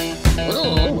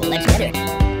 Ooh, that's better.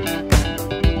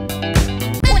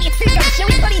 What do you think I'm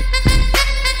silly, buddy?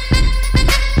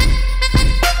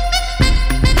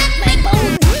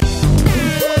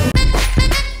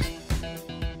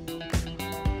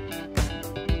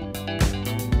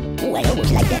 Ooh, I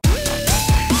almost like that.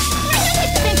 I know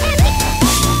it's fantastic!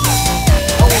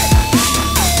 Oh, that's better.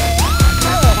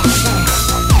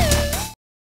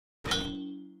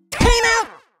 Time out!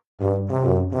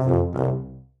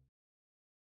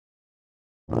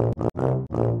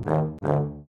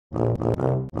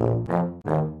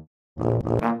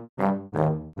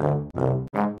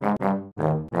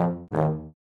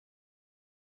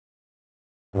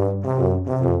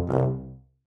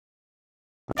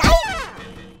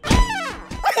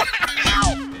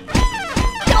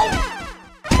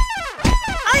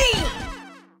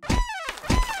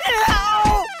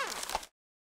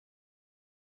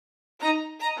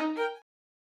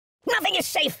 Nothing is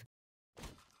safe!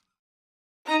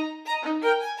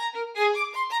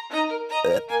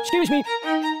 Excuse me.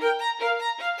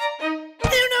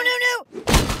 No!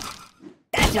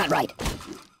 That's not right.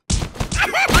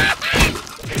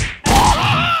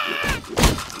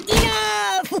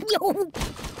 Enough!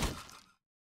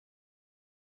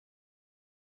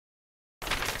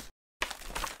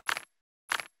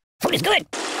 Food is good!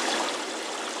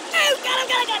 Oh,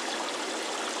 God!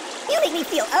 You make me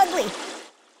feel ugly.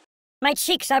 My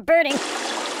cheeks are burning.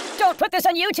 Don't put this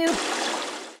on YouTube.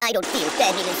 I don't feel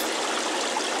fabulous.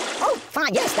 Oh,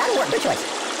 fine, yes, that'll work. Good choice.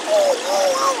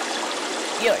 Oh.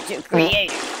 You're too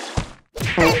creative.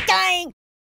 I'm dying.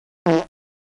 Oh,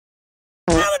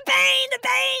 the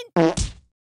pain!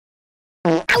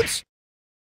 Ouch!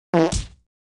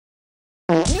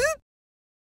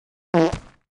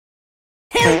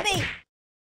 Help me!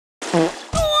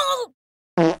 Oh,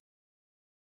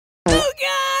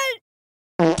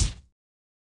 God!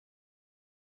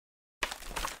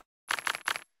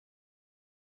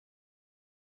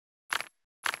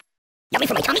 Yummy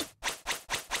for my tummy!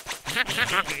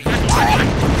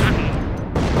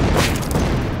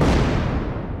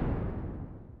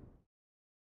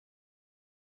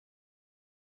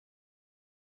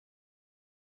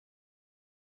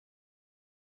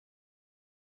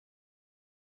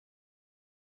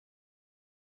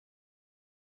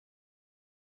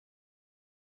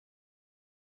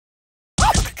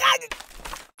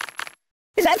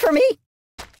 Is that for me?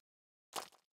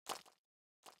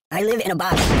 I live in a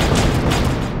box.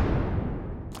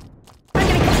 I'm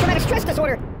getting post-traumatic stress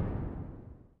disorder.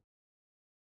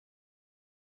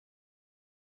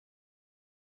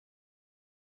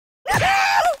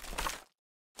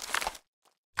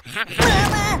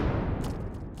 Mama!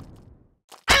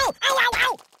 Ow!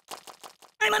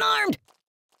 I'm unarmed!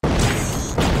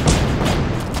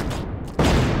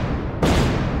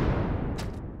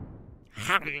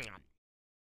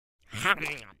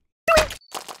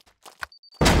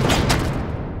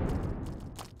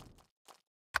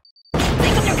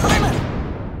 Think of your karma!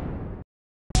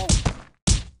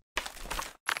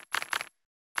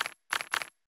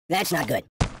 That's not good.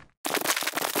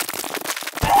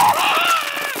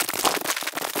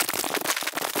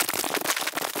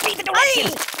 Read the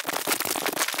directions!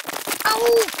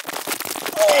 Oh!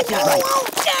 That's not right.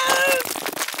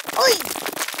 Oi!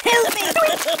 Help me!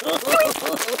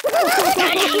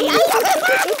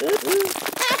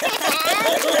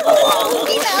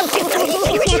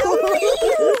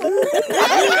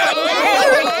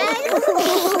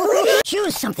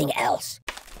 Choose something else.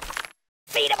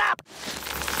 Feed him up!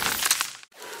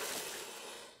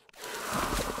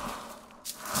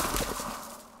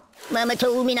 Mama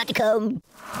told me not to come.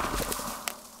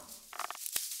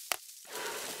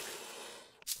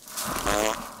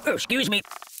 Oh, excuse me.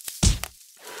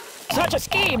 Such a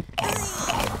scheme!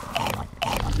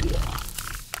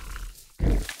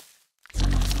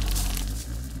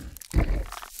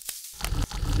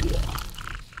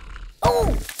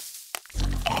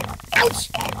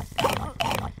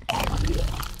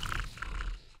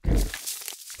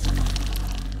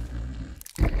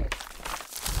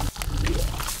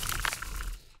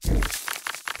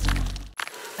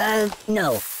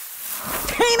 No.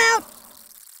 Time out!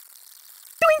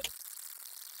 Doink!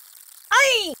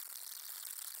 Aye!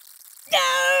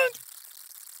 Don't!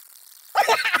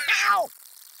 Ow!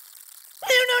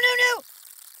 No, no, no, no!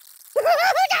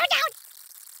 Down, down!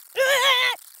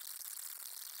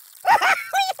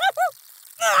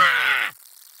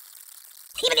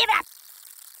 Even it up!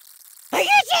 I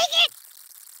can't take it!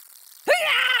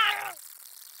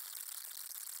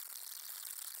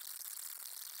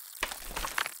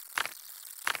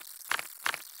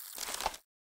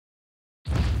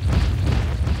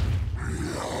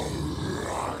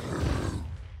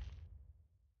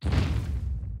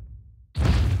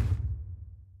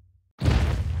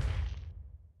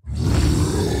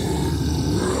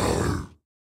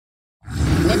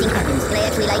 Nothing happens, but I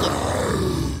actually like it.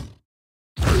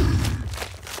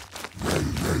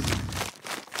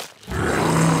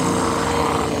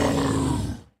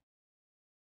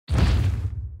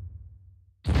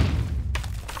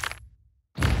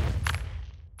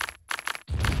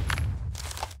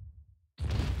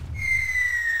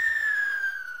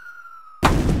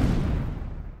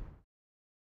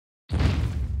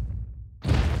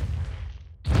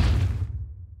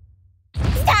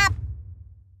 Stop!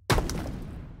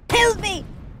 Help me!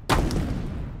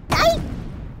 I...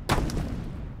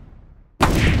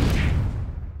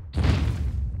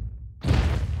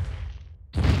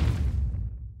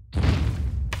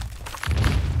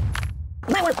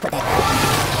 Might want to put that...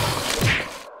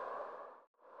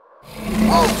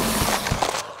 Oh!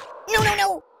 No, no,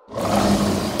 no!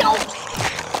 No!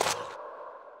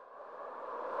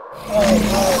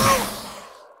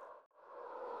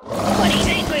 But he's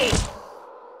angry!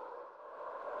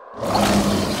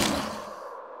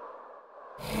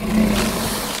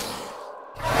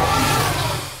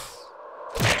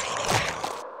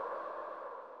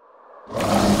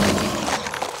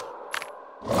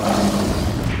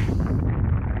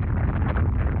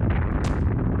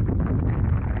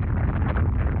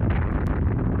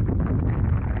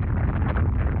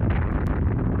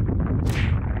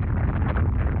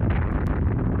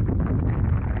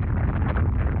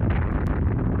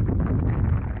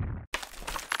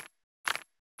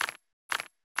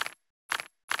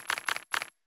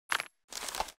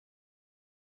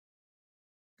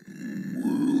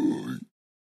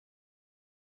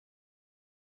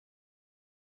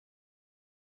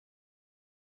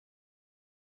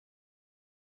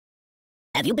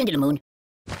 Have you been to the moon?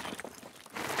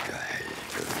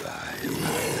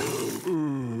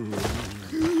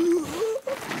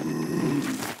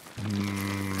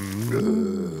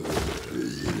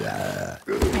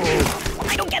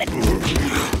 I don't get it!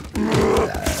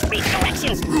 Read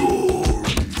directions!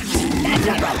 That's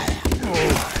not right!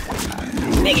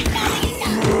 Make it now, make it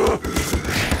now!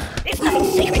 It's nothing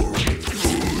secret!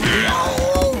 No!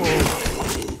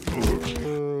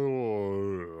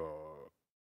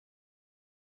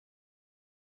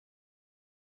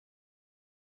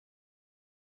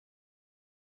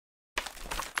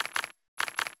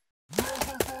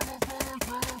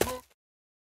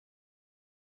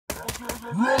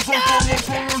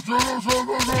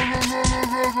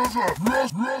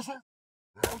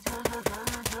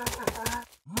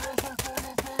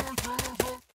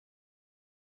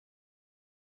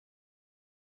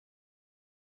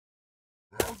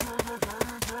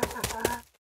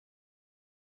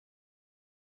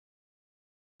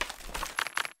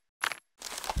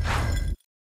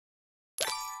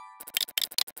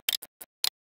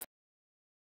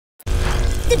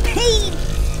 The pain!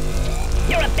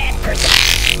 You're a bad person!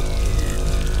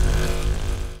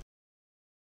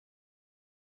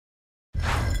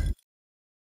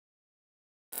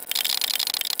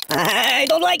 I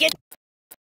don't like it!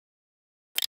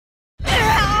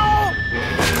 Ow!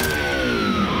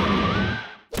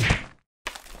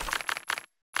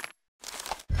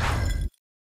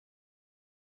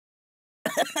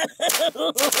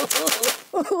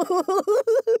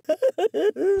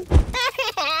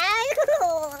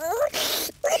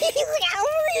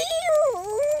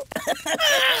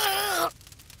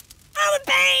 Oh, the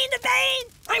pain! The pain!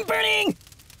 I'm burning!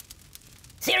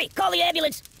 Siri, call the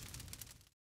ambulance!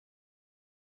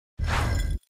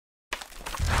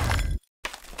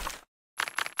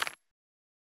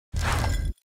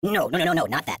 No,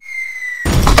 not that.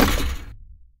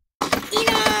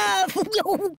 Enough!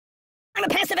 I'm a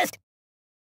pacifist!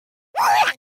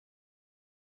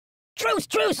 Truce,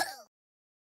 truce!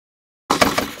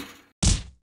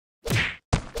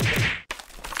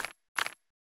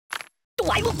 Do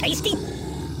I look tasty?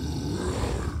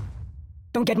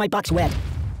 Don't get my box wet.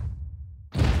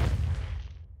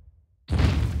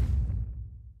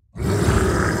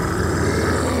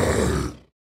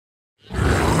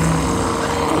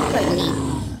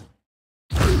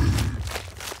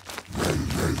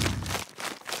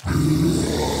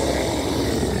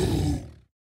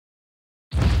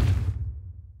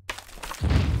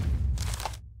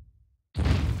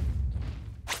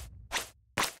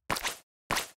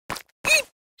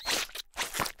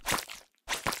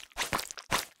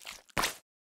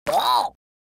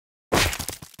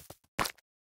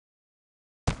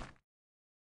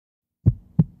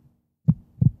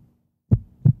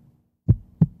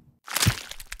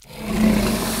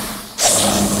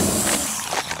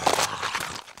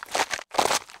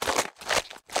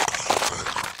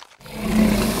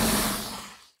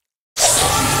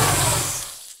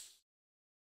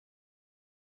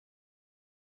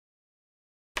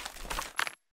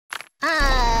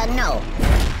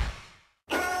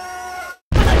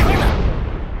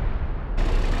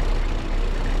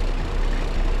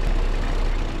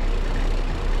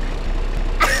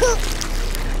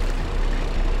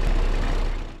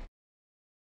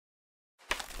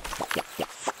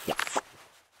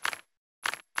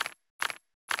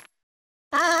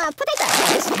 Put that back.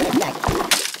 Yeah, this is good. Back.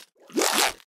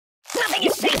 Nothing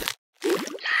is safe.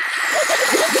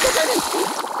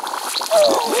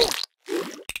 Oh.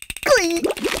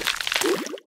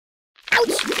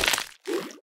 Ouch!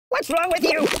 What's wrong with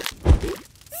you?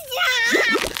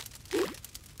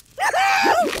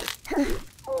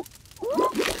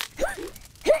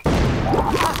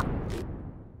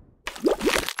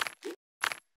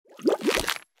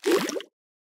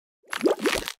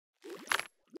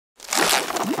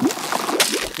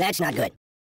 That's not good.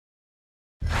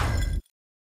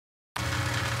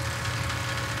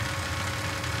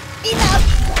 Enough!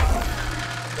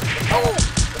 Oh!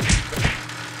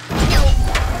 No!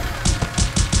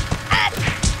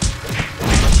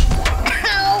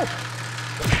 Ow!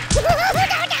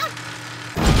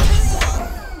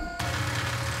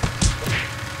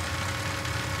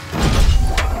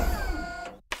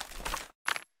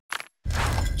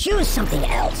 Choose something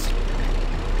else.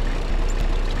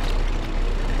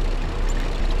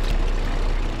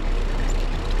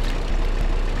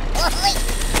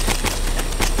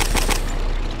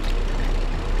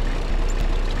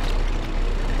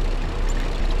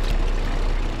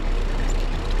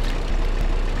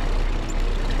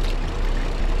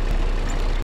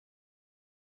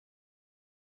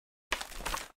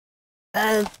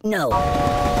 No.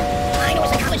 I know a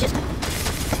psychologist.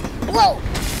 Whoa!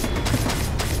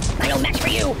 I know match for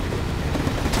you.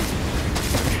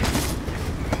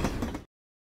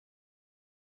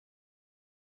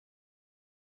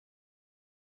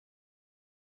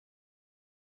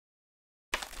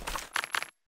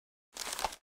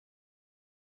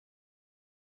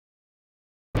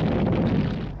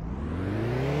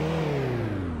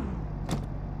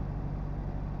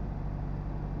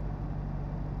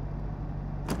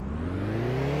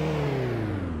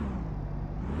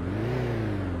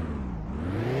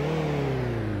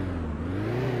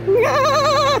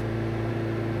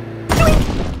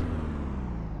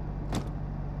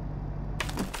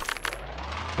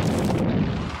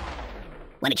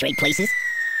 Want to trade places?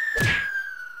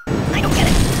 I don't get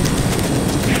it.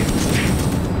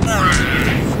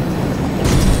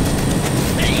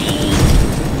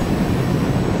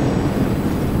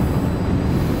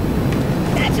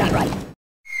 That's not right.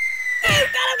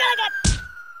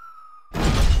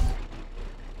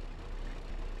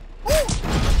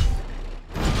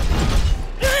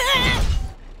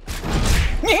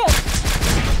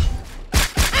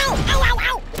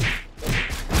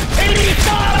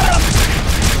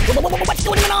 What's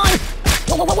going on?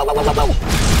 Whoa, whoa, whoa, whoa, whoa, whoa, whoa!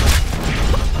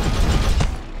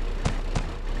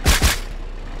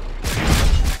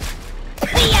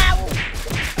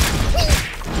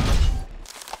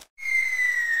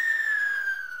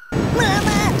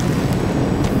 Mama!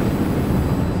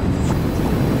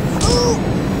 Ooh!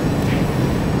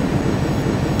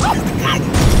 Oh, God!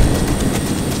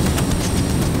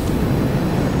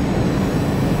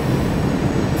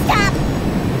 Stop!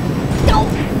 No!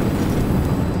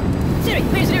 Siri,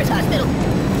 where's the nearest hospital?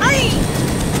 Aye!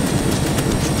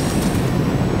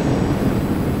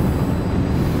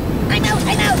 I'm out!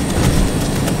 I'm out!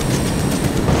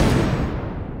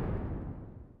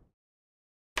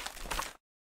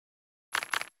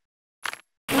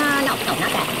 No,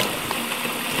 not that.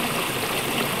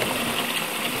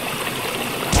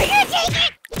 Are you gonna take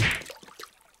it?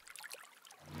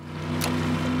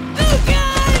 Oh,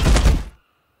 God!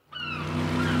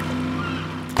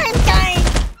 I'm dying!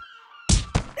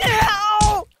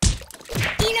 No!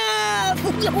 Enough!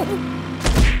 No!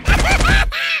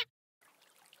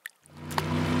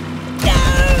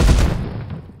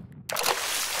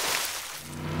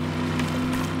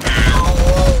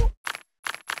 Ow!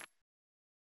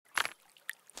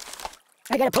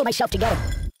 I gotta pull myself together.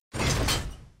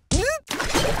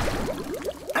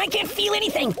 I can't feel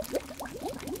anything!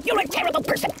 You're a terrible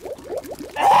person!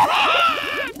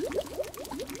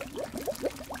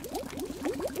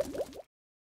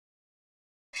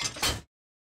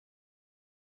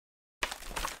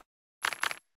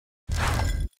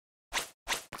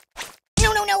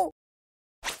 No!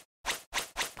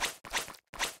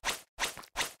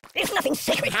 There's nothing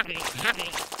sacred!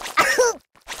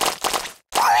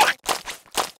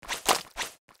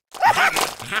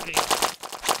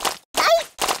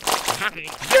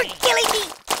 You're killing me!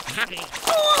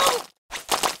 Oh!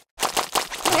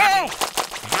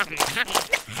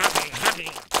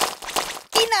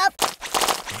 Enough!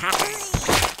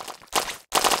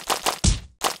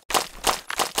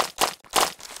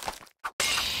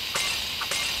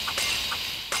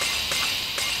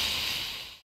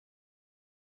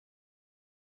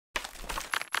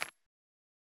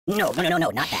 No,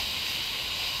 not that.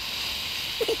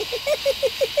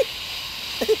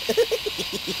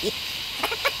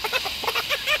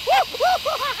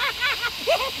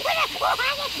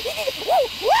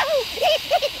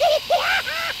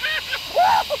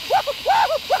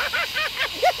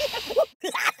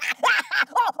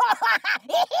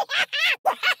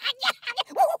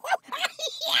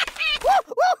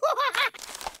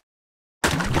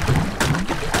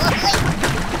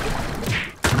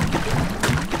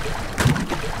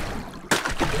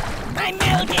 I'm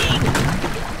melting!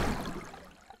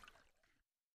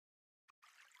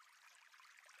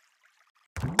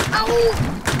 Ow!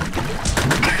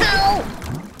 Ow!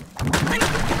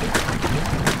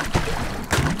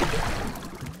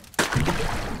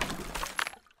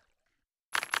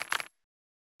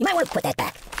 You might want to put that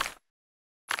back.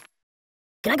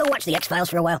 Can I go watch the X-Files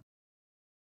for a while?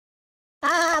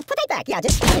 Put that back. Yeah,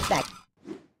 just put it back.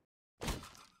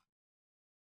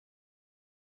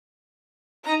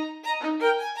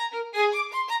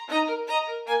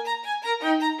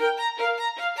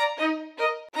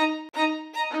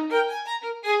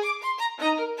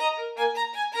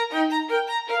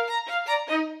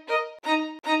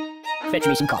 Fetch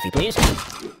me some coffee, please.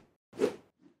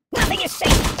 Nothing is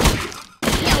safe!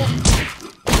 No!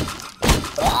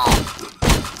 Oh!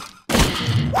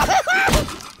 I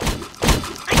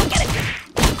don't get it!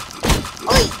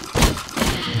 Oi!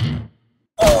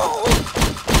 Oh!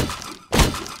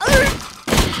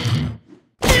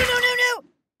 No, no, no, no!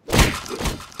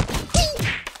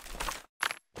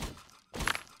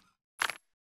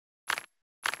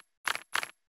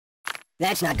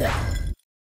 That's not good.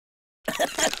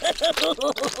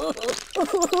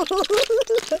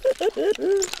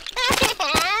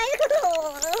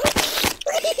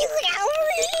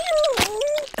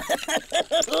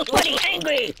 Bloody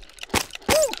angry!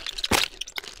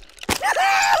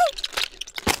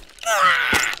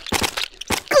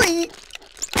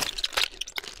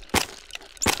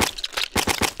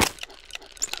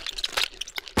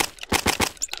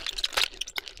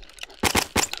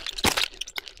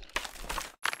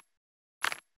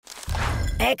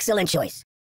 Excellent choice.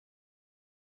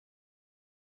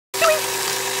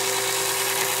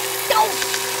 No!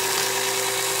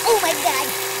 Oh my god!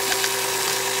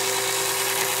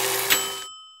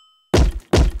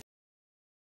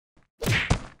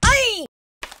 Aye!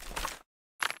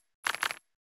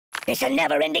 It's a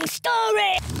never-ending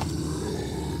story!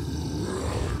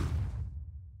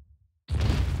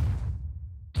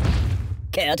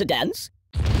 Care to dance?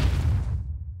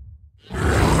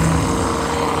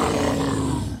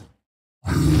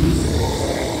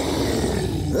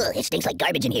 Ugh, it stinks like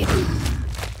garbage in here.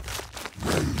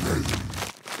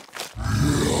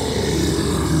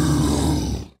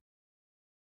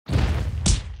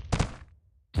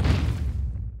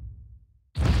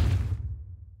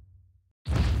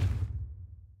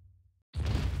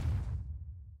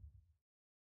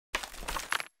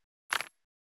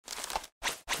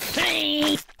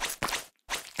 Hey!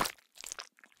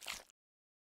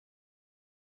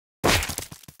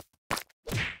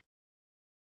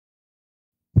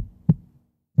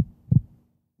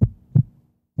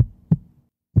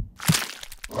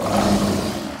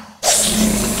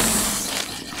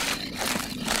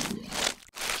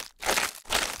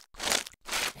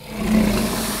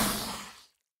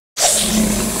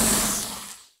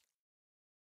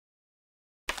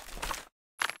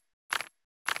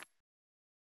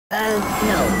 No.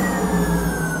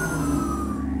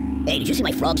 Hey, did you see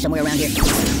my frog somewhere around here?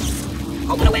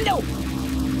 Open a window!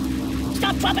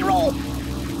 Stop, drop, and roll!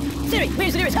 Siri,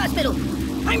 where's the nearest hospital?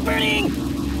 I'm burning!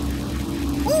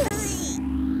 Ooh.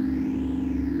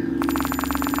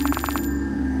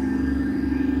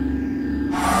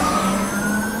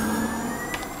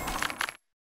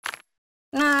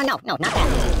 No, not that.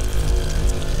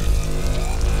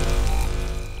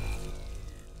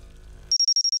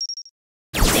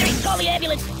 Siri, call the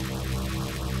ambulance!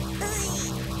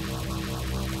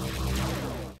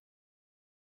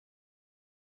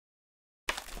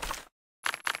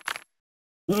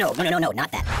 No,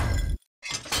 not that.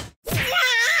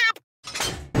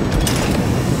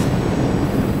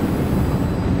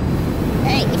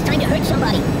 Hey, it's time to hurt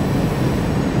somebody.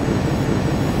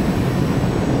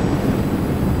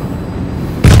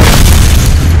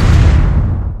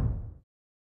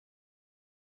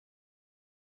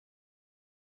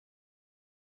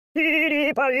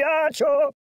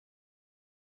 Pagliaccio!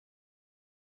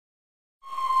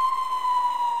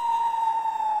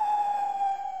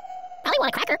 I want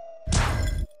a cracker.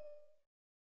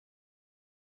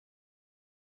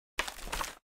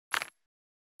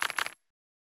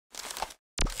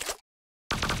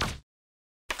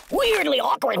 Weirdly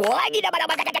awkward.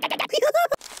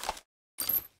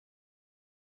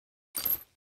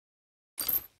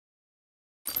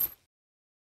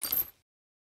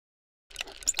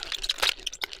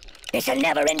 It's a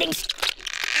never-ending...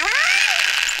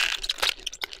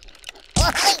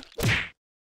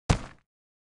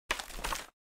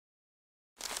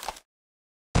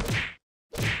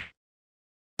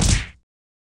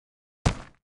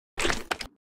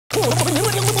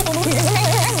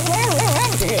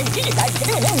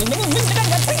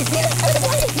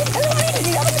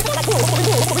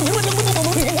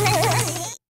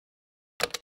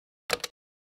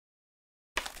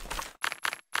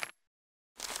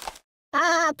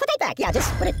 Put it back. Yeah,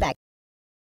 just put it back.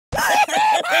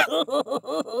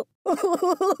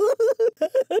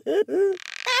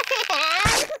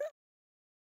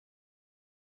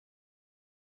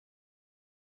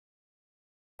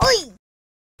 Oi!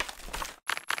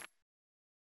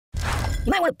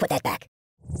 You might want to put that back.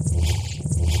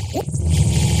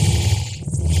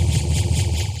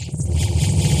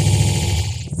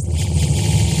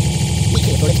 Be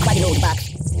careful, it's quite an old box.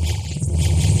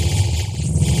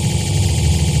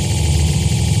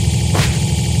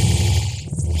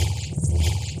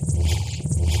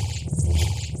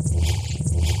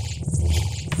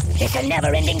 It's a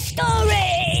never-ending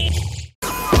story!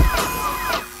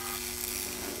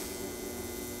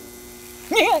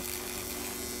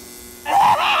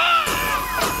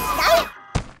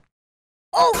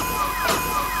 Oh!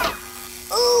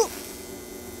 Ooh!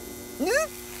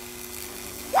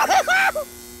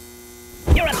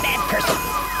 You're a bad person!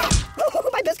 Oh,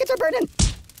 my biscuits are burning!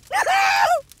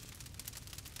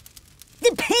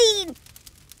 The pain!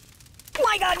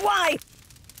 My God, why?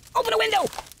 Open a window!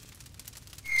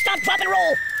 Stop, drop, and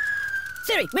roll!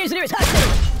 Siri, where's the nearest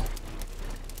hospital?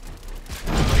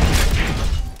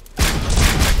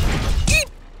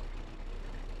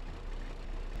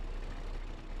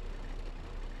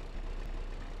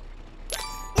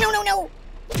 No, no, no!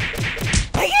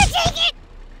 Are you gonna take it?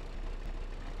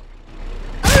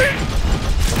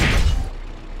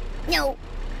 No.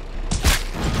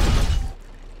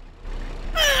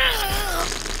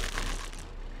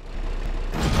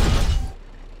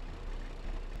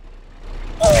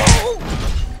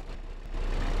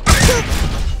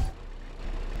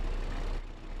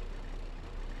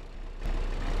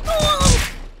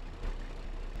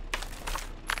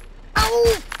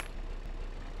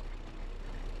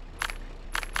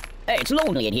 Hey, it's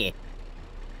lonely in here.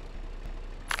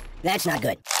 That's not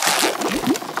good.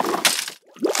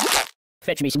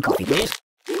 Fetch me some coffee, please.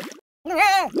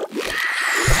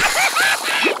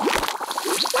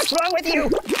 What's wrong with you?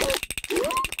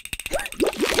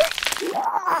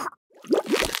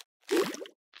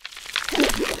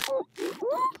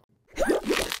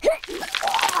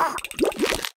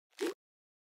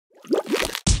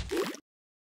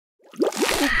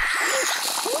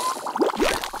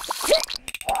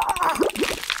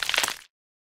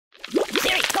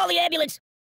 Siri, call the ambulance.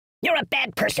 You're a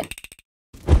bad person.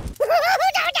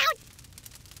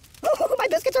 Oh, my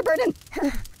biscuits are burning.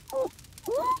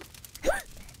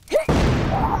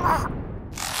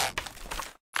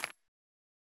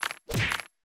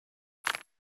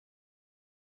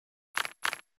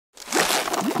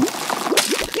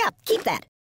 Yeah, keep that.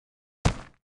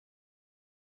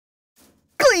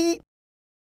 Glee.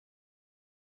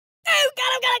 Oh,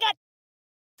 God.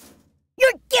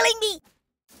 You're killing me.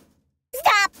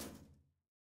 Stop.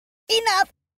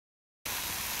 Enough.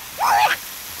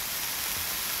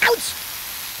 Ouch.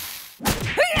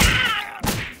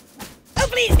 Oh,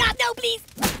 please, God, no, please.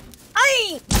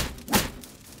 Aye.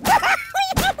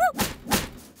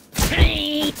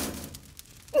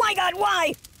 My God,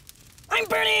 why? I'm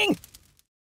burning.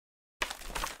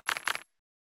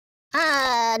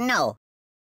 No.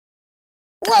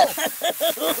 Whoa!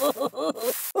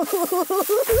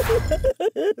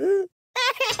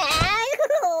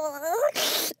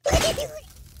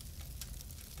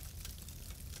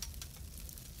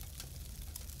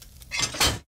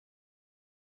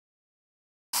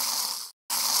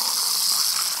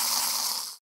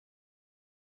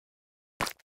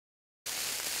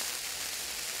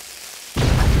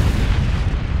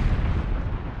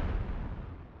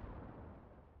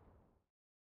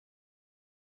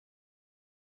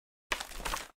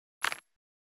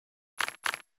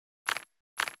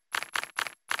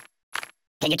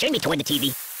 Can you turn me toward the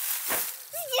TV?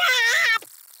 Stop!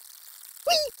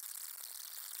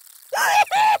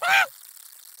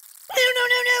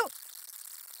 No!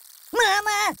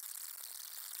 Mama!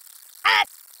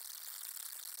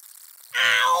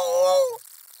 Ow!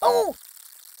 Oh!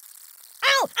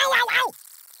 Ow!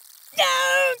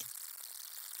 Don't!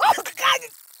 Oh, God!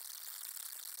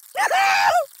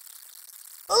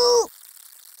 Ooh!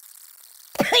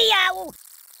 Ow!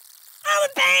 Oh,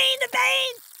 the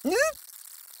pain! Hmm?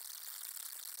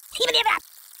 Even if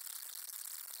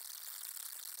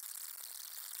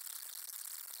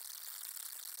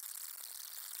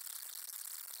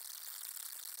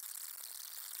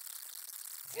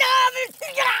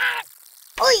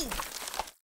Oi!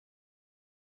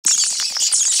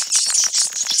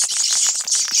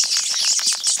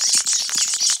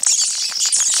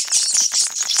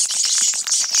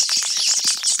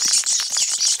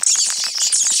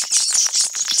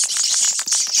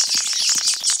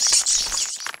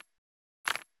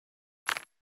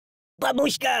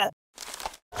 Babushka!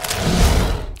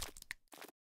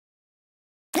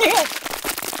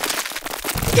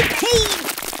 The pain!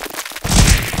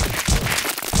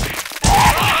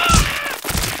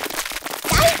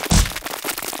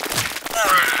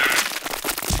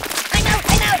 I'm out!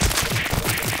 I'm out!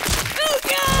 Oh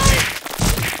God!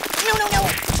 No, no, no!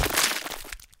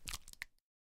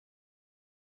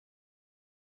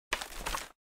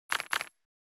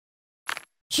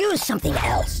 Choose something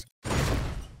else.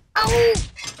 Oh!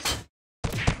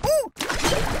 Ooh!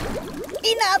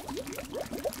 Enough!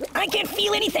 I can't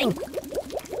feel anything!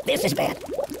 This is bad.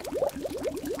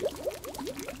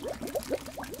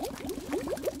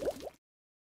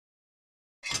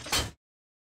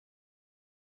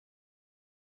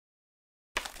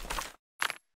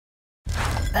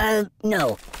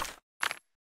 No.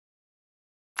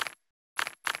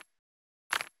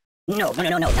 No, not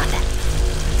that.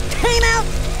 Time out!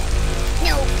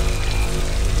 No.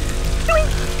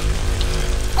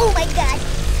 Oh my God!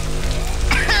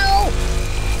 Ow!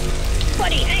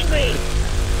 Buddy, angry!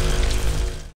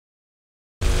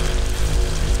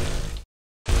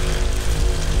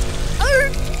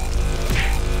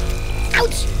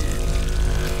 Ouch!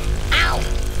 Ow!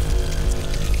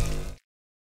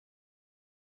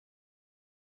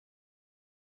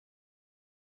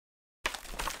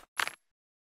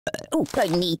 Oh,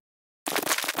 pardon me.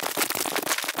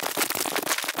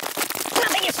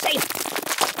 Nothing is safe!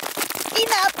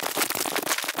 Enough!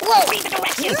 Whoa! Read the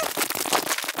directions!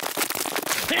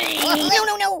 No,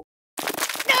 no, no!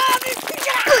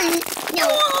 No!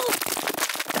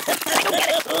 I don't get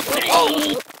it!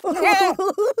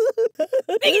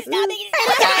 Make it stop! Make it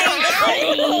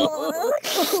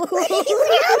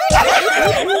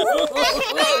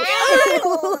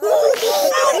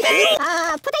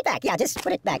stop! Put it back. Yeah, just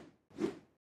put it back.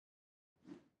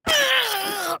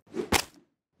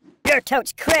 Your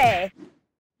totes cray!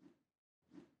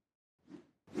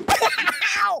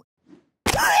 Ow!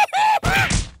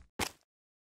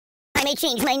 I may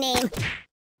change my name.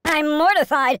 I'm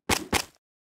mortified!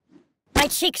 My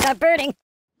cheeks are burning!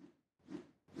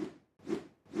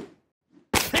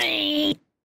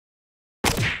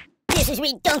 This is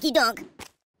Donkey Donk.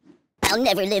 I'll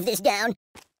never live this down.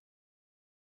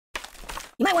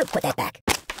 You might want to put that back.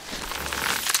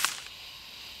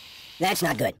 That's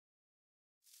not good.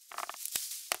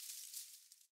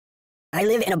 I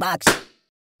live in a box.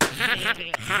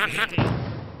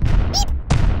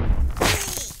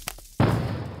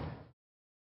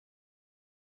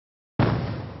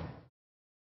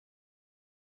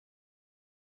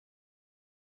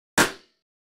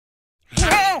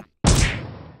 Ow!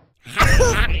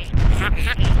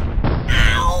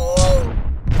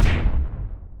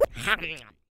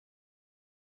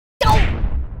 Don't!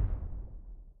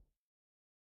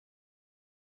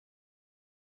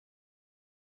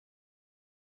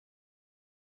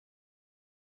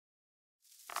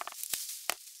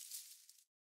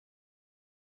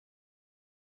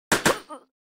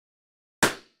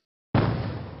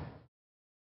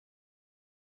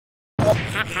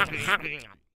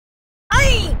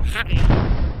 Aye!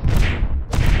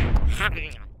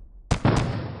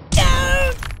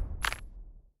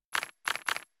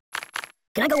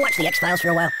 Can I go watch the X-Files for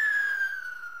a while?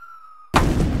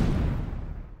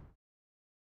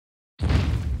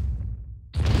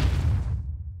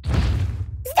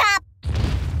 Stop!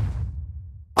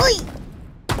 Oi!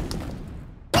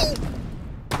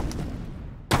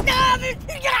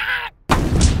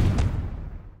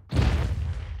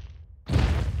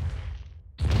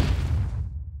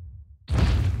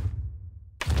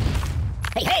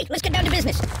 Hey, let's get down to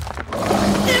business. No!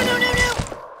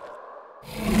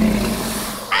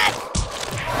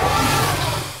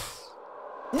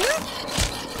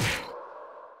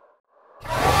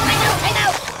 I'm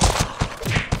out!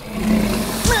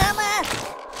 Mama!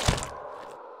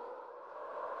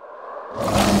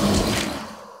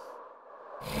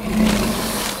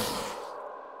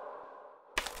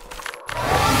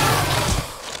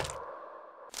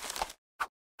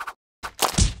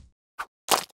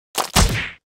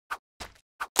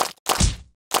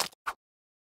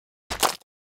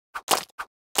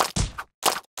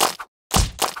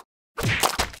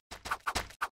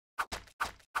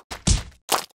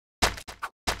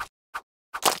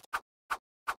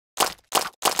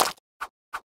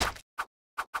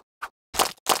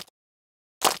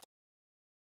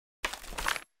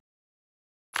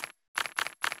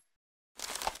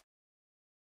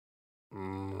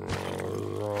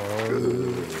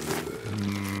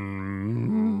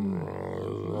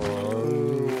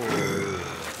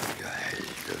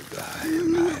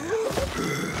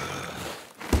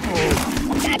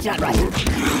 That's not right.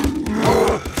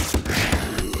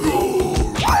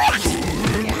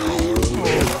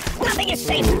 Nothing is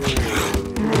safe.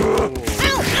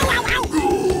 Ow! Ow! Ow!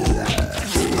 Ow!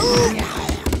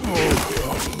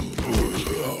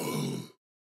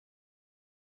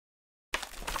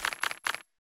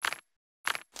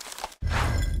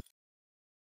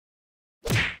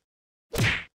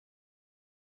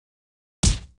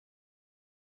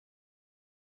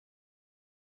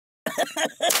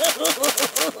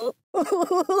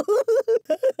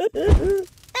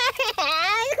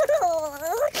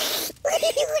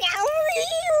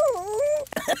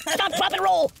 Stop, drop, and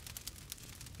roll!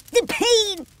 The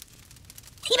pain!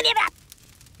 Even if that!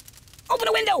 Open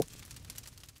a window!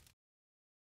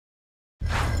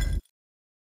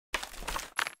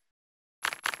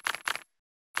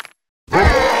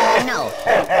 No.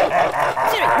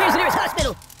 Siri, where's the nearest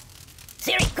hospital?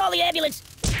 Siri, call the ambulance.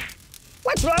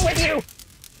 What's wrong with you?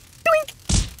 Doink!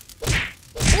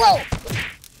 Whoa!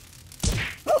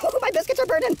 Oh, my biscuits are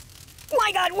burning.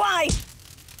 My God, why?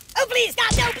 Oh, please,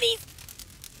 stop, no, please!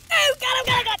 Oh, God, oh,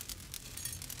 God, oh, God!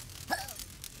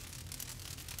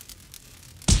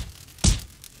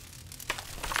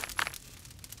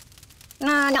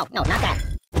 No, not that.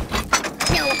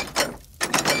 No.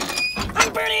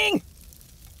 I'm burning!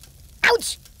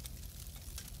 Ouch!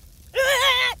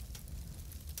 Ah!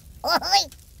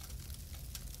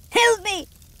 Help me!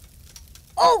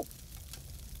 Oh!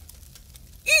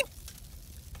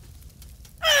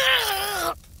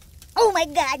 Ah! Oh my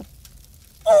God!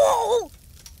 Oh!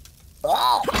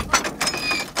 Oh!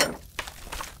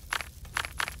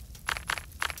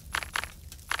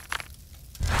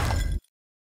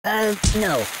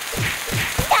 No.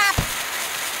 Stop!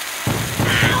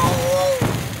 Ow!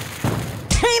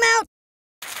 Time out!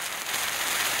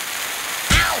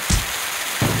 Ow!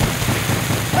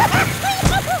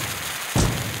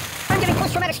 I'm getting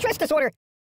post-traumatic stress disorder.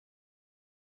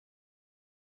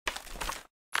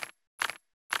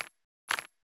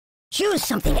 Choose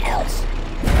something else.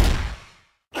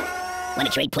 Want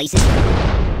to trade places?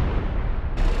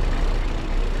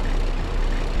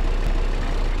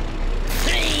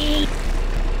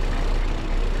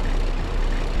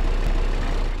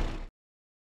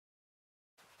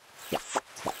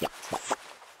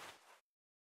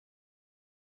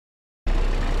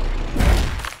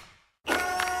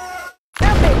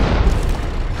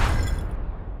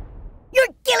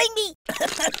 Killing me!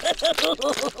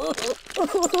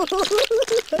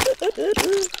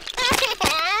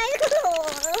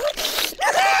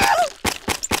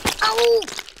 Oh!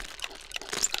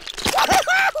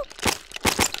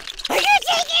 I can't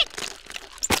take it!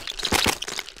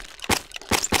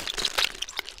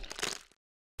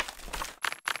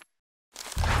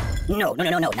 No,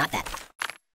 not that.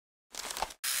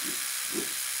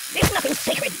 There's nothing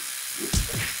sacred.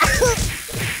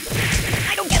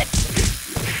 I don't get it.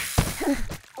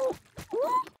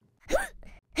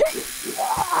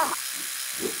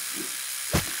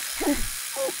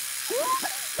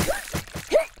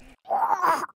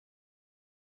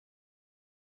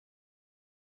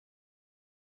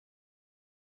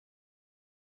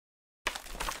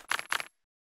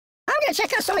 I'm gonna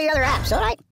check out some of your other apps,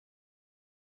 alright?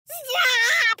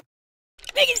 Stop!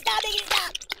 Make it stop, make it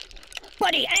stop!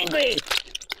 Buddy, angry!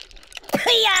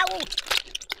 Yow!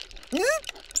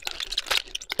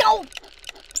 Don't!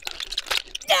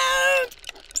 Don't!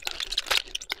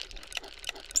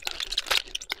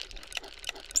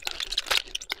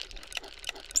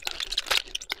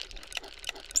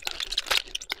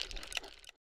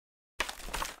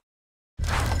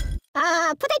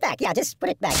 Put that back. Yeah, just put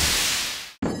it back.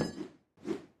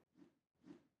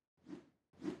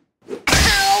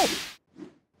 Ow!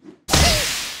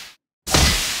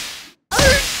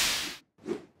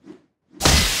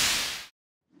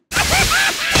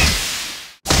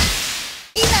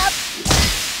 Enough!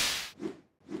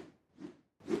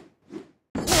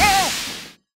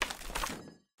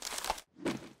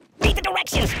 Read the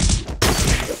directions!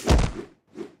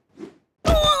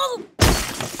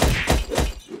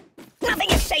 Nothing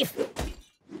is safe!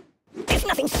 There's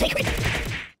nothing sacred!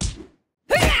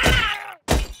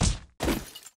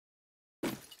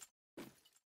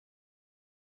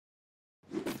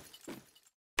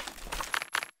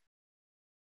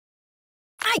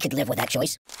 I could live with that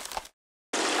choice.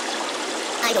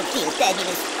 I don't feel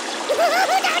fabulous.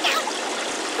 No!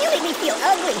 You make me feel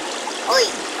ugly. Oi!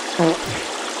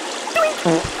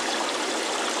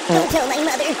 Don't tell my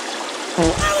mother.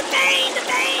 Oh, the pain! The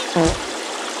pain!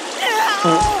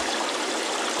 Oh!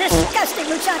 Disgusting,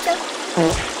 muchacho!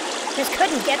 This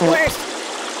couldn't get worse.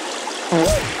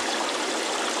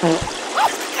 Oh,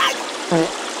 God!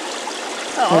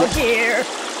 Oh, dear!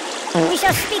 We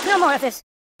shall speak no more of this.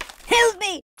 Help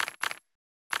me!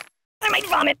 I might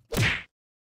vomit.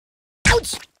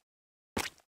 Ouch!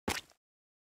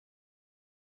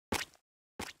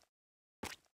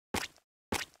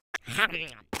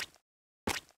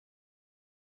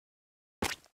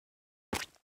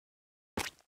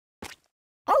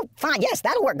 Oh, fine, yes,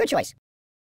 that'll work. Good choice.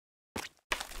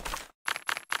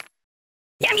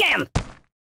 Yum yum!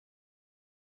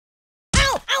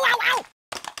 Ow! Ow, ow, ow!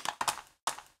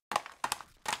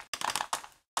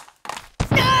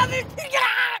 Stop it!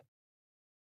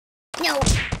 No.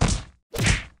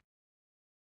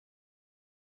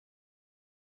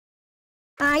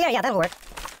 Yeah, that'll work.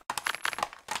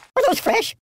 Are those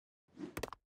fresh?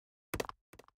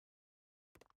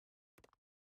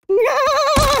 No!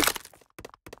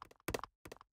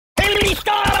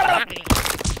 Stop!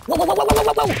 Whoa, whoa, whoa, whoa, whoa,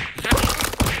 whoa, whoa!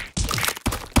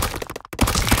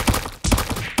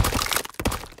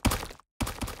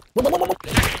 Whoa, whoa, whoa, whoa.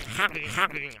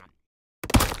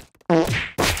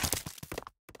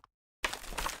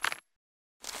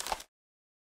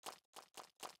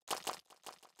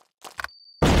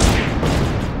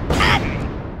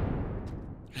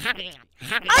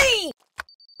 Aye!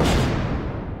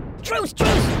 Truce,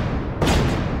 truce!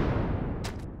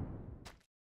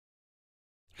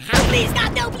 Oh, please,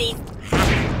 stop, no, please!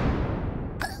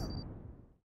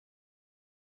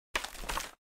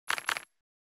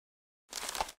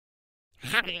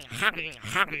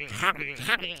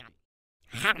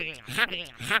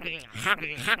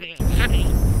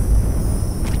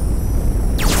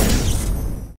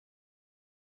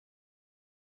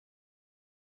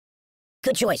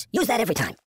 Good choice. Use that every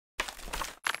time.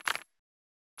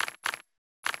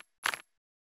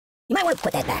 You might want to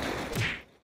put that back.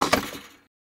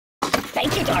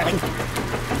 Thank you, darling.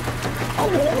 Oh,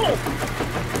 whoa.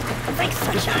 Thanks,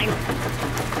 sunshine.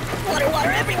 Water,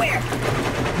 water everywhere.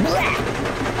 Blah.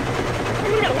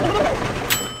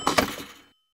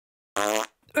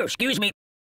 Oh, excuse me.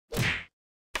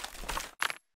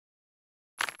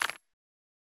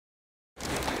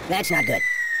 That's not good.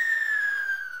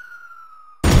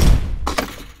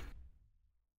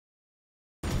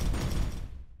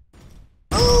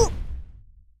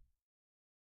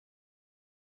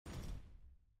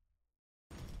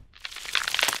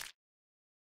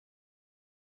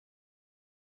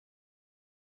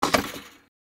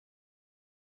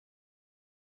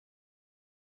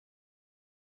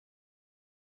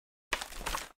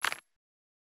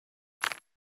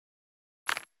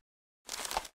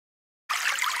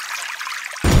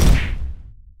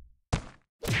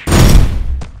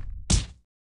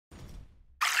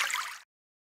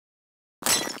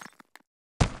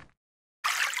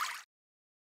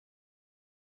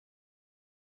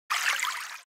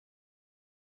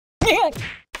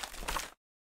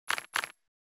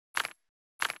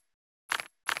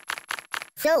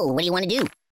 So, what do you want to do?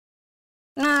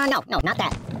 No, not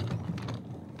that.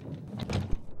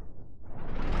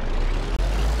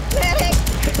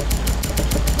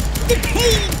 The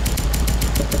pain!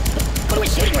 Go to a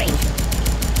shooting range.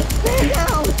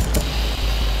 No!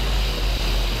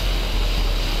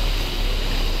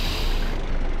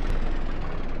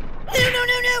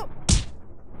 No!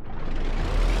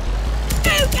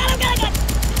 Oh, God!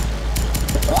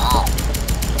 Whoa!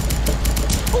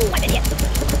 Oh, I did hit!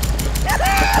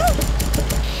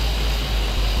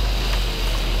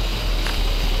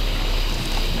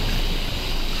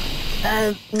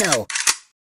 No.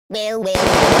 Well.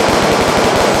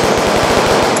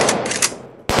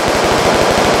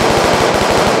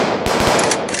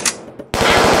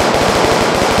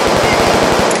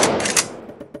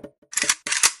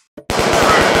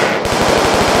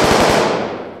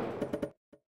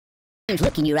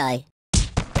 Look in your eye.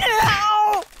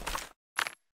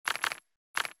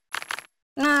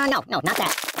 No, not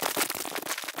that.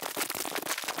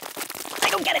 I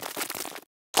don't get it.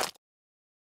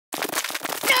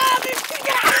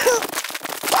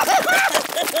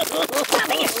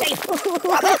 Nothing is safe.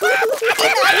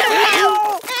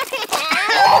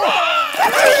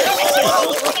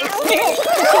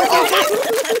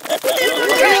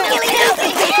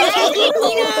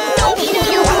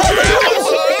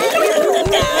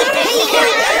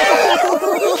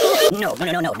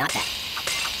 No, not that.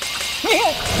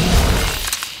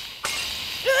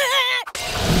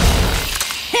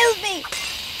 Help me!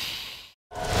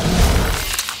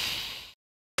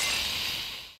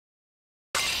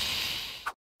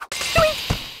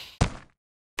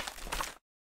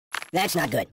 That's not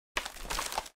good.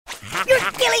 You're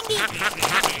killing me!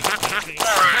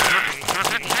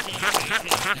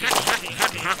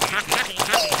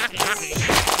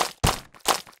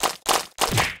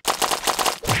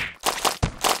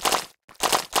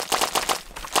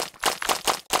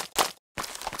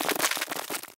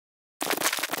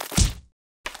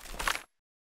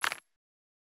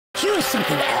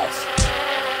 else.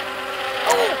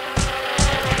 Oh!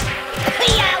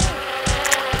 Yow!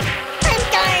 I'm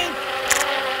dying!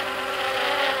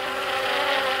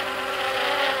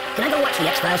 Can I go watch the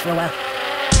X-Files for a while?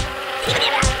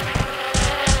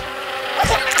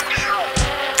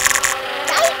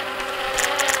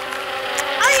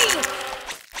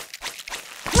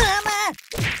 Mama!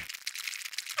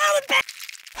 Oh, I'm back!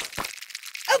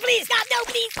 Oh, please, stop! No,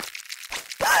 please!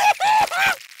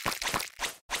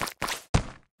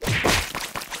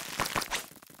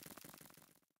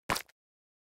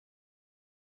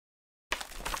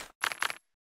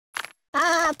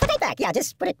 Put it back. Yeah,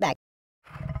 just put it back.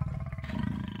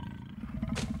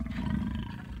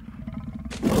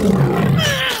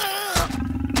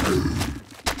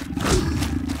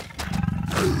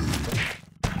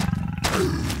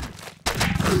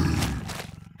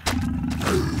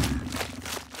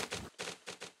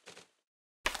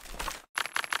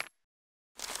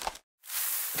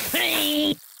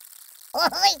 Oh,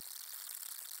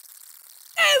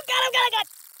 God!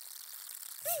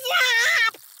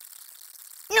 Stop!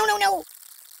 No!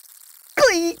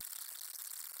 Please!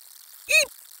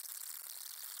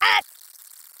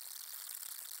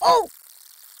 Oh!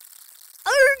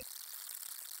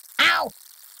 Ow!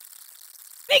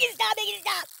 Make it stop!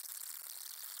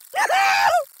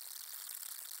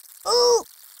 Ooh!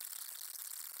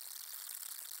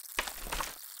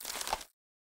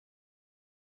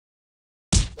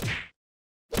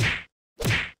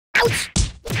 Ouch!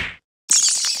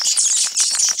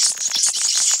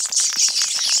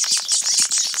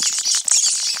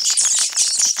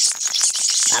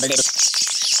 A little.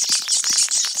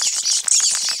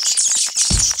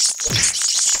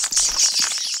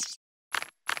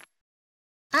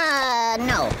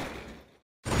 No.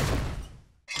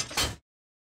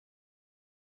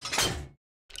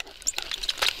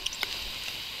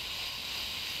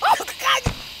 Oh, God!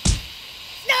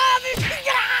 Stop it!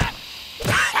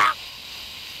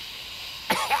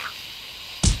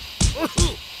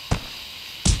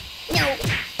 No.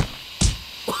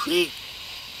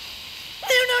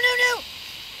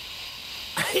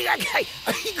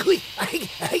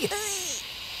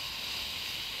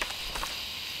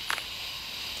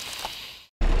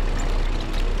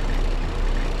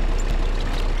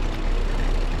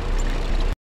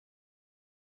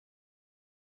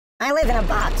 I live in a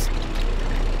box.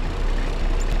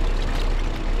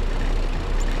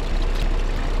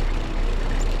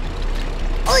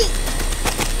 Oi!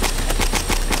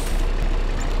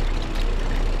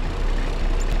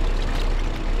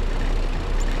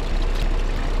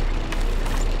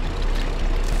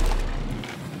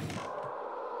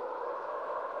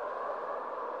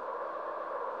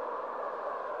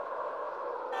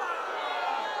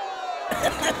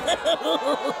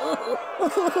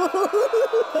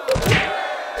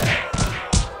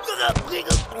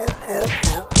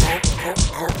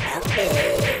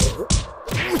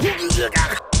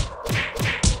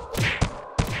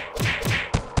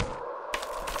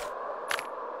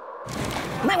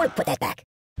 Might want to put that back.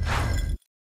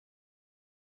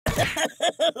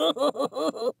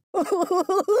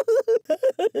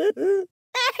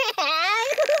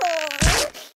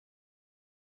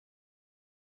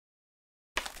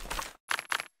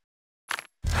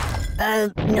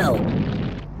 No.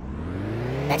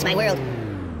 That's my world.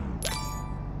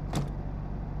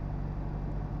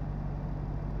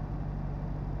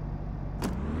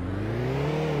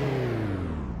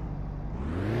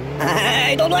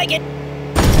 I don't like it.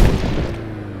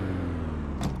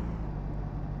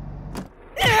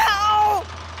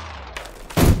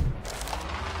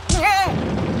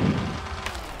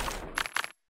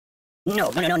 No,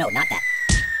 not that.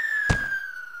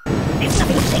 It's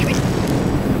nothing sacred.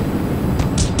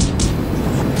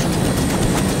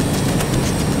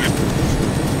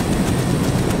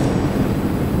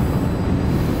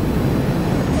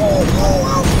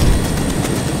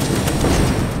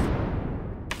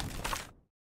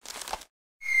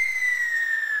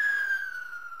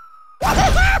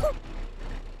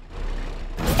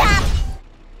 Stop!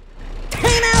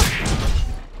 Time out!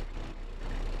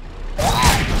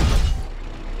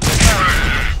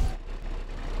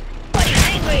 Buddy,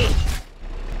 angry!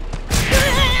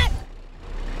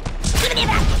 Give me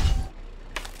that!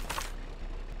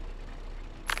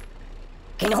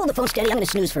 Can you hold the phone steady? I'm gonna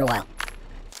snooze for a while.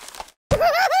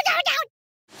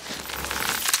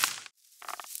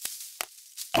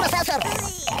 Come on, Salsa!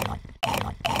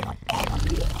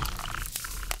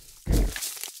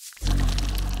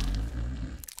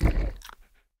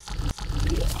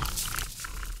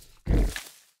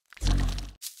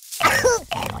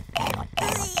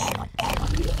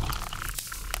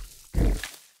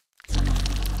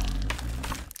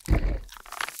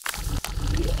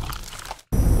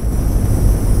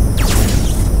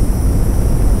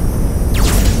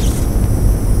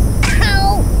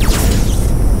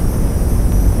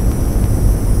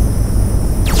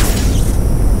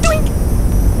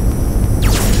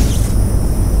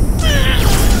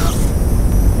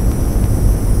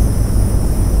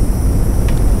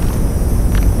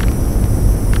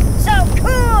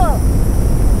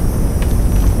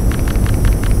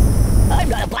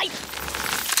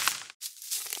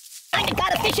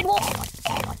 partition wall.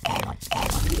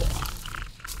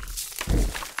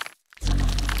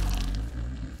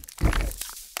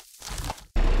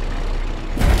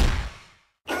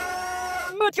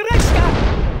 Matryoshka!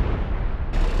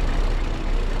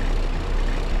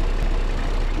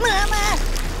 Mama!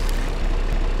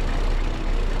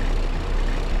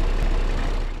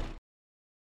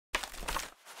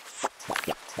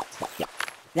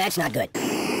 That's not good.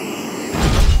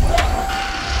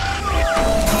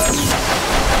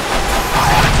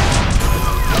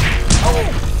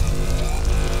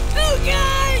 Oh,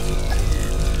 God!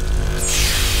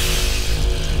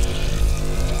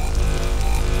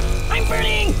 I'm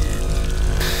burning!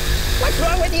 What's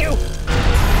wrong with you?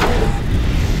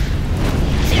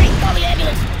 Siri, call the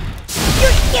ambulance.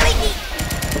 You're killing me!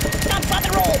 Stop, drop,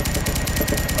 and roll!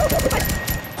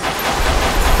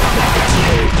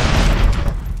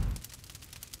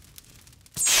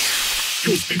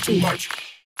 You speak too much.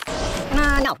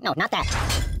 No, not that.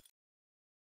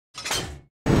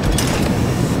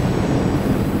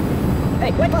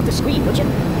 Hey, wipe off the screen, would you?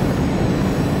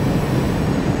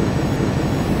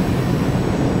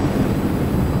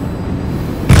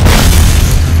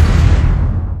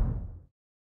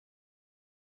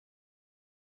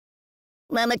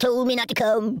 Mama told me not to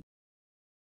come.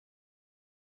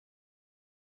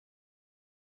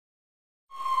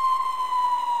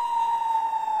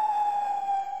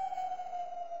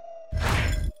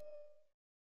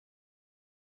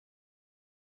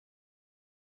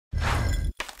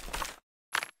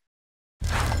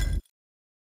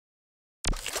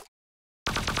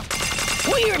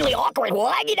 Weirdly awkward. I'm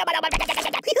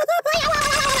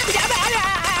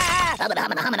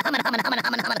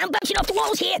bouncing off the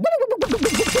walls here.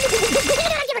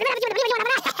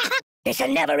 It's a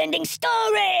never-ending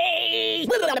story.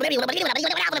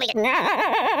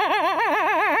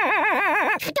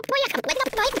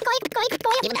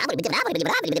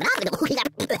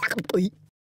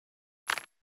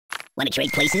 Want to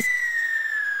trade places?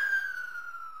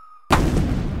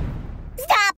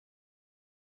 Stop!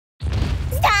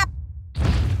 Stop!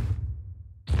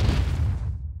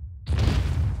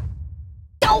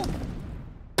 Don't!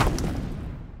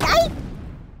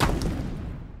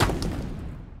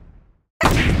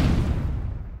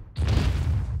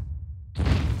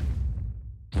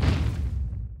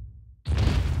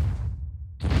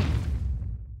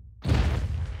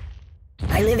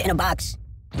 I live in a box.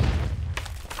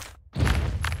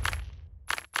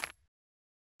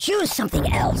 Choose something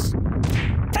else.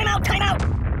 Time out, time out!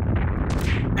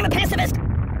 I'm a pacifist!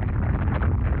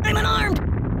 I'm unarmed!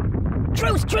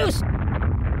 Truce, truce!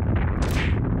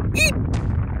 Eep!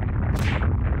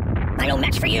 I don't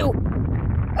match for you!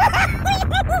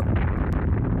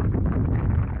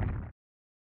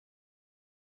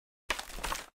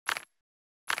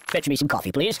 Fetch me some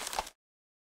coffee, please.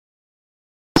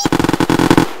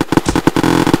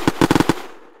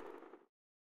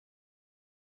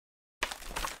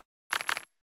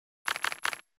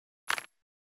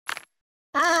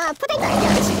 Put it back.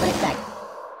 Yeah, let's put it back.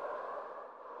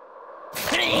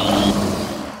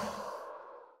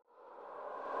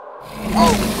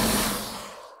 Oh!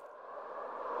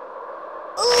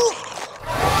 Ooh!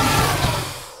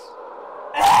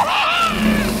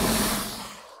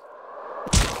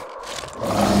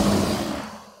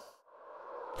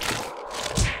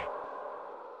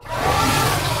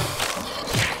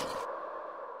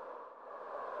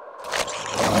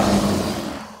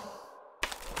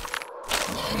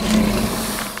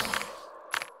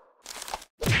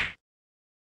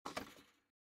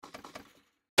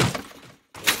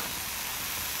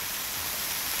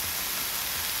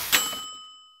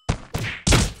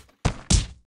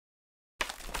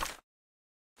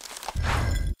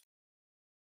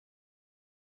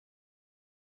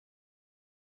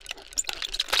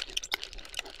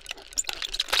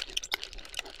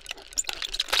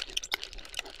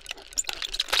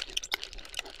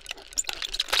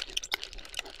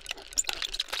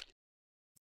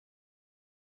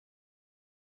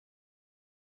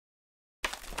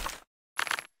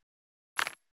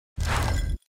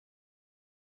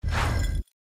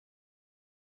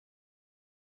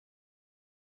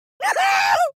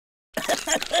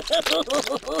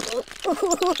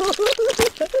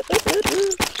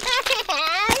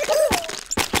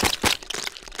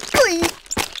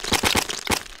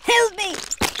 Help me!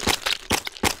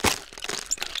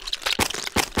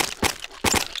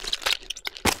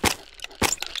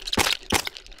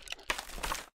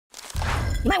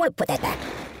 You might want to put that back.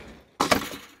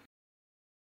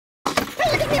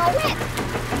 Hey, look at me all wet!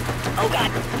 Oh,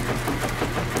 God!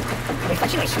 You're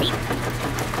touching my feet.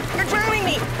 You're drowning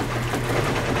me!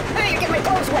 Hey, you're getting my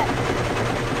clothes wet!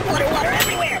 Water, water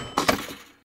everywhere!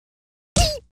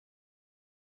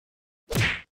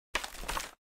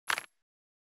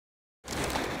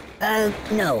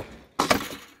 No.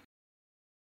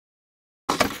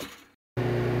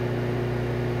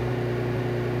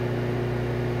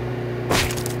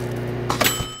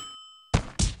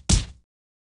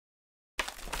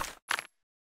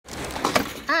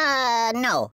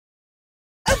 No.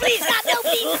 Oh, please, stop! No,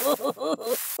 please!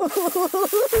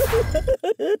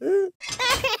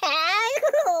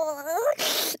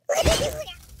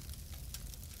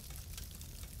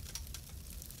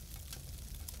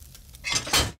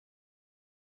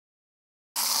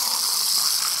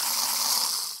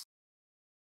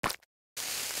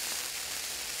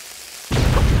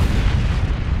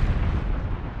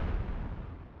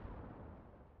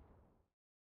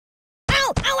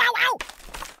 Ow! Ow, ow, ow!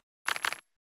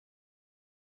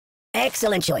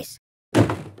 Excellent choice. Ow!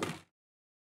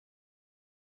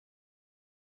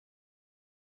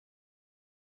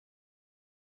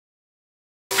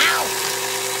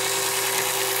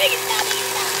 Make it stop! Make it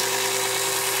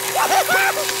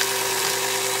stop!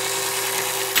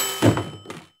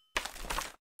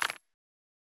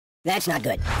 That's not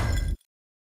good.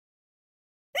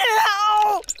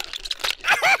 No!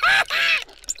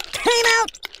 Time out!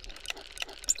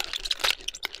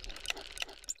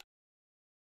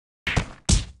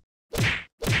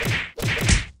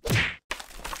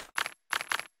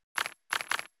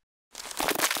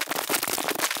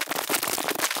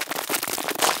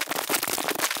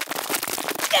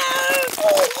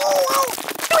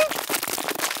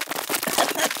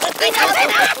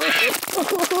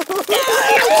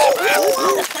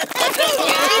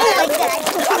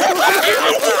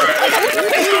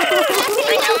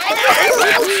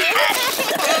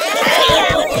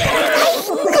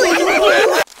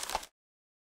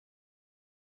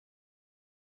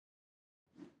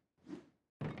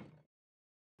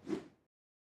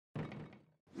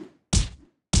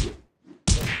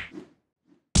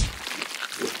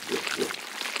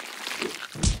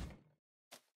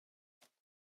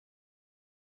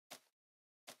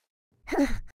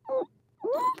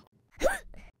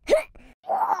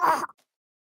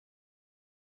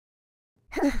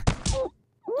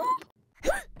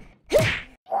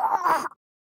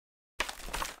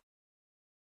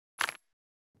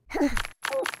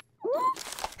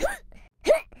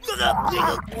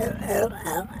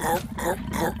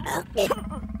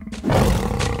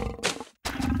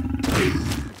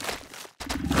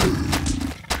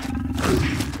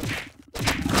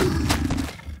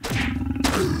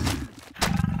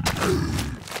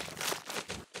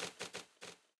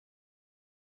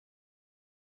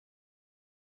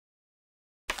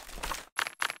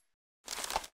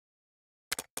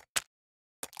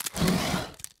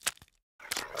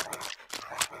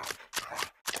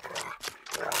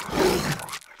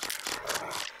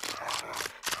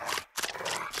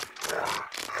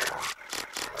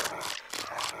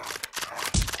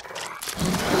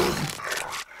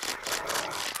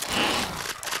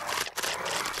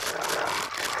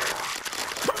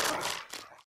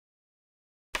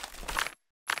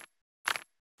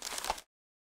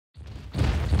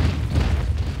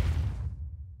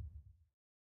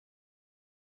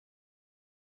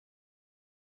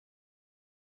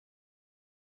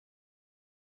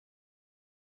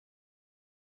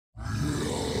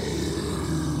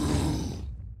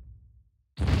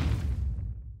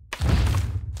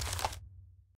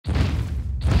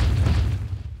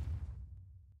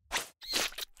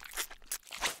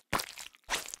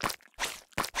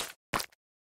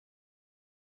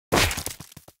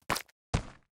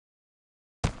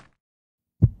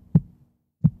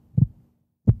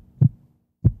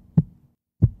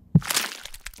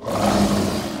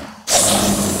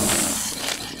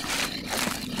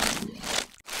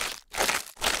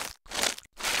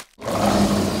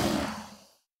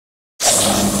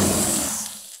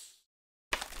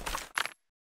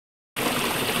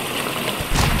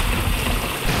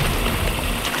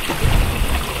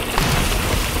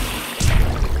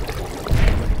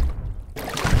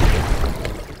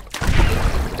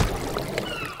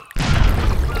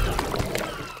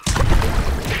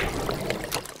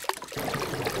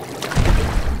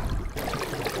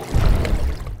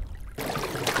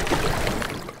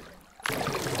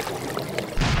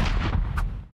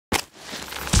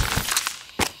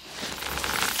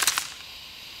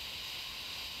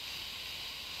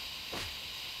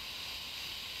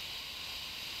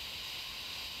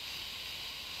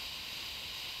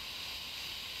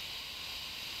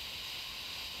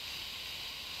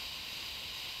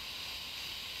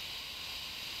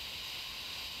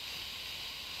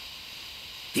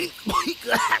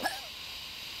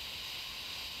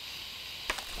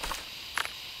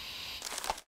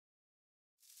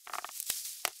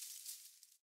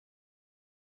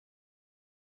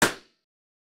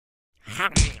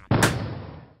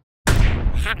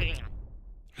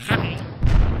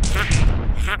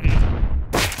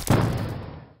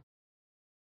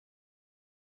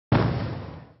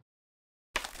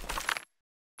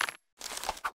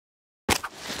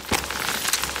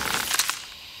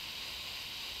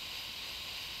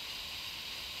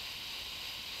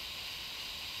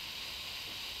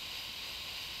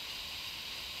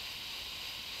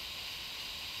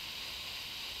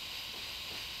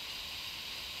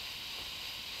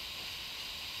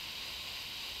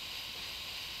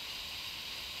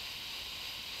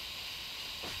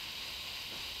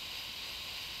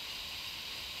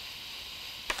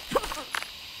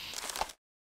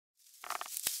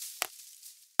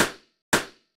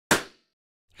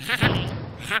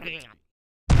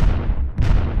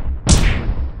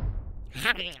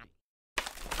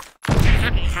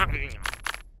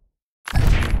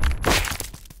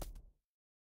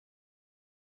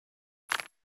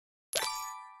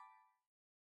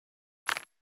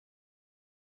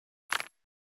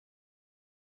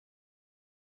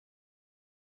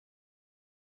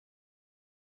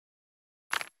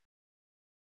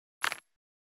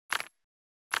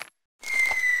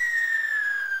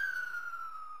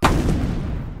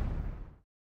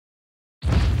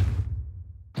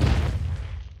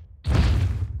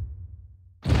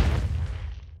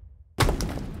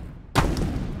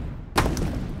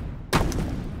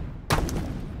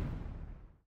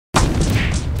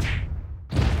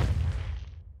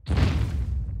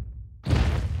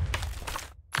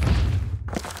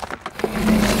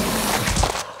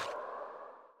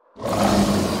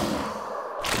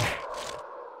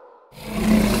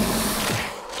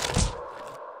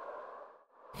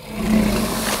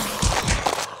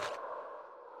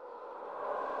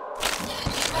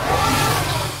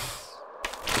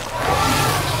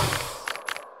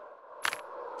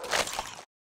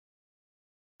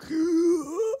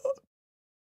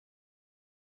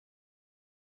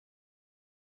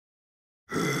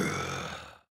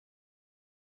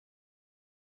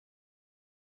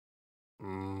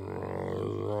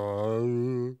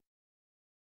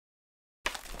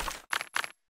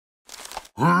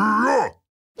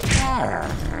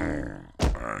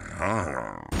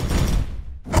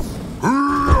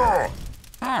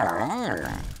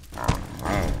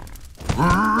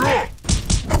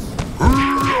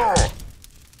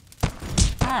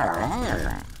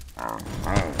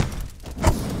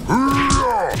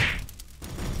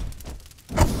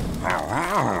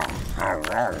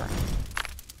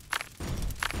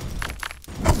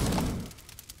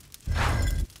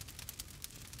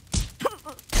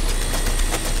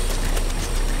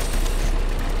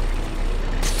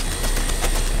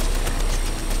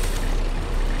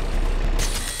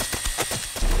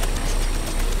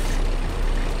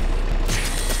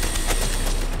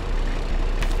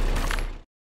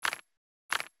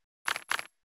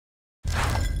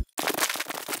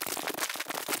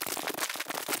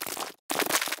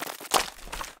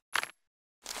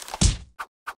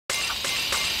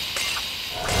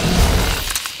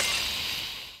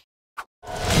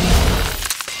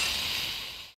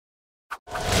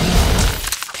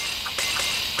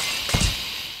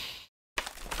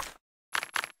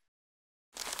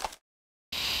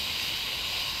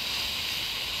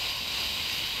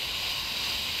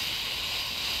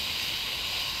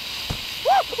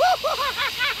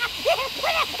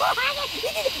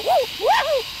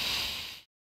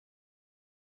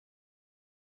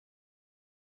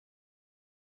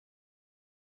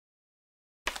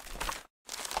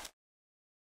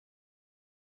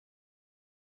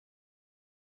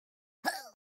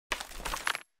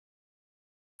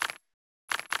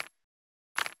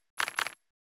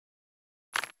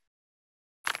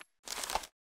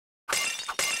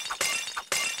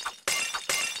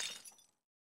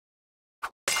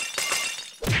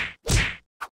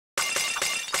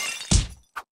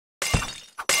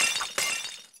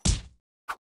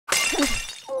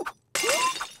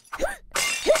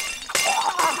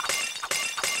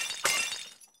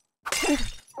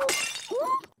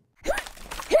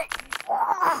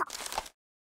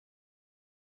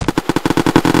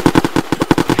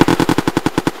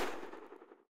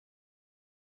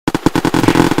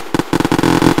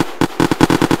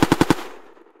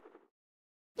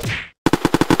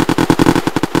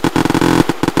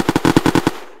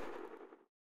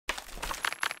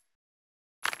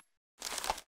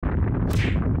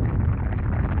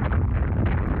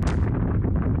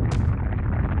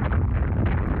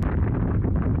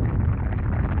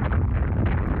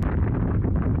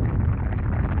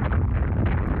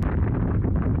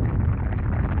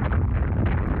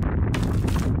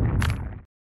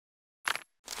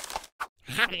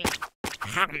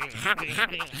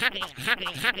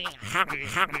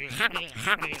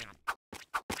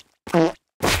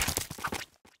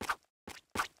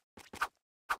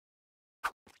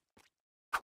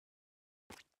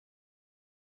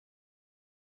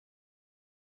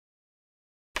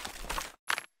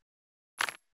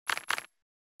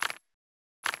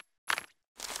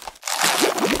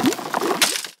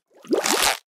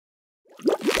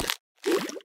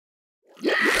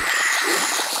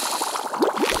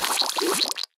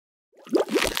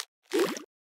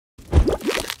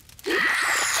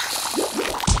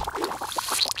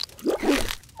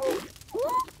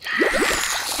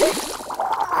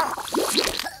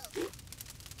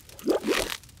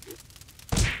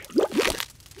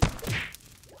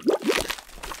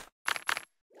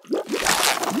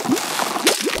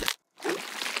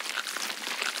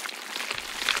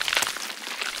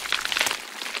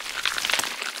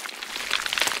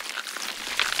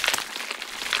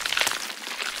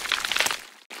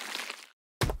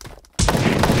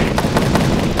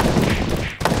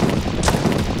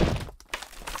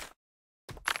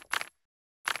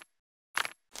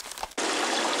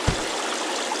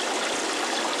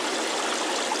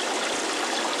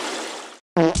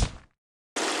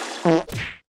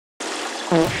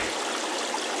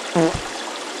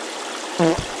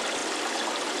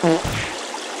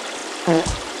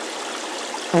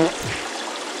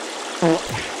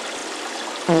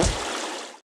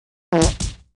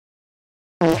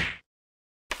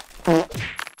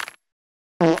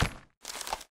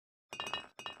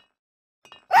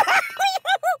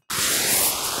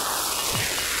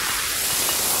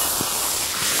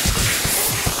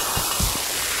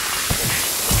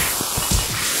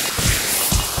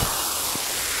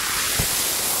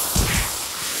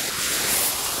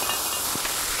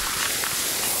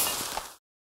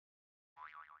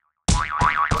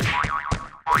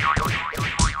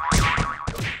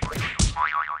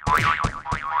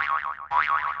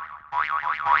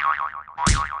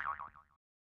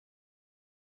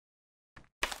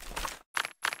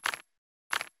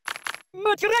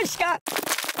 Matryoshka!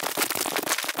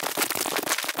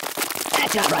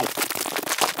 That's not right.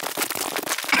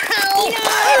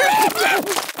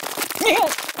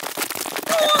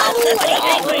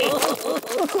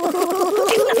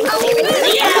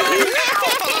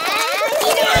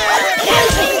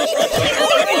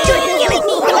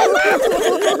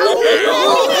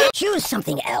 Choose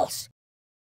something else.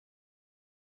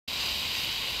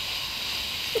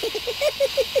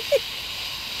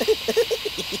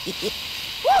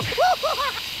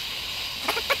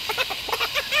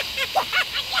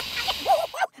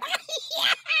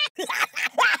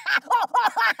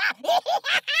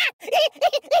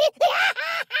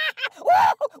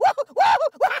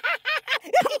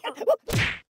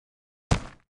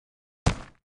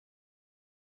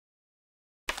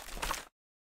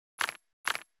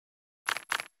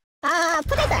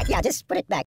 Put it back. Yeah, just put it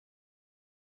back.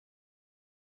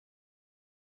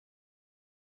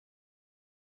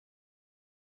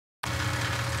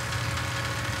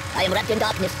 I am wrapped in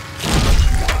darkness.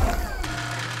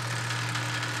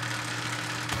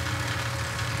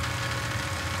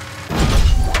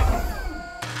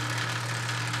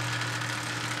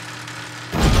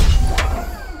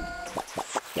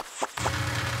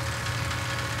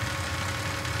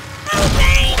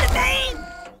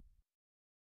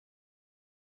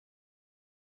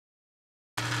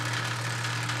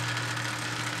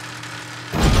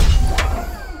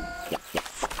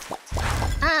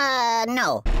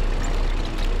 No.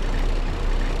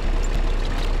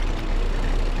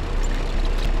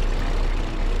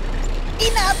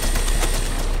 Enough!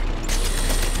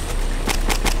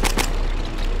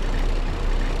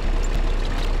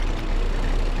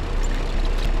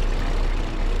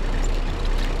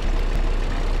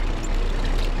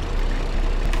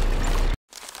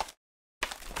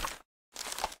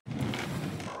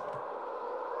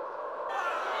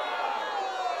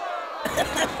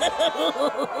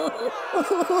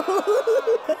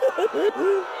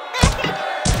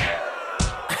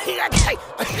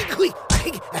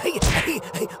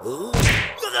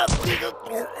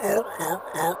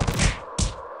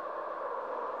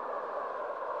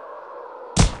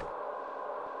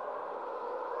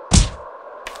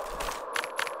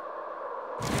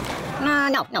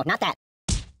 No, not that.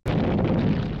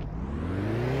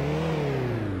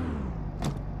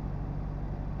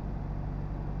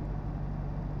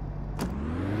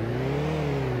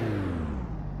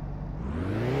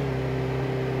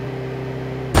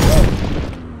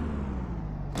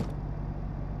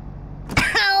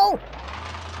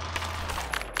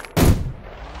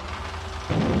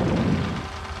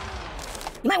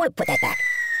 You might want to put that back.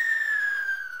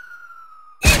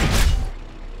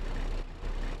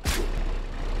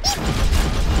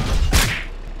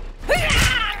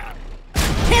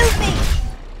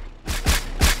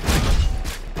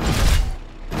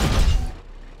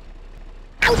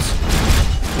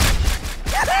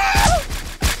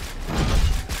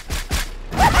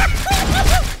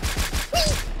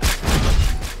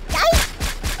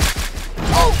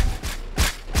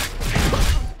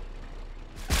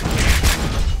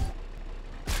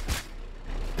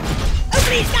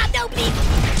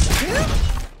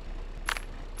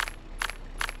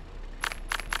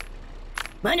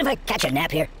 Mind if I catch a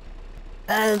nap here?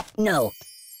 No.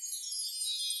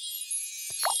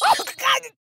 Oh, God!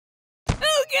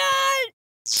 Oh, God!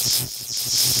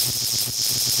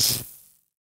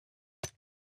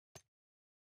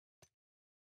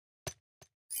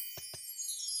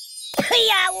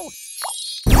 Yow!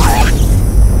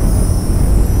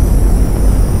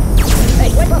 Hey,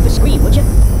 wipe off the screen, would you?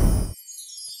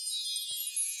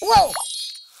 Whoa!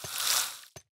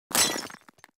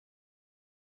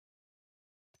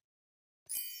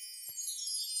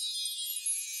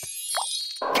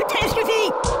 Catastrophe!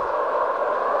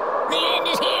 The end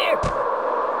is here!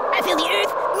 I feel the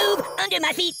earth move under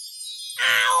my feet.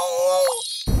 Ow!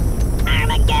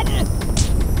 Armageddon!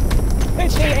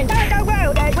 It's the entire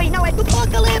world as we know it.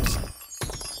 Apocalypse!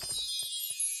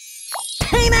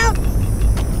 Time out!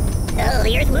 Oh,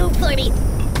 the earth moved for me.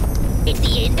 It's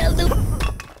the end of the...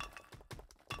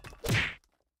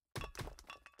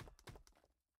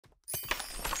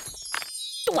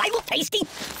 Wild tasty!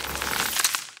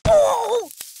 Oh!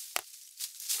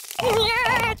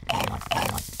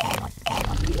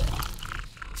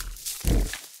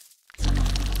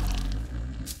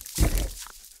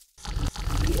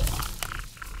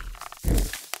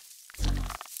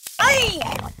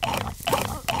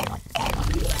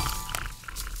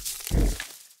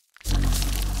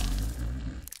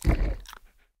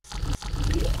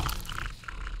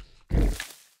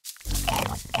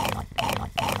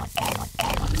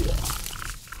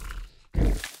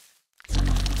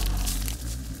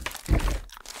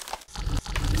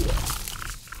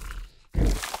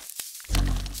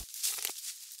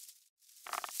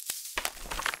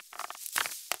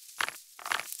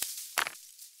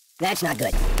 That's not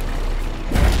good.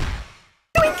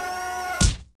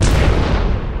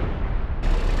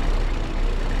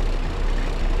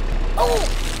 Oh!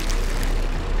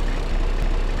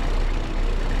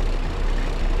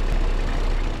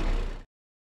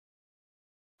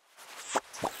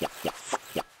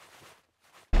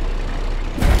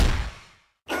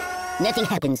 Nothing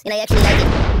happens, and I actually like it.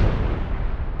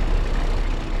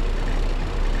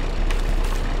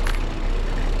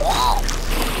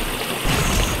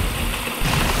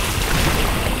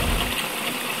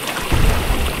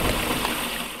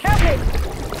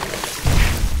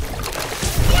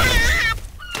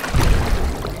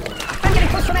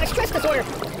 Post-traumatic stress disorder.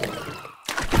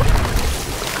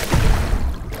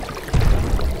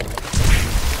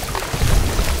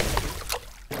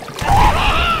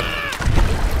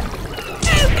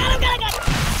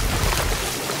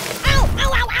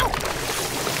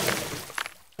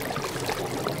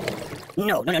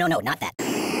 No, not that.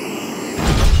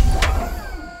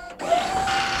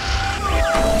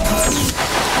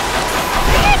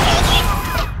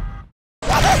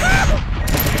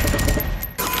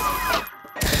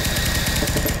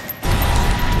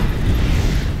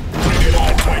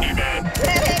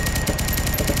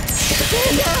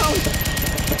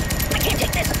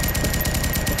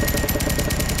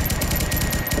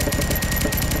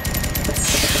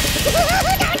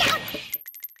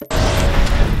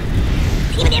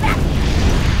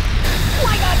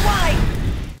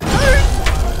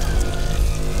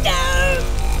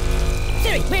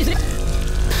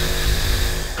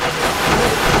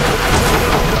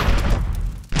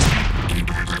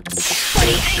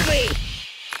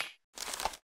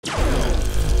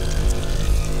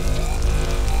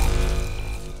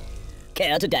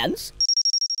 Care to dance?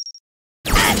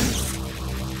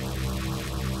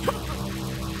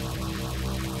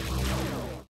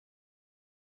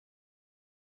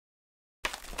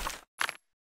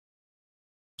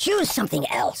 Choose something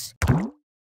else.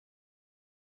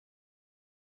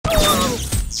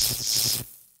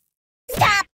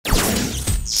 Stop!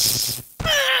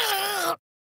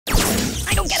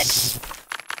 I don't get it.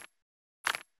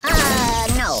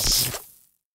 No.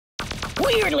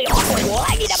 Weirdly awkward.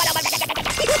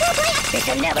 It's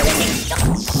a never-ending story.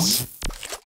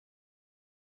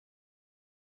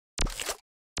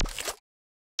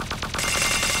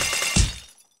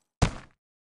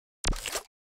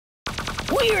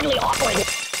 Weirdly awkward.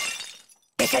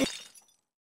 It's a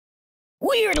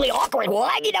weirdly awkward.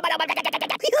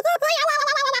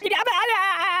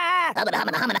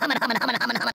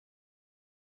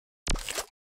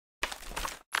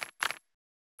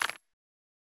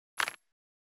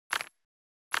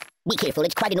 Be careful,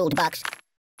 it's quite an old box.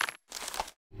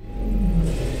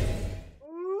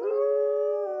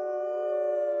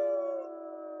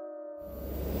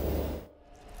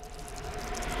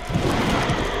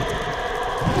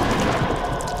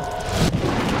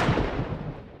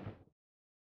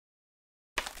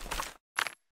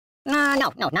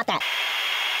 No, not that.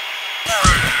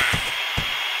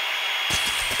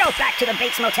 go back to the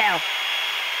Bates Motel.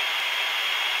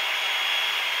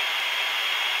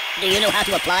 Do you know how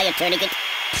to apply a tourniquet?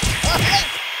 Oh, hey!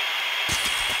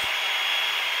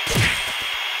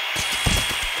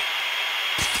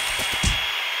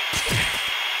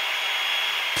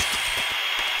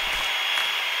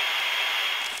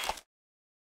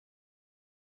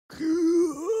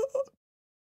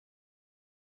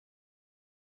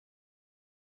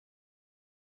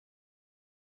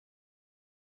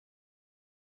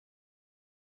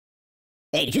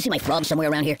 Hey, did you see my frog somewhere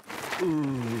around here? I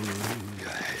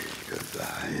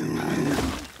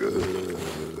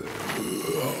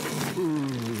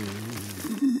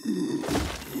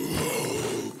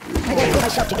gotta pull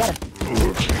myself together.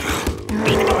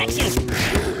 Read the directions.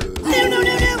 No, no,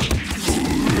 no, no!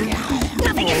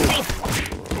 Nothing is safe.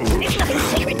 There's nothing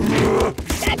sacred.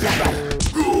 That's not right.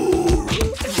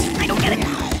 I don't get it.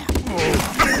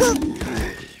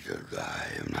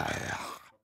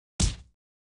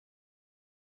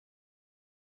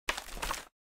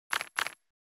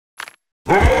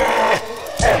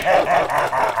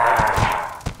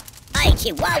 Ay,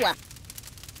 Chihuahua!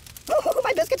 Oh,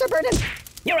 my biscuits are burning.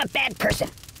 You're a bad person.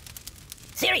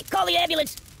 Siri, call the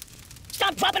ambulance.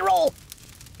 Stop, drop, and roll.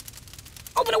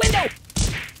 Open a window.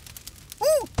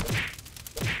 Ooh.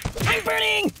 I'm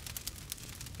burning.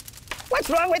 What's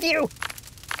wrong with you?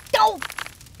 Oh!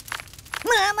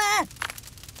 Mama!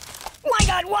 My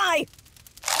God, why?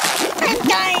 I'm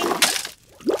dying.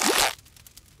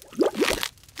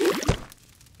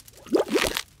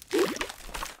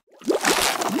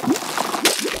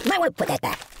 Might want to put that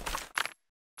back.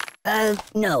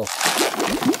 No.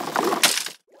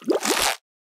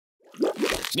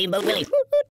 Steamboat Willie.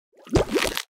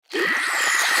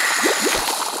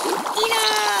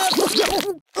 Enough!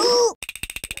 Ooh.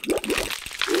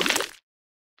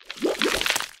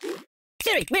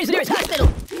 Siri, where's the nearest hospital?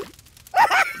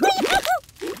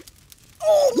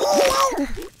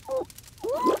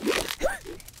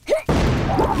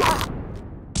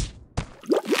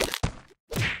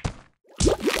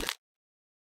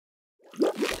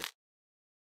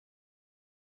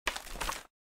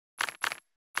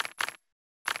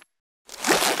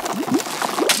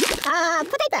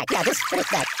 Put that back. Yeah, just put it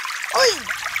back. Oi!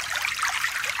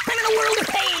 I'm in a world of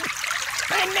pain.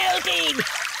 I'm melting.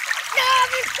 No!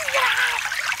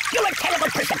 You're a terrible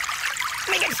person.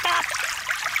 Make it stop.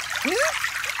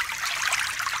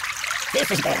 This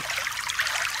is bad.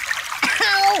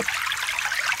 Ow!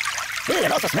 Ew,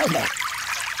 it also smells bad.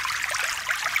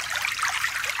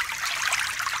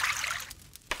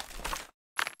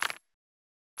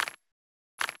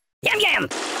 Yum yum!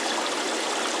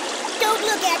 Don't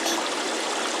look at me!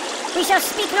 We shall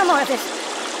speak no more of this.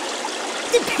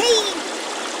 The pain!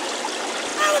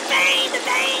 Oh, the pain! The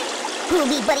pain! Who'll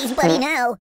be Buddy's buddy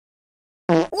now?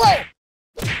 Whoa!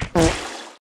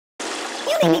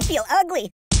 You make me feel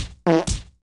ugly.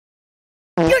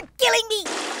 You're killing me!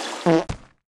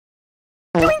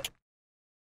 Doink!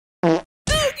 Oh,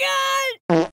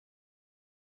 God!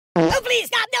 Oh, please,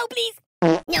 stop! No, please!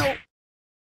 No.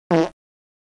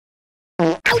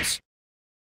 Ouch!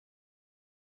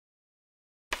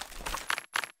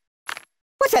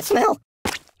 What's that smell?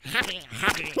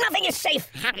 Nothing is safe!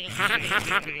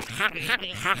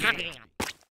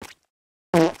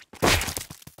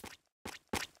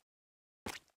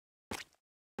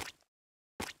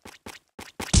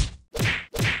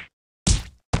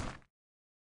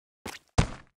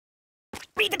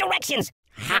 Read the directions!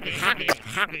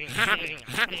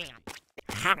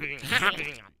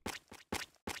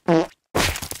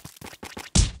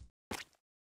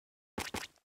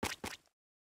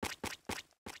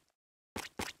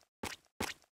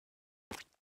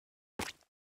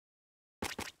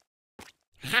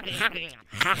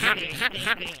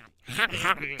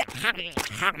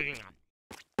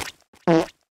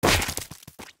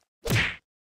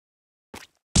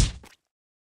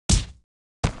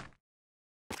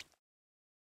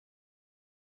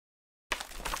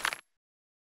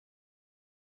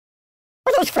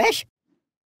 Are those fresh?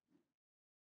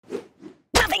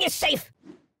 Nothing is safe!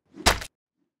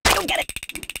 I don't get it!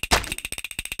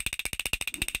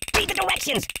 Read the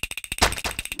directions!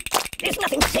 There's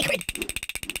nothing sacred!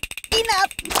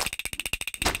 Enough!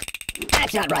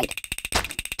 That's not right.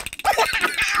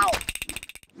 Ow!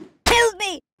 Help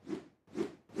me!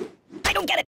 I don't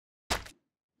get it!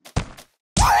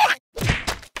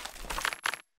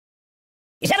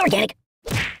 Is that organic?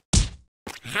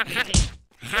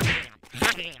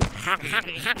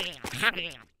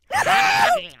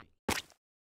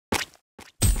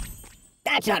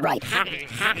 That's not right.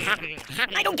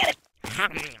 I don't get it.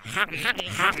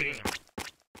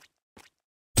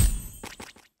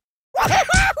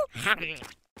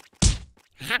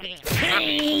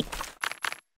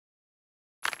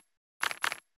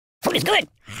 Food is good.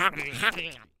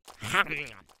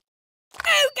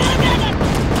 Oh, God.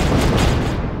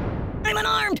 I'm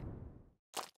unarmed.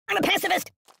 I'm a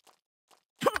pacifist.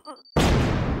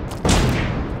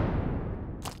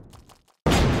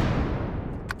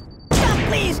 Stop,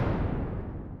 please.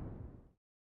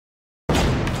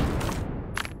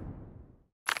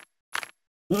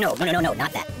 No,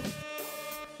 not that.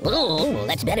 Ooh,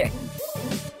 that's better.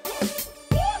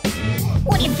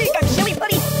 What do you think? I'm silly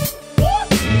putty?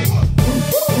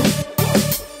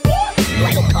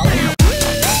 I don't call her now.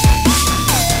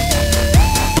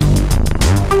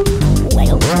 Wait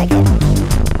a second.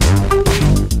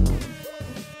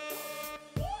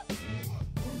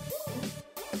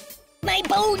 My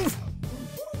bones!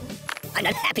 I'm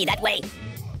not happy that way.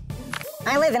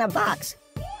 I live in a box.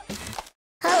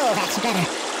 Oh, that's better.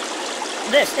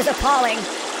 This is appalling.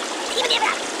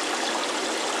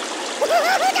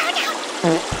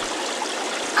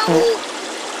 Oh!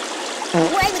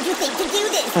 Why would you think to do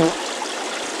this?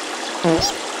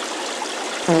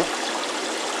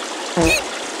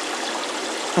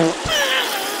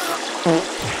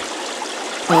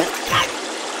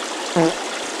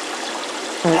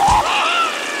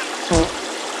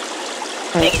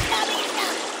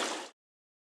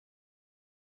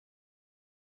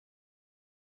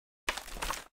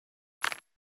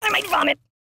 I might vomit.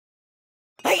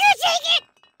 I can't take it!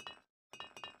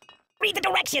 Read the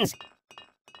directions.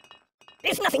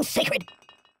 There's nothing sacred.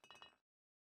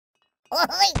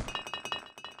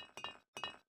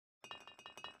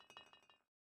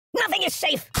 Nothing is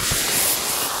safe.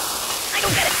 I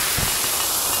don't get it.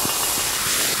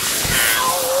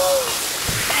 Ow!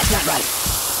 That's not right.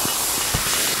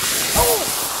 Oh!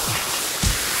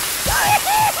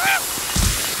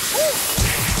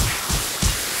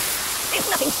 There's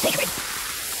nothing sacred.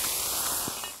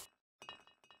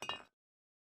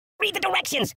 Read the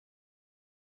directions.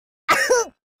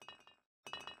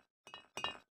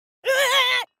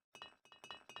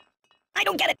 I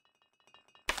don't get it.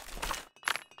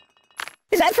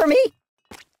 Is that for me?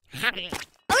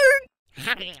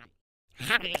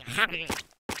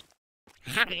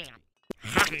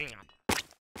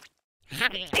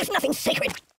 There's nothing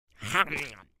sacred.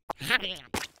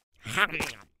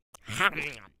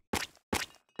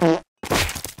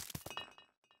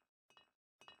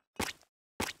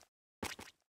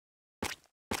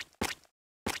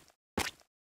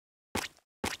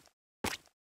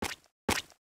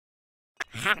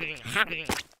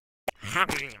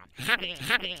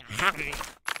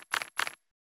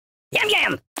 Yum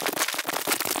yum!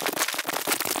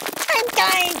 I'm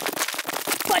dying!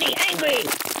 Buddy, angry!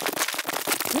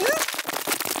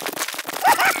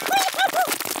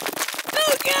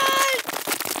 Oh God!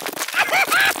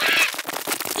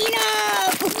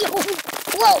 Enough!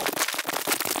 Whoa!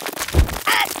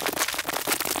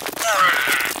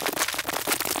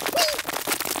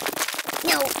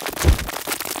 No!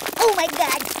 Oh my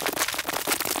God!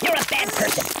 You're a bad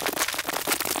person!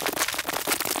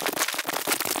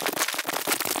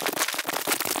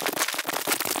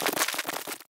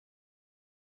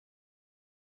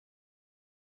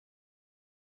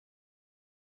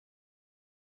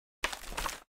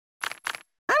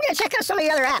 I'm gonna check out some of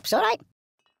the other apps, alright?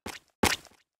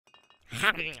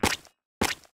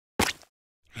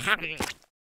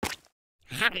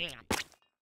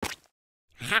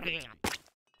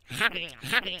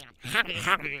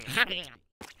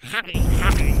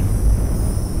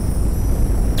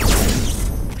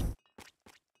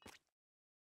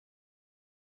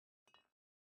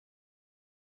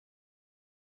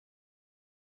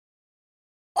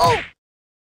 Oh!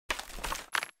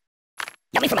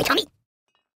 Yummy for my tummy?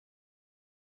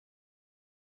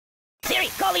 Siri,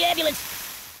 call the ambulance!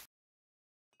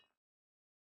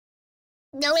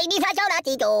 No, we need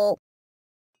to go.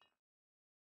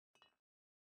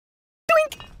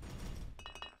 Doink!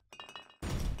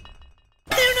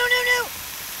 No!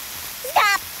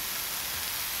 Stop!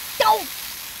 Don't!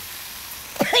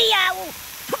 Yow!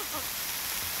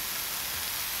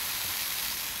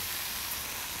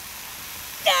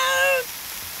 Don't!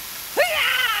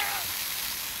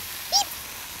 Beep!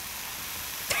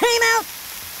 Time out!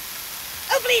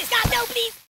 Oh, please, God, no,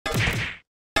 please!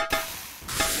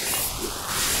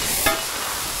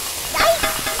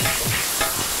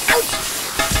 Ouch!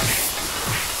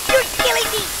 You're killing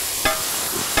me!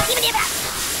 Give it up!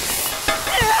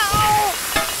 Ow!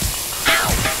 Ow!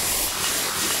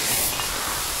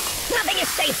 Nothing is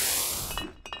safe!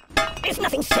 There's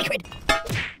nothing sacred!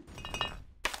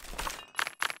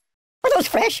 Are those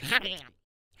fresh?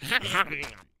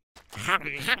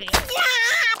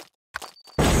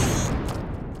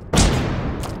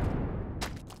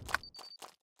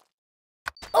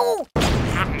 Oh!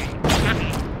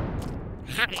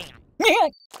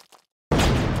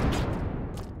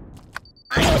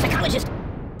 I know a psychologist.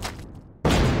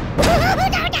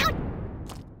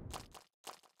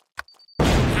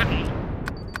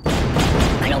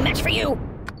 I know match for you.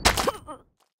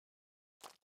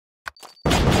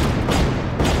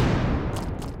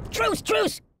 Truce,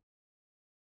 truce.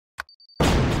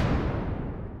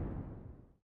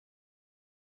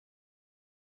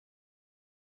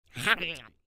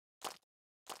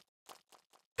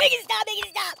 Make it stop, make it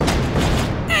stop.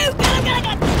 Oh, got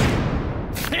him.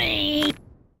 Free.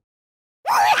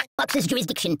 Box's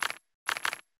jurisdiction.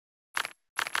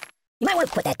 You might want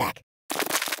to put that back.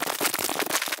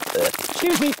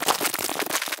 Excuse me.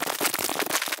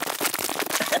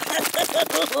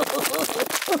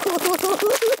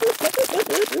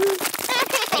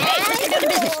 Hey, let's get down to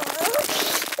business.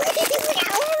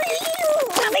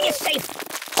 Nothing is safe.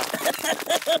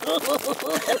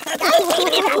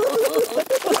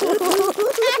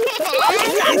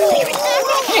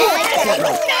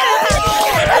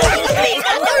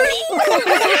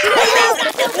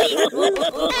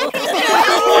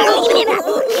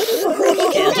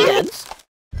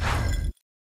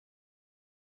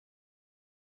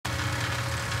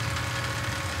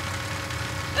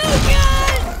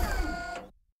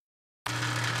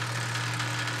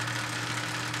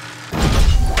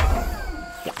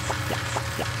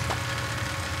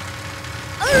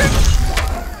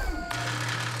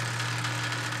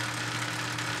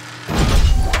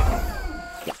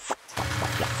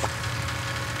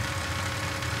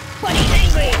 But he's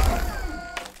angry!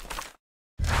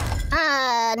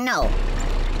 No.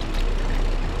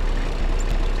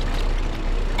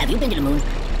 Have you been to the moon?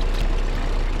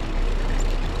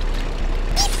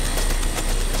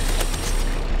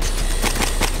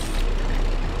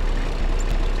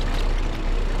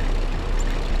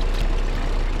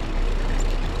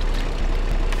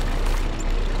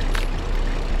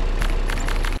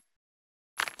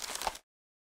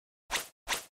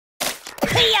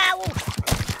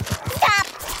 Stop!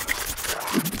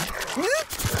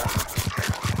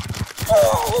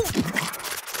 Oh!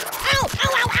 Ow!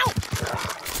 Ow! Ow! Ow!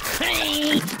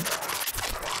 Hey!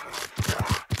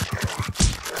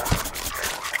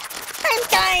 I'm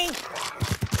dying!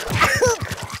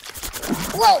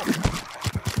 Whoa!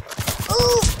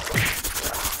 Ooh!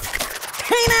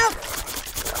 I'm out!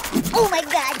 Oh my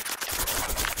god!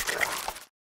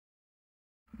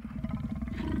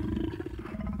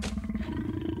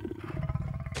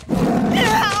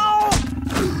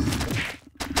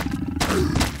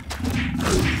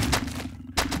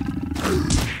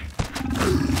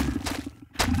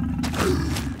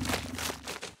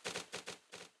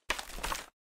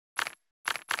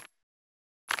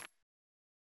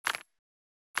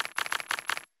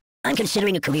 I'm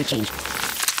considering a career change.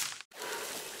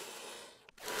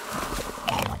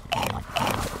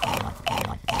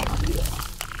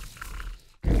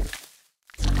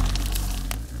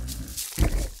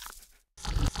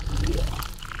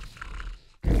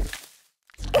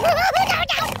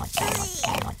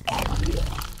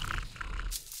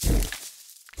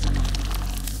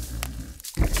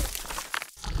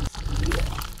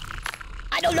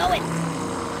 I don't know it.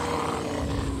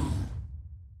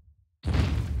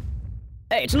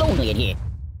 Hey, it's lonely in here.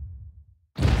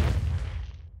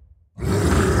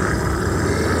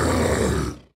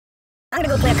 I'm gonna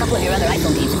go play a couple of your other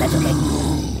iPhone games if that's okay.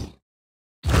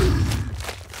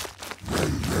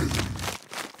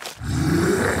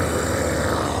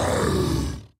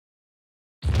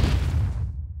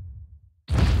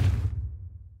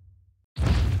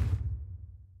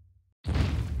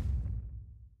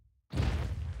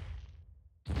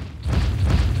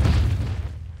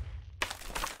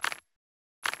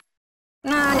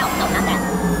 No, not that.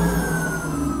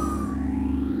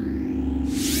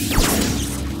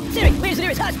 Siri, where's the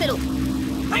nearest hospital?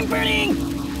 I'm burning!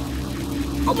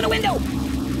 Open a window!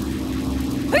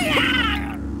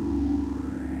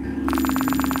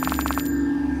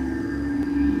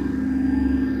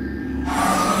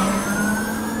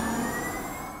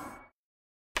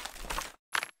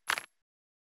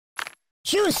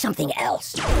 Choose something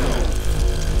else.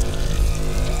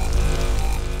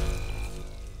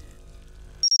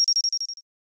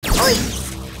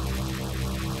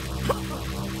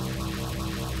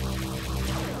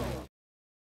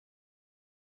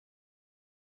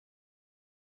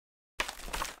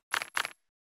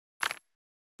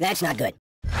 That's not good.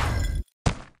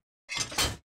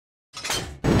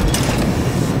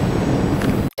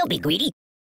 Don't be greedy.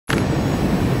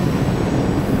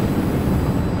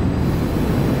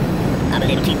 I'm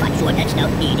a little too much for that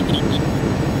stuff.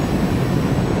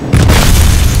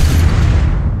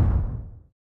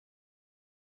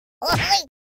 Oh,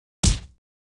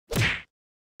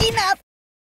 enough!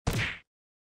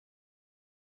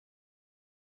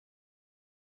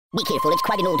 Be careful, it's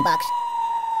quite an old box.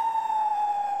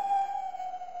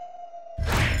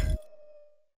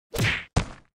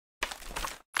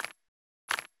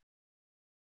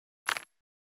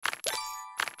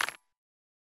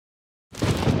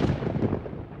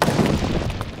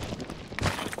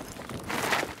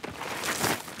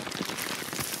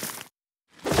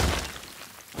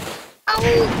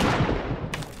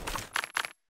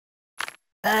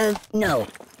 No.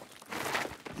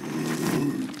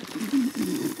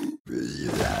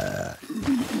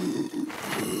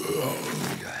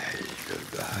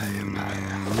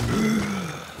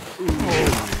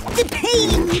 The pain!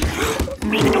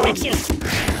 Read the directions!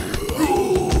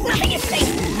 Nothing is safe!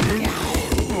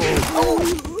 Oh!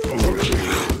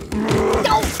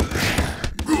 No!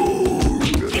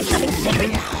 There's nothing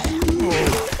sacred!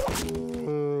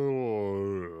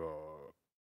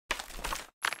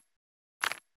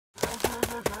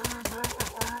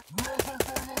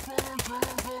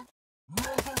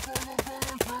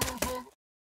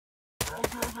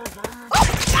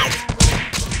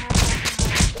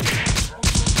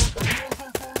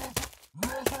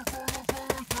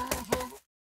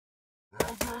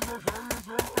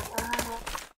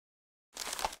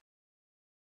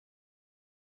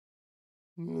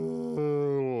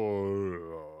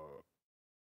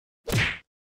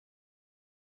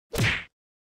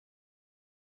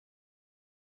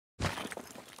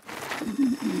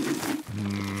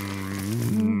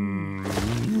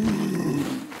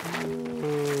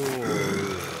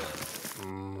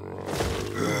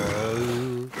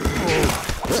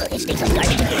 It stinks like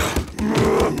garbage in here.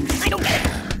 I don't get it.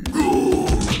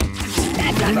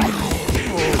 That's not right.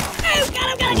 Oh, God.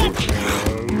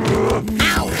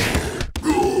 Ow!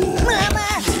 Mama!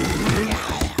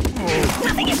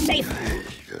 Nothing is safe.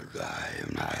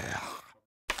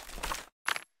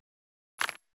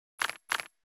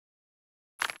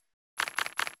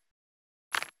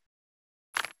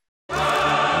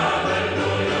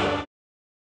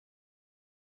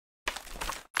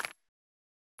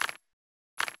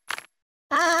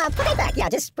 Put it back. Yeah,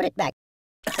 just put it back.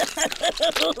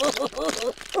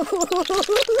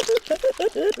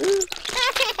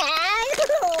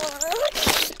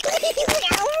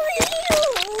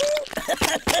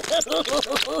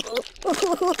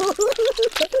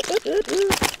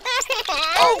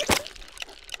 Oh.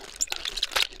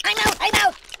 I'm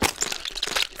out!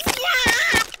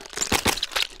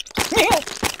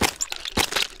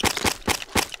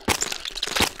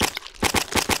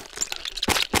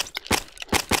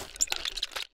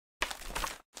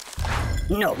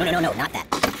 No, not that.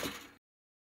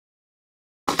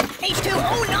 H2,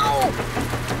 oh no!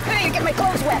 Hey, you're getting my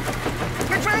clothes wet!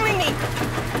 You're drowning me!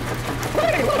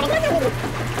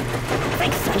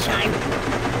 Thanks, sunshine!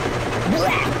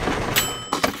 Blah.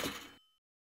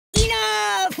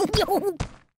 Enough!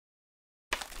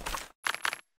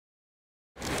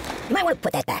 You might want to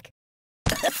put that back.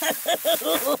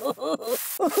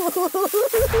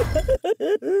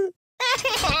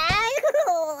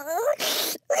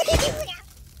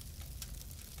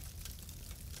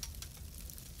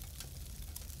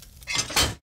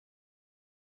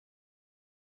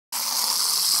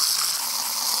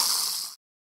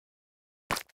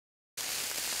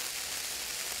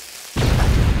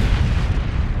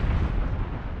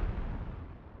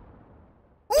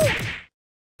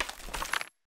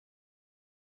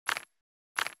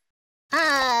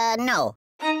 No.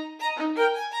 Can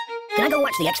I go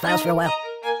watch the X-Files for a while?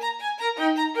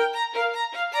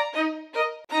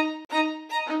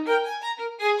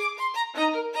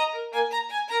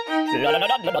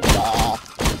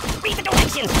 Read the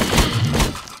directions!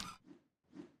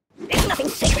 There's nothing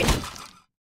sacred!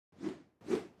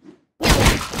 No!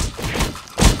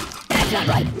 That's not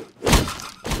right!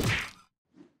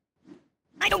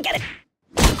 I don't get it!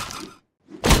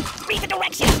 Read the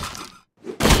directions!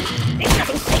 There's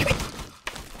nothing sacred!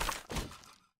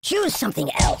 Choose something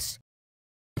else!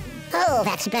 Oh,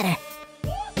 that's better.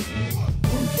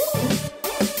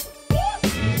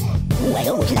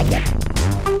 Well, would you like that?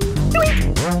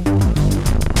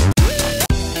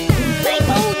 My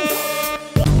bones!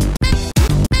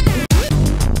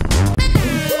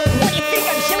 What do you think,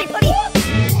 I'm silly putty?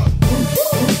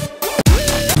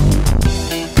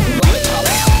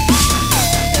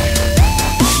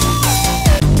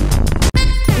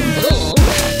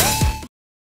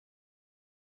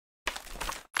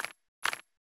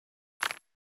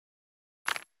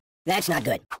 That's not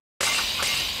good.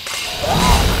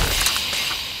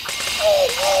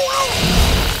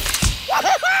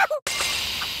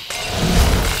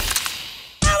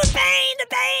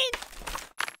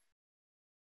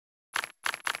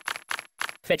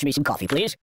 Fetch me some coffee,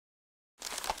 please.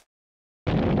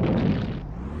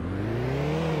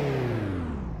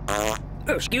 Oh,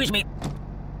 excuse me.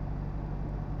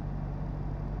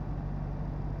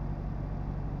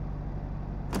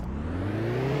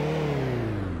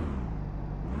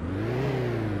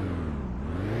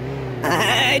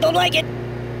 I don't like it.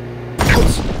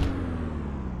 Ouch!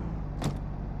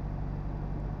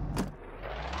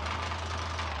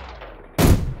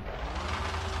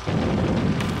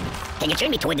 Can you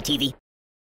turn me toward the TV?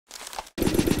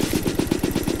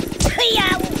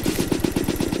 Hey-yow!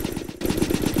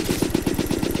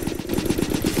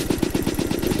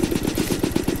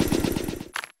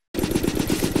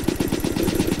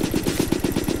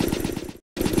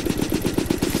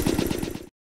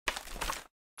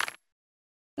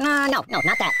 No,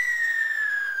 not that.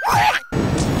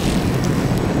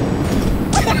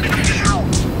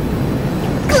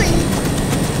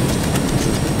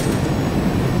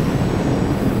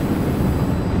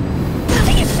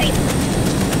 Nothing is safe.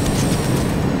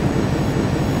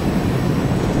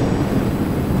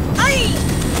 Aye!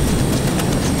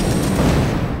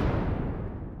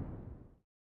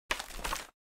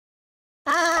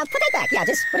 Put it back. Yeah,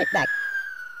 just put it back.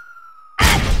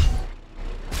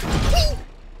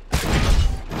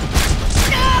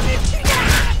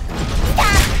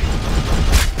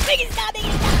 Stop!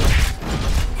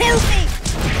 Help me!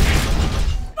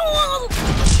 Oh!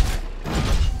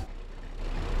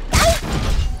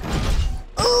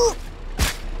 Ooh!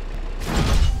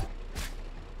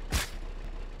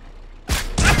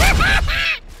 Ow!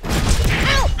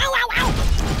 Ow! Ow! Ow!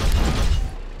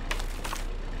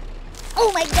 Oh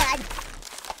my God!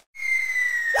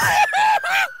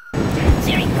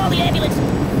 Siri, call the ambulance!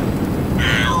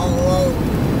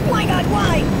 Ow! My God,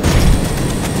 why?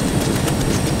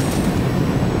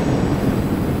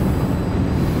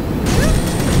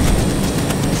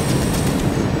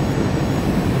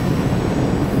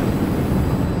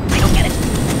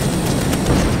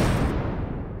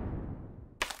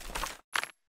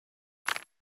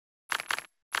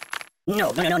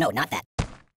 No, not that.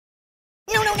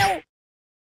 No!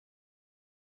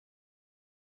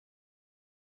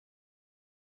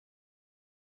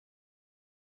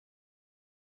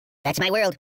 That's my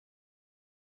world.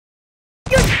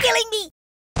 You're killing me!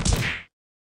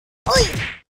 Oi!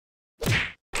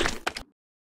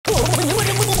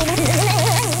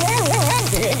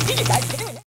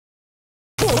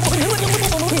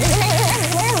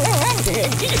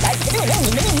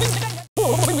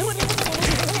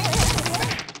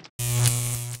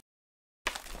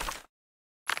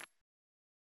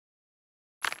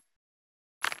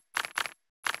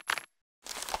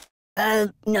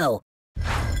 No.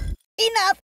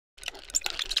 Enough!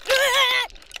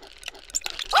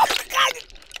 Oh, God!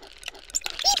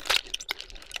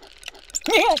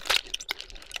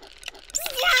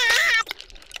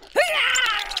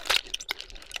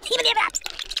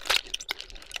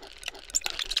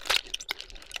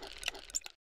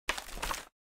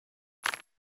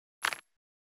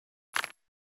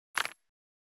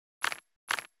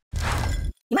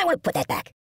 You might want to put that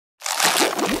back.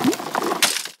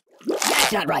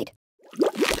 That's not right.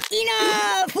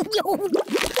 Enough!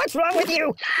 What's wrong with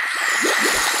you?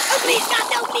 Oh, please stop!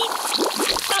 No, please!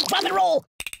 Stop, bump and roll!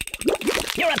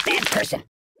 You're a bad person.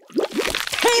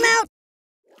 Time out!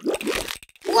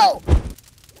 Whoa!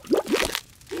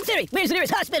 Siri, where's the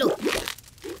nearest hospital?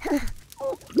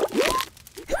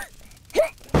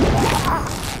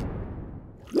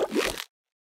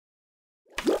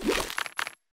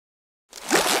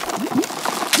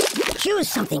 Choose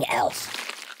something else.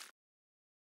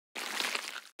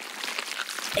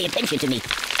 Pay attention to me.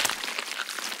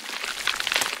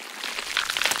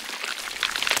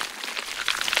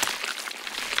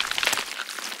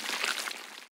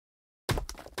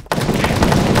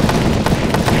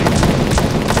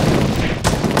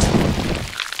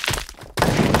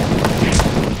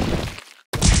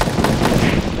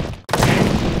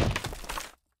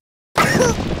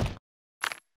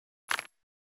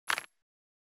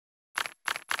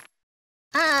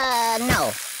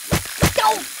 No.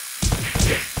 Don't!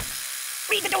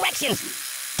 Read the directions!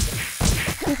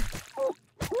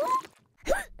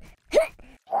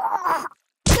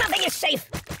 Nothing is safe!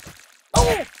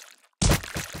 Oh!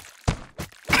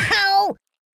 Ow!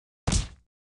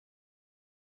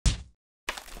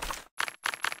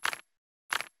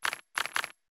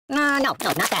 No, not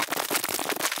that.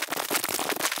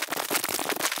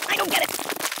 I don't get it!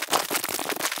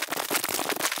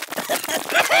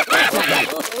 That's not right.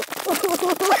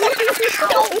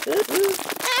 Help me!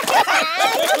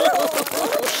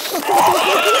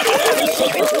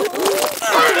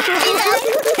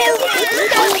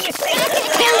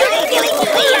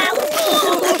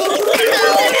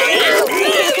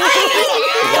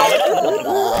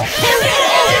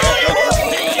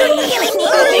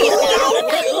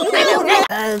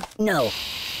 No.